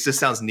get it. It just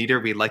sounds neater.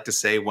 We'd like to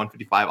say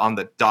 155 on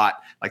the dot.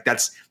 Like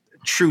that's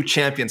true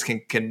champions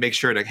can make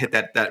sure to hit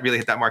that really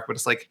hit that mark. But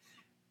it's like,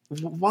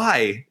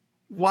 why?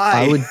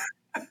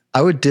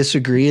 I would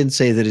disagree and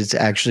say that it's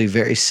actually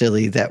very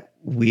silly that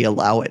we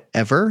allow it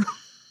ever.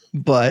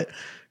 But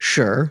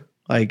sure.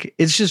 Like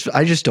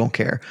I just don't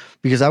care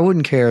because I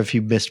wouldn't care if he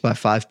missed by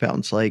 5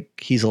 pounds.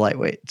 Like he's a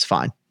lightweight. It's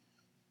fine.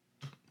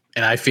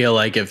 And I feel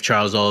like if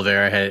Charles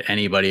Oliveira had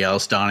anybody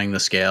else donning the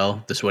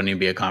scale, this wouldn't even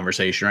be a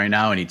conversation right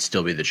now and he'd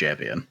still be the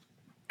champion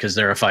because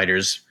there are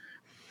fighters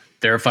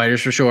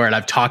for sure. And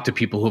I've talked to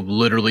people who've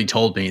literally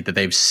told me that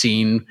they've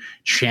seen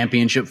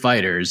championship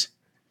fighters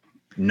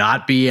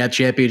not be at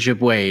championship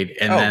weight.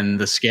 And then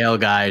the scale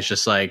guy is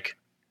just like,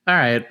 all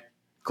right,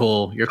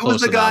 cool. You're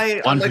close enough.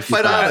 Guy, we're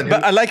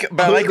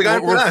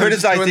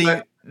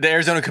criticizing the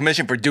Arizona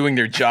Commission for doing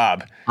their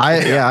job.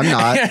 I'm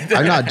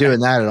not doing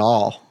that at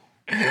all.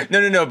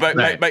 No. But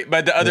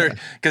the other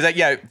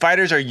because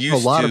fighters are used.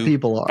 A lot of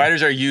people are.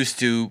 Fighters are used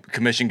to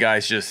commission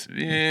guys. Just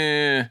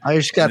I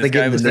just got to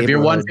get if you're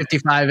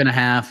 155 and a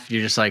half,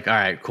 you're just like, all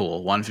right,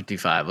 cool,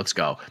 155, let's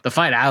go. The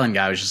Fight Island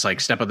guy was just like,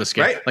 step on the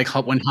scale, right? Like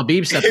when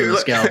Habib stepped on the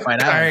scale,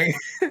 Fight Island.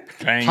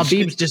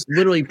 Habib's just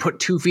literally put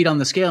 2 feet on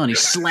the scale and he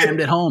slammed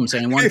it home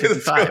saying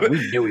 155.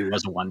 We knew he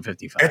wasn't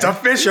 155. It's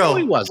official.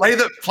 He was. Play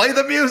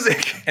the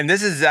music. And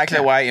this is exactly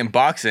why in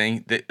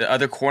boxing, the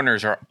other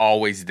corners are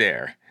always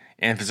there.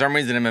 And for some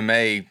reason,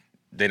 MMA,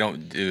 they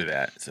don't do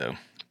that. So,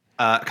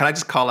 can I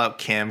just call out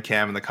Cam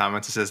in the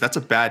comments? It says, that's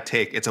a bad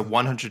take. It's a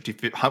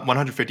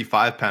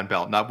 155-pound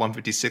belt, not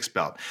 156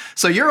 belt.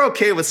 So you're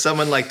okay with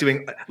someone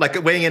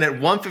weighing in at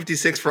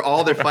 156 for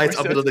all their fights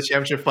up until the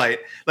championship fight.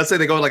 Let's say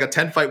they go like a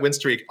 10-fight win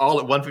streak, all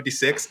at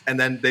 156, and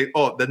then they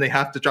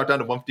have to drop down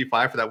to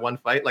 155 for that one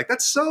fight. Like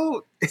it's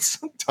so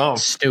dumb.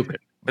 Stupid.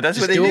 But that's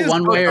just what they do it do.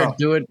 one way or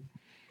do it.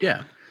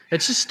 Yeah.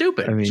 It's just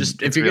stupid. I mean,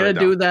 if you're going to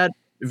do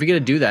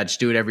that, just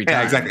do it every time.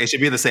 Yeah, exactly. It should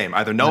be the same.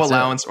 Either no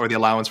allowance or the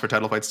allowance for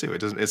title fights too.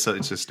 It's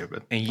just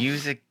stupid. And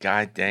use a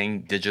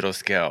goddamn digital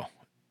scale.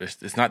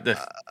 It's not the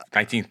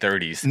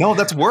 1930s. No,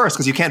 that's worse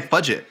because you can't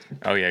fudge it.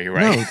 Oh yeah, you're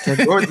right.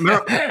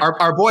 No,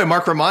 our boy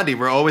Mark Raimondi,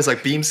 we're always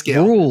like beam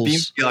scale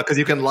because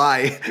you can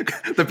lie.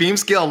 The beam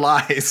scale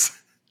lies.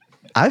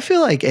 I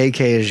feel like AK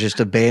is just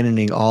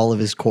abandoning all of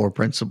his core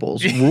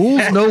principles.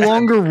 Rules no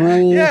longer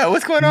rule. Yeah,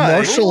 what's going on?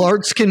 Martial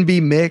arts can be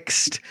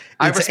mixed.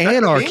 It's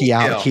anarchy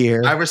out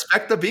here. I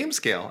respect the beam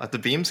scale. If the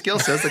beam scale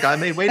says the guy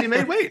made weight, he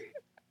made weight.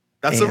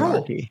 That's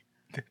anarchy.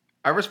 The rule.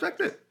 I respect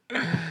it.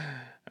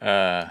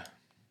 I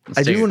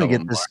do want to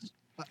get this.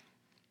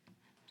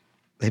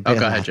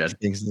 Go ahead, Jed.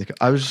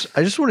 I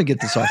just want to get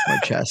this off my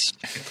chest.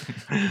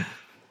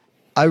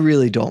 I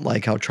really don't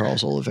like how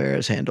Charles Oliveira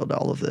has handled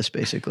all of this.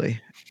 Basically,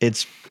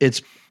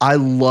 I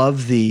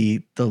love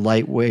the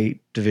lightweight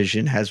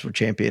division has a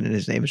champion and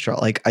his name is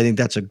Charles. Like, I think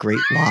that's a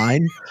great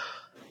line,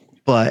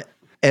 but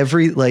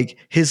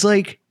his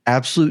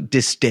absolute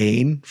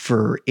disdain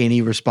for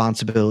any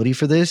responsibility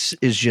for this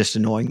is just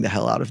annoying the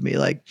hell out of me.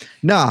 Like,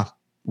 nah,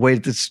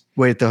 wait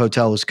at the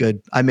hotel was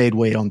good. I made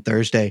weight on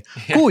Thursday.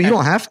 Cool. You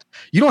don't have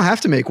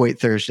to make weight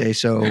Thursday.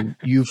 So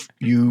you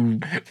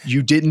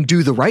didn't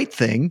do the right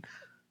thing.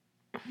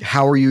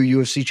 How are you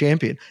UFC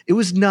champion? It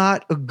was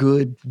not a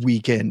good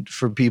weekend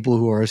for people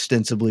who are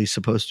ostensibly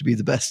supposed to be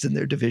the best in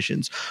their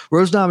divisions.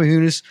 Rose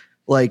Namajunas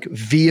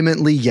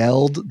vehemently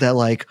yelled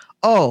that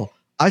oh,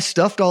 I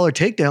stuffed all her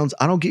takedowns.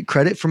 I don't get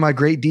credit for my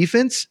great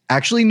defense.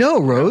 Actually, no,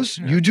 Rose,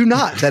 you do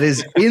not. That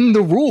is in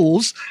the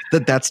rules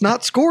that's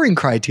not scoring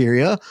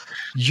criteria.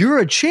 You're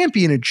a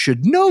champion and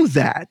should know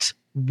that.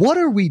 What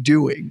are we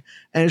doing?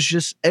 And it's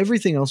just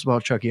everything else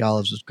about Chucky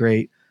Olives was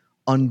great.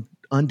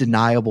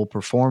 Undeniable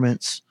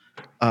performance.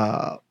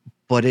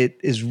 But it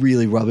is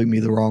really rubbing me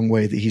the wrong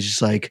way that he's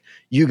just like,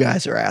 you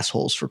guys are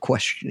assholes for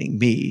questioning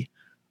me.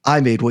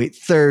 I made weight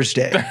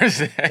Thursday.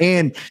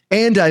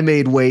 and I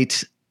made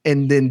weight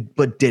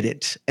but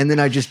didn't. And then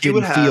I just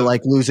didn't feel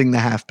like losing the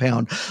half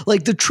pound.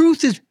 Like, the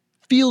truth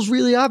feels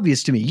really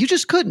obvious to me. You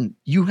just couldn't.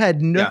 You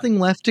had nothing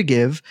left to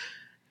give.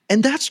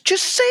 And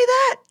just say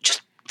that.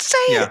 Just say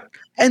it.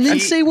 And then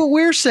say what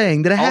we're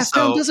saying, that a half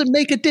pound doesn't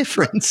make a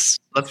difference.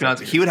 Let's be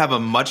honest. He would have a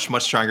much,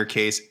 much stronger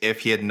case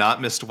if he had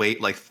not missed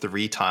weight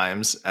 3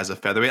 times as a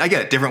featherweight. I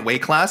get it, different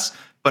weight class.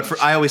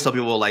 But I always tell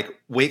people,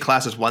 weight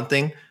class is one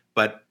thing,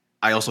 but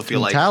I also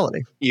feel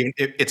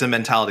it's a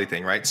mentality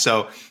thing, right?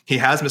 So he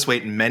has missed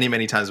weight many,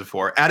 many times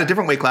before at a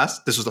different weight class.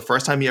 This was the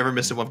first time he ever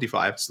missed at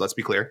 155. So let's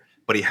be clear.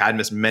 But he had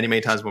missed many,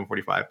 many times at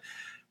 145.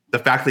 The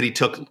fact that he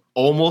took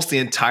almost the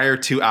entire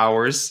 2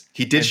 hours,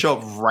 he did show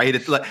up right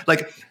at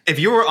if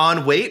you were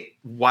on weight,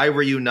 why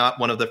were you not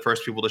one of the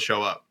first people to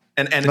show up?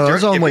 And I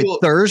was on weight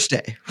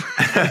Thursday.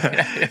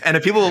 And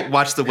if people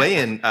watch the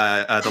weigh-in,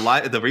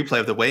 the replay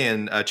of the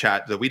weigh-in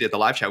chat that we did, the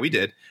live chat we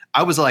did,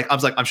 I was like,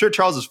 I'm sure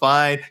Charles is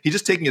fine. He's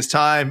just taking his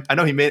time. I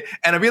know he made,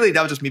 and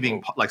that was just me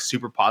being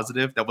super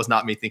positive. That was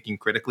not me thinking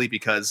critically,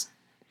 because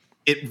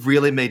it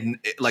really made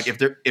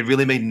it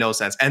really made no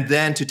sense. And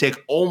then to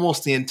take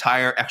almost the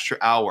entire extra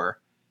hour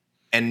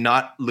and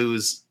not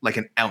lose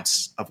an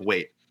ounce of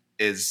weight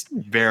is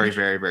very,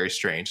 very, very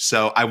strange.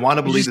 So I want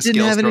to believe the skill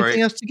story. Didn't have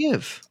anything else to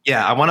give.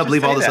 Yeah, I want to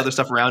believe all this other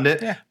stuff around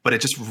it, but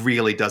it just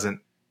really doesn't.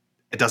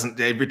 It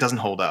doesn't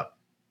hold up.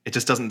 It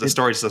just doesn't. The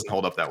story just doesn't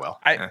hold up that well.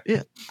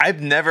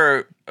 I've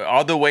never,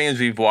 all the weigh-ins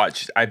we've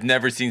watched, I've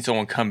never seen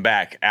someone come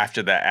back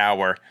after that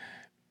hour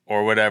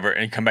or whatever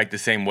and come back the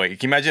same way. Can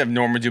you imagine if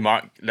Norman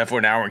Dumont left for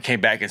an hour and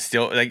came back and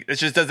still, it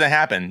just doesn't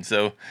happen.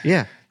 So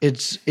yeah, it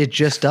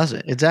just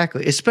doesn't.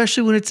 Exactly.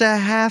 Especially when it's a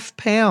half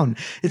pound.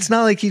 It's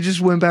not like he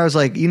just went back and was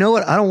like, you know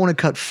what? I don't want to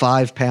cut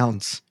 5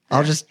 pounds.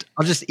 I'll just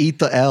eat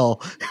the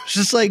L. It's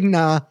just like,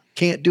 nah,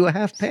 can't do a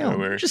half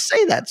pound. Just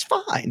say that's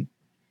fine.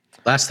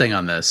 Last thing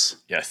on this.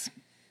 Yes.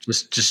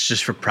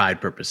 Just for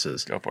pride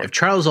purposes. Go for it. If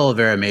Charles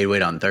Oliveira made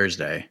weight on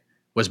Thursday,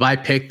 was my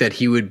pick that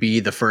he would be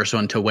the first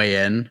one to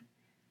weigh in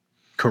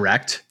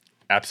correct?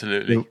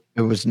 Absolutely.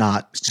 It was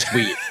not.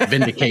 Sweet.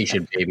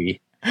 Vindication, baby.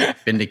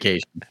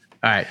 Vindication.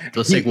 All right,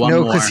 let's take one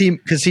more. No,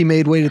 because he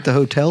made weight at the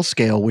hotel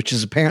scale, which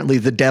is apparently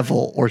the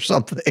devil or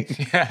something.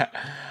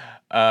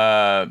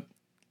 Yeah.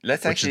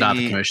 Which is not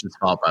the commission's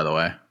fault, by the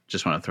way.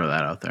 Just want to throw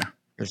that out there.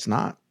 It's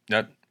not.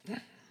 Yep.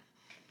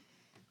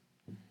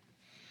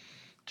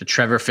 Did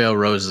Trevor fail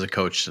Rose as a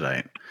coach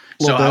tonight?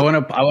 So I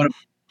want to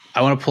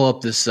I want to pull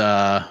up this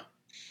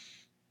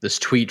this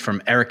tweet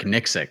from Eric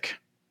Nixick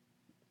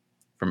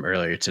from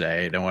earlier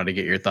today. I want to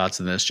get your thoughts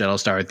on this. Jed, I'll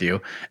start with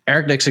you.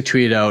 Eric Nixick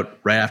tweeted out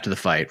right after the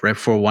fight, right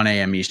before 1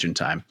 a.m. Eastern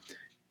time.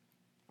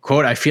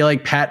 Quote, I feel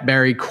like Pat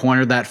Barry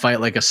cornered that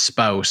fight like a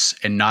spouse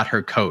and not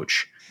her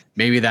coach.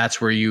 Maybe that's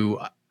where you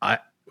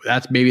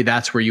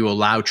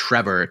allow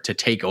Trevor to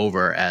take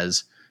over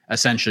as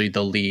essentially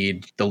the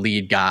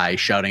lead guy,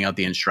 shouting out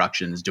the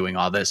instructions, doing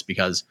all this,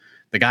 because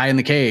the guy in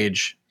the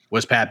cage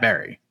was Pat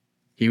Barry.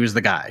 He was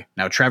the guy.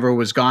 Now Trevor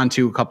was gone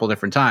to a couple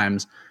different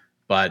times,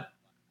 but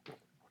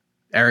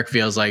Eric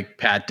feels like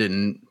Pat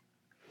didn't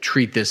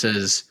treat this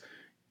as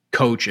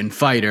coach and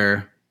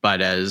fighter,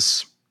 but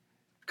as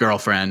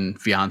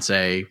girlfriend,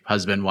 fiance,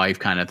 husband, wife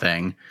kind of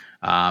thing.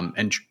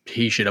 And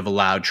he should have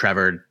allowed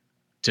Trevor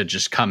to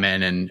just come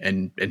in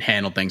and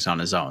handle things on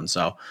his own.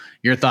 So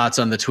your thoughts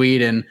on the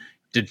tweet, and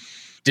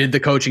did the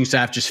coaching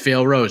staff just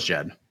fail Rose,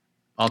 Jed,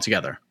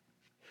 altogether?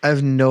 I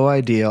have no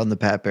idea on the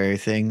Pat Barry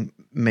thing,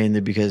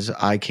 mainly because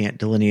I can't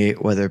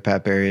delineate whether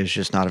Pat Barry is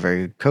just not a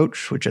very good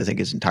coach, which I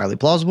think is entirely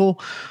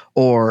plausible,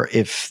 or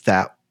if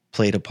that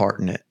played a part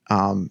in it.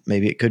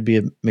 Maybe it could be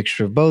a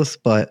mixture of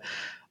both, but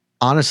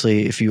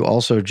honestly, if you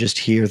also just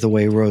hear the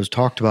way Rose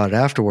talked about it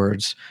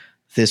afterwards,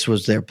 this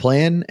was their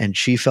plan, and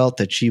she felt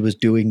that she was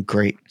doing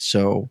great.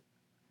 So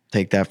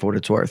take that for what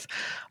it's worth.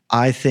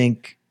 I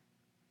think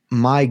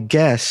my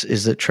guess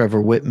is that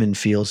Trevor Whitman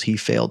feels he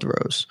failed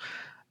Rose.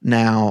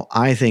 Now,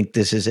 I think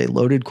this is a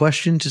loaded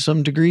question to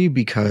some degree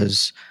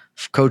because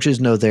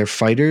coaches know their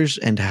fighters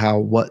and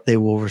what they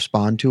will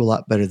respond to a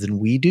lot better than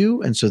we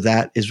do. And so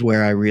that is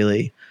where I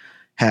really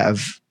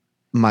have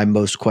my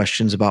most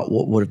questions about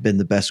what would have been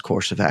the best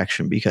course of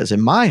action, because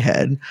in my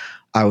head,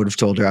 I would have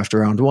told her after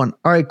round one,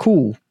 all right,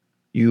 cool.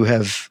 You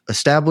have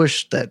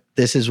established that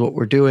this is what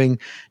we're doing.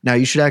 Now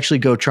you should actually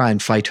go try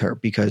and fight her,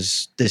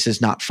 because this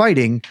is not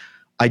fighting.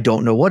 I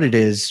don't know what it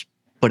is,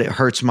 but it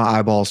hurts my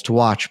eyeballs to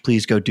watch.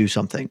 Please go do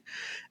something.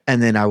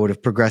 And then I would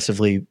have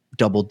progressively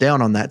doubled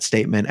down on that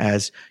statement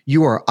as,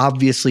 you are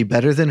obviously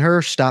better than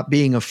her. Stop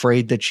being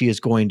afraid that she is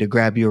going to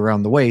grab you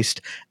around the waist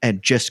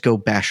and just go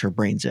bash her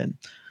brains in.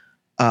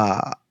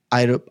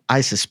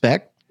 I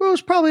suspect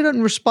Rose probably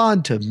doesn't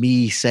respond to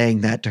me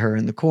saying that to her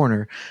in the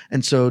corner.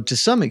 And so to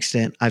some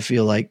extent, I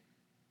feel like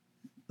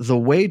the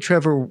way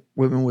Trevor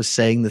Whitman was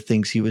saying the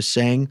things he was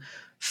saying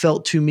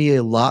felt to me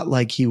a lot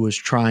like he was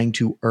trying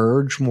to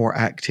urge more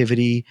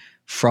activity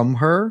from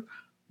her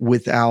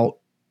without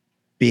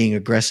being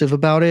aggressive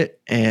about it,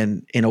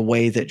 and in a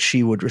way that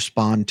she would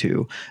respond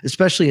to,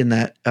 especially in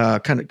that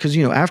kind of, because,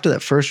 you know, after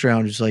that first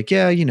round, it's like,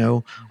 yeah, you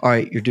know, all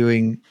right,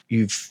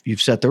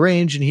 you've set the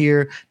range in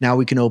here. Now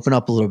we can open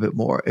up a little bit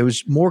more. It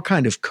was more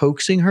kind of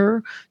coaxing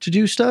her to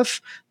do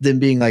stuff than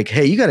being like,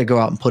 hey, you got to go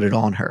out and put it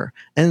on her.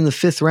 And in the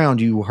fifth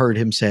round, you heard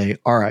him say,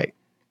 all right,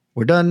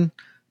 we're done.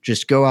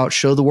 Just go out,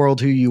 show the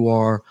world who you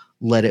are,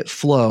 let it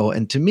flow.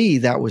 And to me,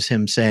 that was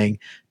him saying,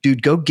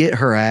 dude, go get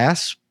her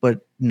ass,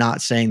 but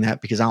not saying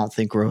that because I don't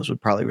think Rose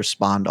would probably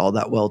respond all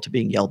that well to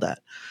being yelled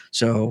at.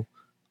 So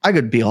I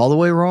could be all the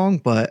way wrong,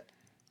 but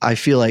I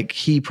feel like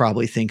he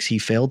probably thinks he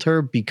failed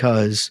her,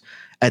 because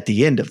at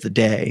the end of the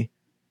day,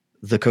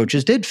 the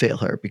coaches did fail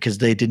her because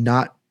they did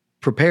not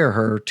prepare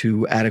her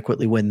to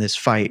adequately win this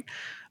fight.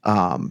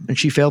 And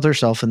she failed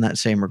herself in that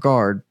same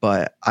regard,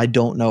 but I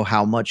don't know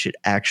how much it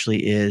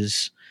actually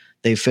is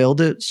they failed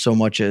it, so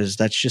much as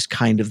that's just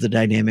kind of the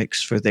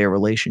dynamics for their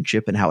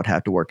relationship and how it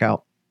had to work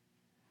out.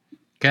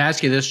 Can I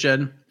ask you this,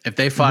 Jed? If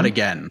they fought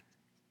again,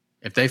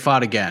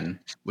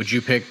 would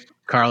you pick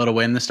Carla to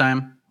win this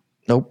time?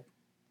 Nope.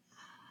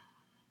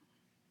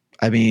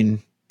 I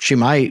mean, she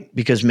might,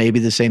 because maybe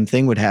the same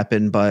thing would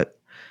happen, but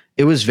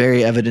it was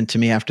very evident to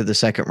me after the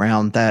second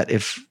round that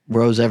if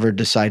Rose ever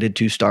decided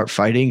to start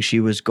fighting, she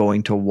was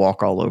going to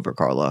walk all over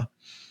Carla.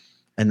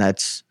 And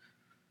that's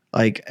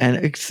like,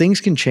 and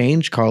things can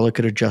change. Carla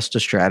could adjust a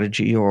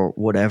strategy or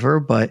whatever,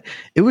 but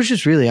it was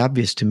just really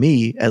obvious to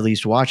me, at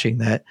least watching,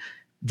 that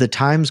the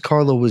times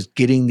Carla was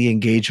getting the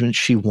engagement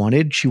she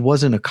wanted, she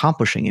wasn't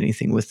accomplishing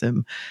anything with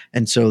them.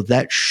 And so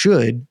that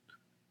should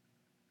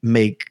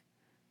make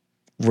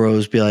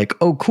Rose be like,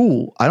 oh,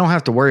 cool. I don't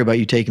have to worry about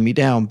you taking me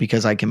down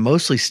because I can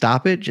mostly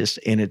stop it just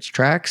in its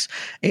tracks,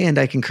 and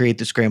I can create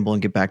the scramble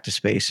and get back to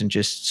space and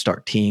just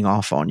start teeing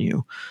off on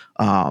you.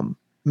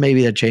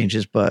 Maybe that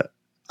changes, but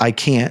I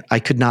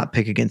could not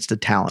pick against the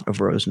talent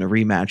of Rose in a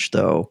rematch,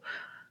 though.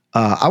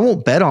 I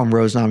won't bet on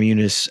Rose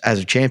Namajunas as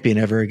a champion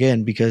ever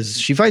again, because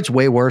she fights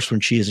way worse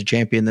when she is a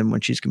champion than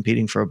when she's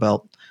competing for a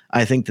belt.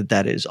 I think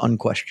that is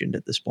unquestioned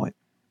at this point.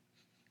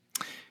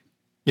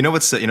 You know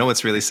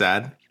what's really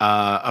sad?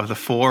 Of the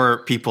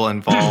four people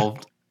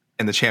involved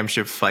in the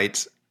championship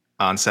fight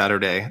on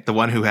Saturday, the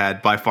one who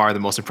had by far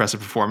the most impressive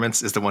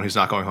performance is the one who's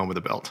not going home with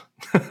a belt.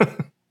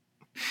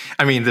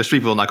 I mean, there's three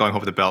people not going home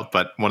with a belt,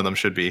 but one of them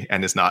should be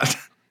and is not.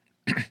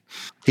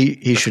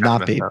 He should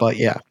not be, but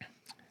yeah.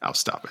 Oh,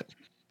 stop it.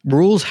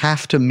 rules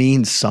have to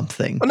mean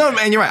something. Well, no,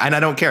 man, you're right. And I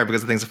don't care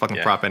because the thing's a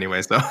fucking prop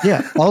anyway. So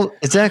yeah,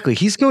 exactly.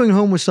 He's going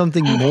home with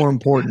something more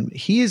important.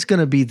 He is going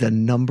to be the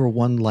number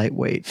one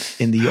lightweight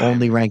in the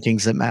only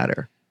rankings that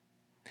matter.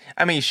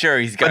 I mean, sure,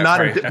 he's got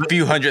a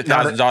few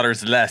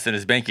 $100,000 less in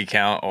his bank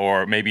account,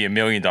 or maybe $1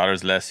 million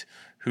less.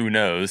 Who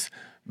knows?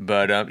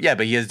 But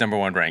but he is number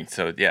one ranked.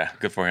 So yeah,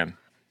 good for him.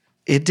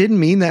 It didn't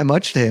mean that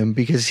much to him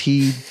because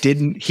he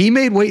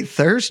made weight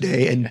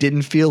Thursday and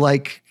didn't feel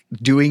like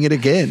doing it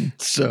again.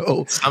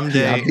 So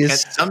someday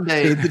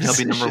he'll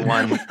be number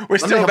one. We're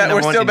still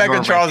back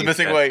on Charles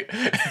missing weight.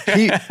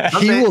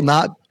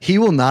 He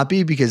will not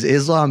be because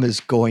Islam is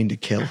going to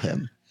kill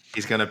him.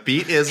 He's going to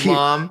beat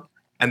Islam.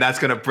 And that's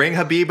going to bring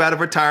Habib out of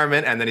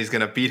retirement, and then he's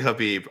going to beat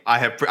Habib.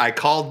 I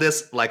called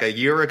this like a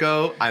year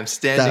ago. I'm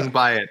standing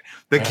by it.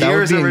 The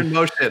gears are in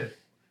motion.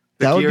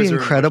 That would be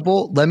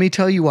incredible. Let me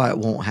tell you why it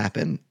won't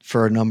happen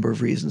for a number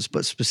of reasons,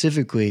 but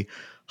specifically,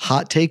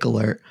 hot take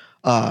alert,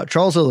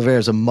 Charles Oliveira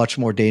is a much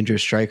more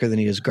dangerous striker than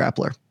he is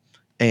grappler.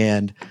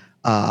 And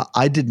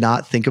I did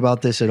not think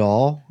about this at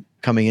all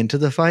coming into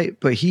the fight,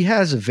 but he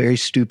has a very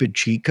stupid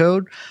cheat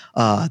code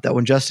that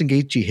when Justin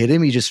Gaethje hit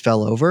him, he just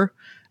fell over.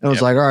 And I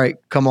was like, all right,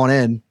 come on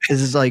in. This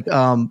is like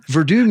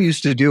Verdum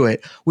used to do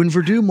it. When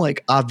Verdum,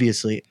 like,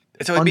 obviously.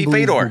 So it'd be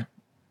Fedor.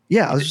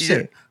 Yeah, I was just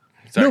saying.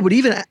 Sorry. No, but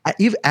even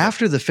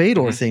after the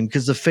Fedor thing,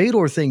 because the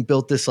Fedor thing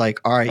built this like,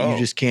 all right, you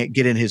just can't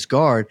get in his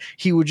guard.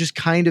 He would just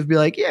kind of be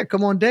like, yeah,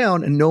 come on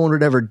down. And no one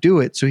would ever do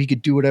it. So he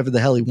could do whatever the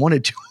hell he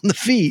wanted to on the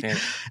feet. Man.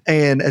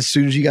 And as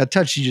soon as you got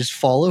touched, you just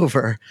fall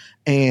over.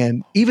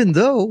 And even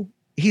though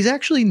he's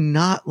actually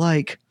not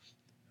like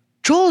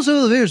 – Charles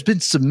Oliveira's been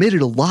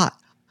submitted a lot.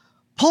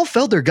 Paul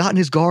Felder got in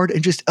his guard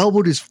and just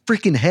elbowed his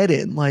freaking head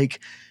in. Like,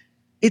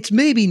 it's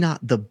maybe not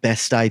the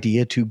best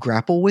idea to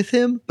grapple with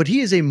him, but he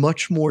is a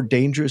much more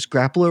dangerous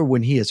grappler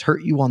when he has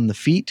hurt you on the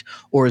feet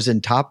or is in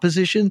top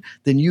position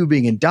than you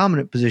being in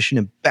dominant position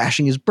and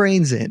bashing his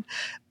brains in.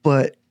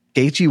 But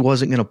Gaethje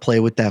wasn't going to play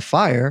with that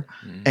fire,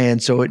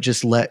 and so it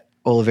just let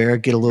Oliveira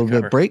get a little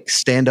bit of break,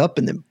 stand up,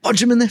 and then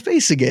punch him in the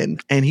face again.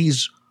 And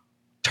he's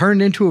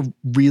turned into a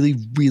really,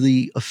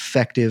 really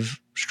effective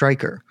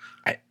striker.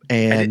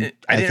 And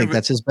I think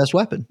that's his best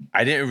weapon.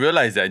 I didn't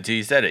realize that until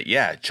you said it.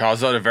 Yeah,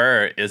 Charles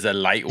Oliveira is a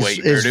lightweight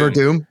is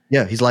Verdum.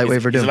 Yeah, he's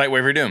lightweight Verdum. He's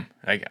lightweight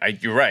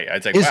Verdum. You're right.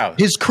 It's like, wow.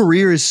 His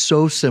career is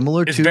so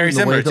similar it's very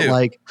similar that, too.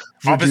 Like,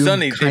 all of a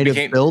sudden, kind of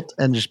built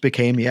and just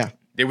became,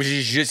 They were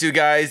just jiu-jitsu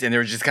guys, and they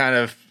were just kind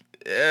of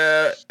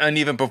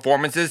uneven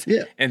performances.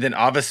 Yeah. And then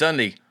all of a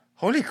sudden,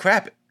 holy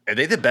crap, are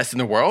they the best in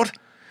the world?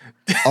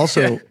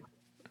 Also,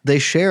 they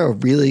share a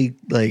really,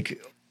 like,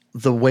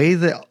 the way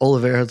that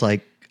Oliveira's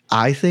like,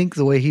 I think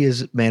the way he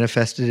is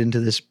manifested into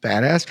this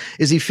badass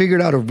is he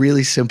figured out a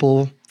really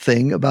simple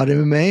thing about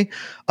MMA.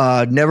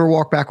 Never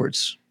walk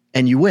backwards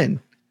and you win.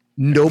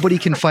 Nobody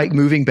can fight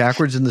moving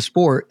backwards in the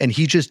sport, and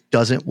he just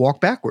doesn't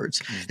walk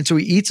backwards. And so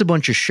he eats a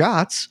bunch of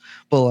shots,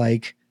 but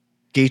like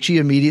Gaethje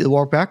immediately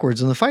walked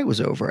backwards and the fight was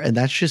over. And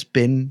that's just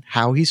been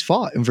how he's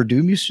fought. And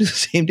Verdum used to do the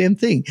same damn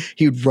thing.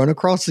 He would run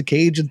across the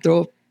cage and throw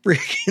a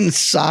freaking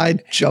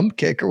side jump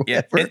kick or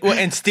whatever. Yeah.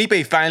 And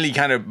Stipe finally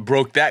kind of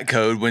broke that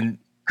code when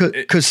 –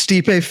 because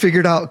Stipe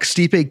figured out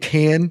Stipe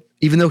can,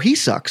 even though he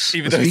sucks.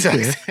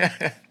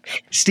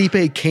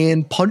 Stipe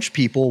can punch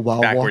people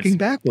while walking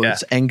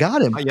backwards and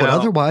got him. But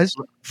otherwise,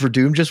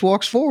 Verdum just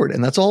walks forward,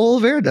 and that's all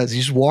Oliveira does. He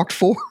just walked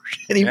forward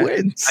and he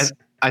wins.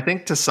 I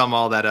think to sum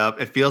all that up,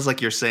 it feels like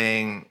you're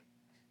saying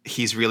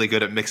he's really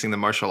good at mixing the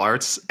martial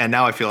arts, and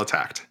now I feel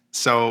attacked.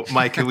 So,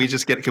 Mike, can we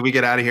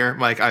get out of here?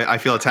 Mike, I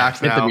feel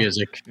attacked now. Hit the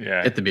music.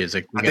 Yeah. Hit the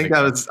music. I think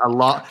that was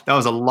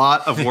a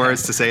lot of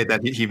words to say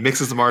that he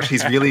mixes the martial.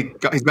 He's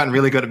gotten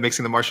really good at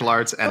mixing the martial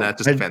arts, and that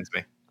just offends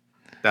me.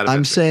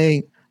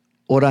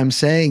 What I'm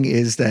saying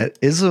is that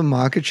Islam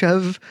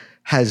Makhachev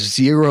has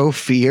zero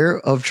fear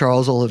of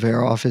Charles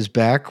Oliveira off his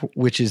back,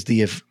 which is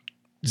the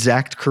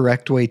exact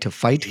correct way to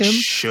fight him.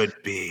 Should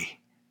be.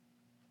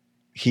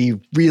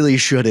 He really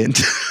shouldn't.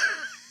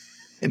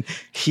 And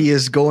he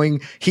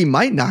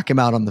might knock him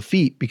out on the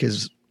feet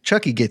because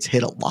Chucky gets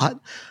hit a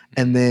lot,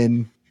 and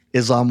then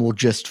Islam will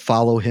just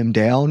follow him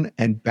down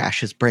and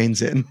bash his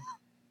brains in.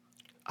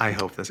 I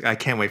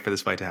can't wait for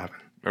this fight to happen.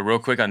 But real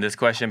quick on this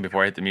question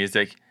before I hit the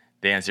music,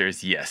 the answer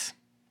is yes.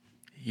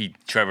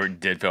 Trevor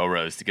did fail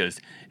Rose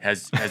because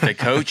as the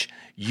coach,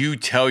 you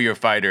tell your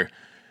fighter,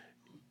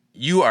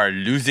 you are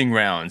losing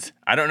rounds.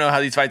 I don't know how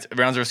these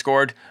rounds are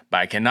scored, but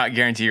I cannot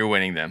guarantee you're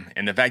winning them.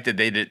 And the fact that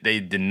they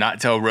did not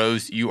tell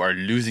Rose, you are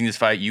losing this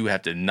fight. You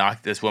have to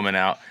knock this woman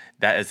out.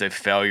 That is a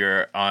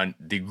failure on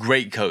the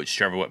great coach,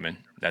 Trevor Whitman.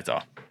 That's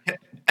all.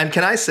 And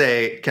can I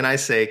say,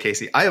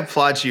 Casey, I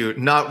applaud you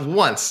not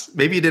once.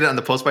 Maybe you did it on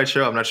the post-fight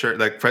show. I'm not sure,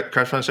 like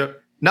Crash Fun show.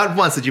 Not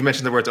once did you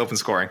mention the words open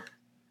scoring.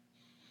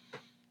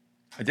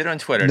 I did it on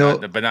Twitter,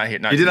 but not here.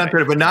 You did on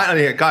Twitter, but not on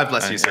here. God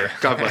bless you, sir.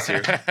 God bless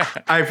you.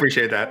 I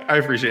appreciate that.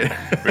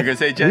 We're gonna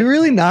say, Jen? We're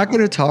really not going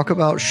to talk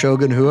about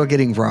Shogun Rua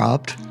getting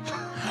robbed.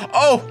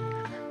 Oh,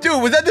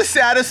 dude, was that the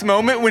saddest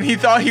moment when he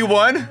thought he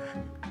won?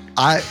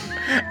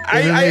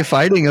 MMA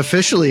fighting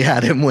officially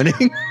had him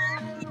winning.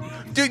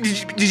 Dude,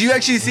 did you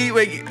actually see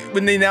like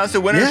when they announced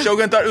the winner? Yeah.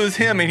 Shogun thought it was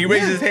him, and he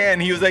raised his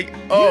hand. He was like,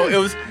 "Oh, it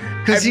was."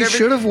 Because he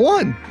should have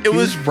won. He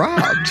was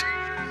robbed.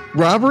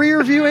 Robbery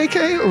review, AK?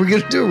 Are we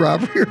going to do a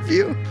robbery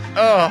review?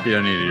 Oh, You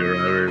don't need to do a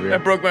robbery review.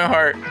 that broke my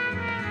heart.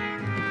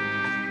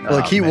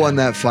 Look, he won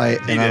that fight,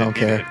 and I did, don't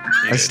he care. did,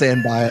 he I did.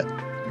 stand by it.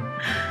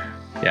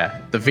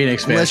 Yeah, the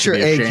Phoenix fans Unless should be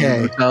you're ashamed of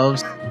AK.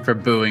 themselves for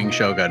booing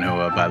Shogun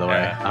Hua, by the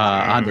way.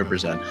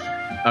 100%.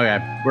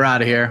 Okay, we're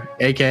out of here.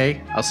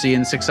 AK, I'll see you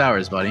in 6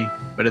 hours, buddy.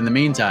 But in the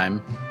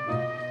meantime,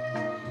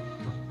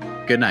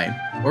 good night,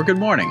 or good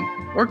morning,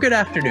 or good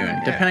afternoon,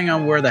 depending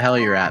on where the hell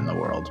you're at in the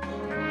world.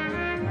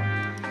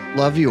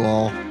 Love you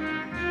all.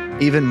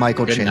 Even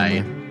Michael Good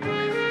Chandler.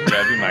 night.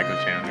 Love you, Michael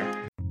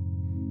Chandler.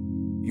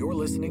 You're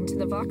listening to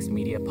the Vox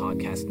Media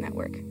Podcast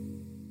Network.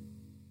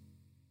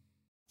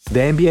 The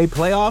NBA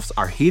playoffs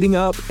are heating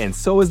up, and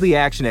so is the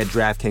action at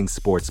DraftKings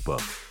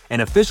Sportsbook,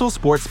 an official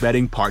sports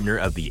betting partner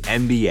of the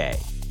NBA.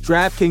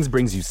 DraftKings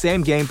brings you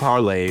same-game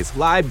parlays,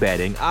 live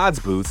betting, odds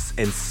boosts,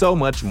 and so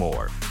much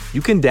more.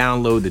 You can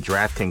download the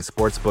DraftKings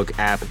Sportsbook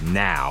app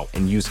now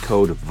and use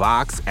code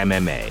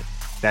VOXMMA.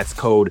 That's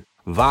code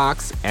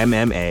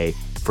VOXMMA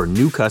for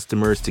new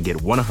customers to get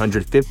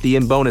 $150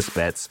 in bonus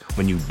bets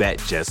when you bet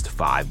just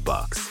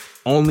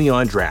 $5. Only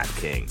on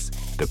DraftKings.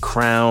 The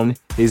crown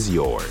is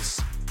yours.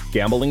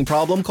 Gambling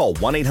problem? Call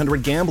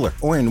 1-800-GAMBLER.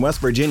 Or in West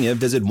Virginia,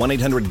 visit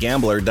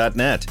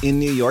 1-800-GAMBLER.net. In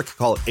New York,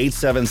 call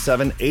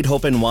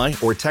 877-8-HOPE-NY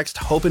or text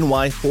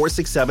HOPE-NY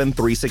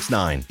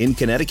 467-369. In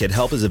Connecticut,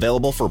 help is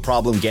available for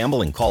problem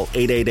gambling. Call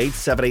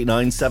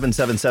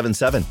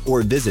 888-789-7777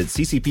 or visit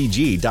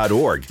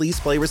ccpg.org. Please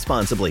play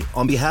responsibly.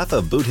 On behalf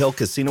of Boot Hill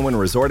Casino and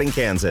Resort in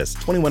Kansas,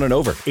 21 and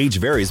over. Age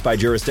varies by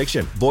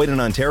jurisdiction. Void in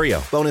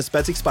Ontario. Bonus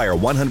bets expire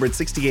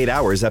 168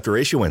 hours after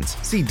issuance.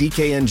 See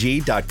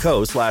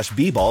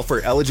dkng.co/bball for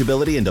eligibility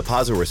and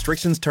deposit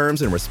restrictions,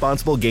 terms, and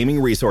responsible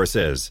gaming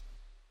resources.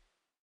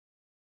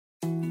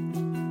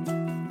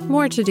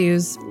 More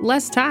to-dos,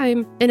 less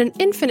time, and an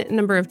infinite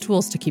number of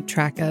tools to keep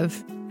track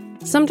of.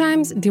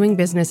 Sometimes doing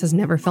business has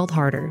never felt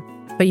harder,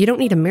 but you don't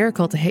need a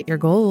miracle to hit your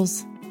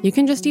goals. You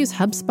can just use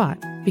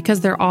HubSpot, because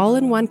their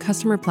all-in-one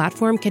customer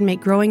platform can make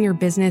growing your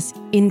business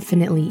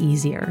infinitely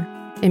easier.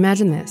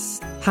 Imagine this: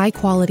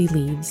 high-quality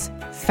leads,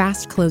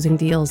 fast closing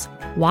deals,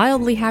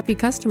 wildly happy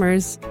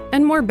customers,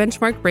 and more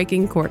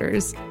benchmark-breaking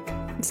quarters.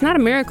 It's not a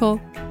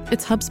miracle,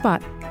 it's HubSpot.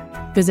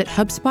 Visit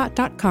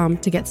HubSpot.com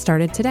to get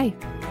started today.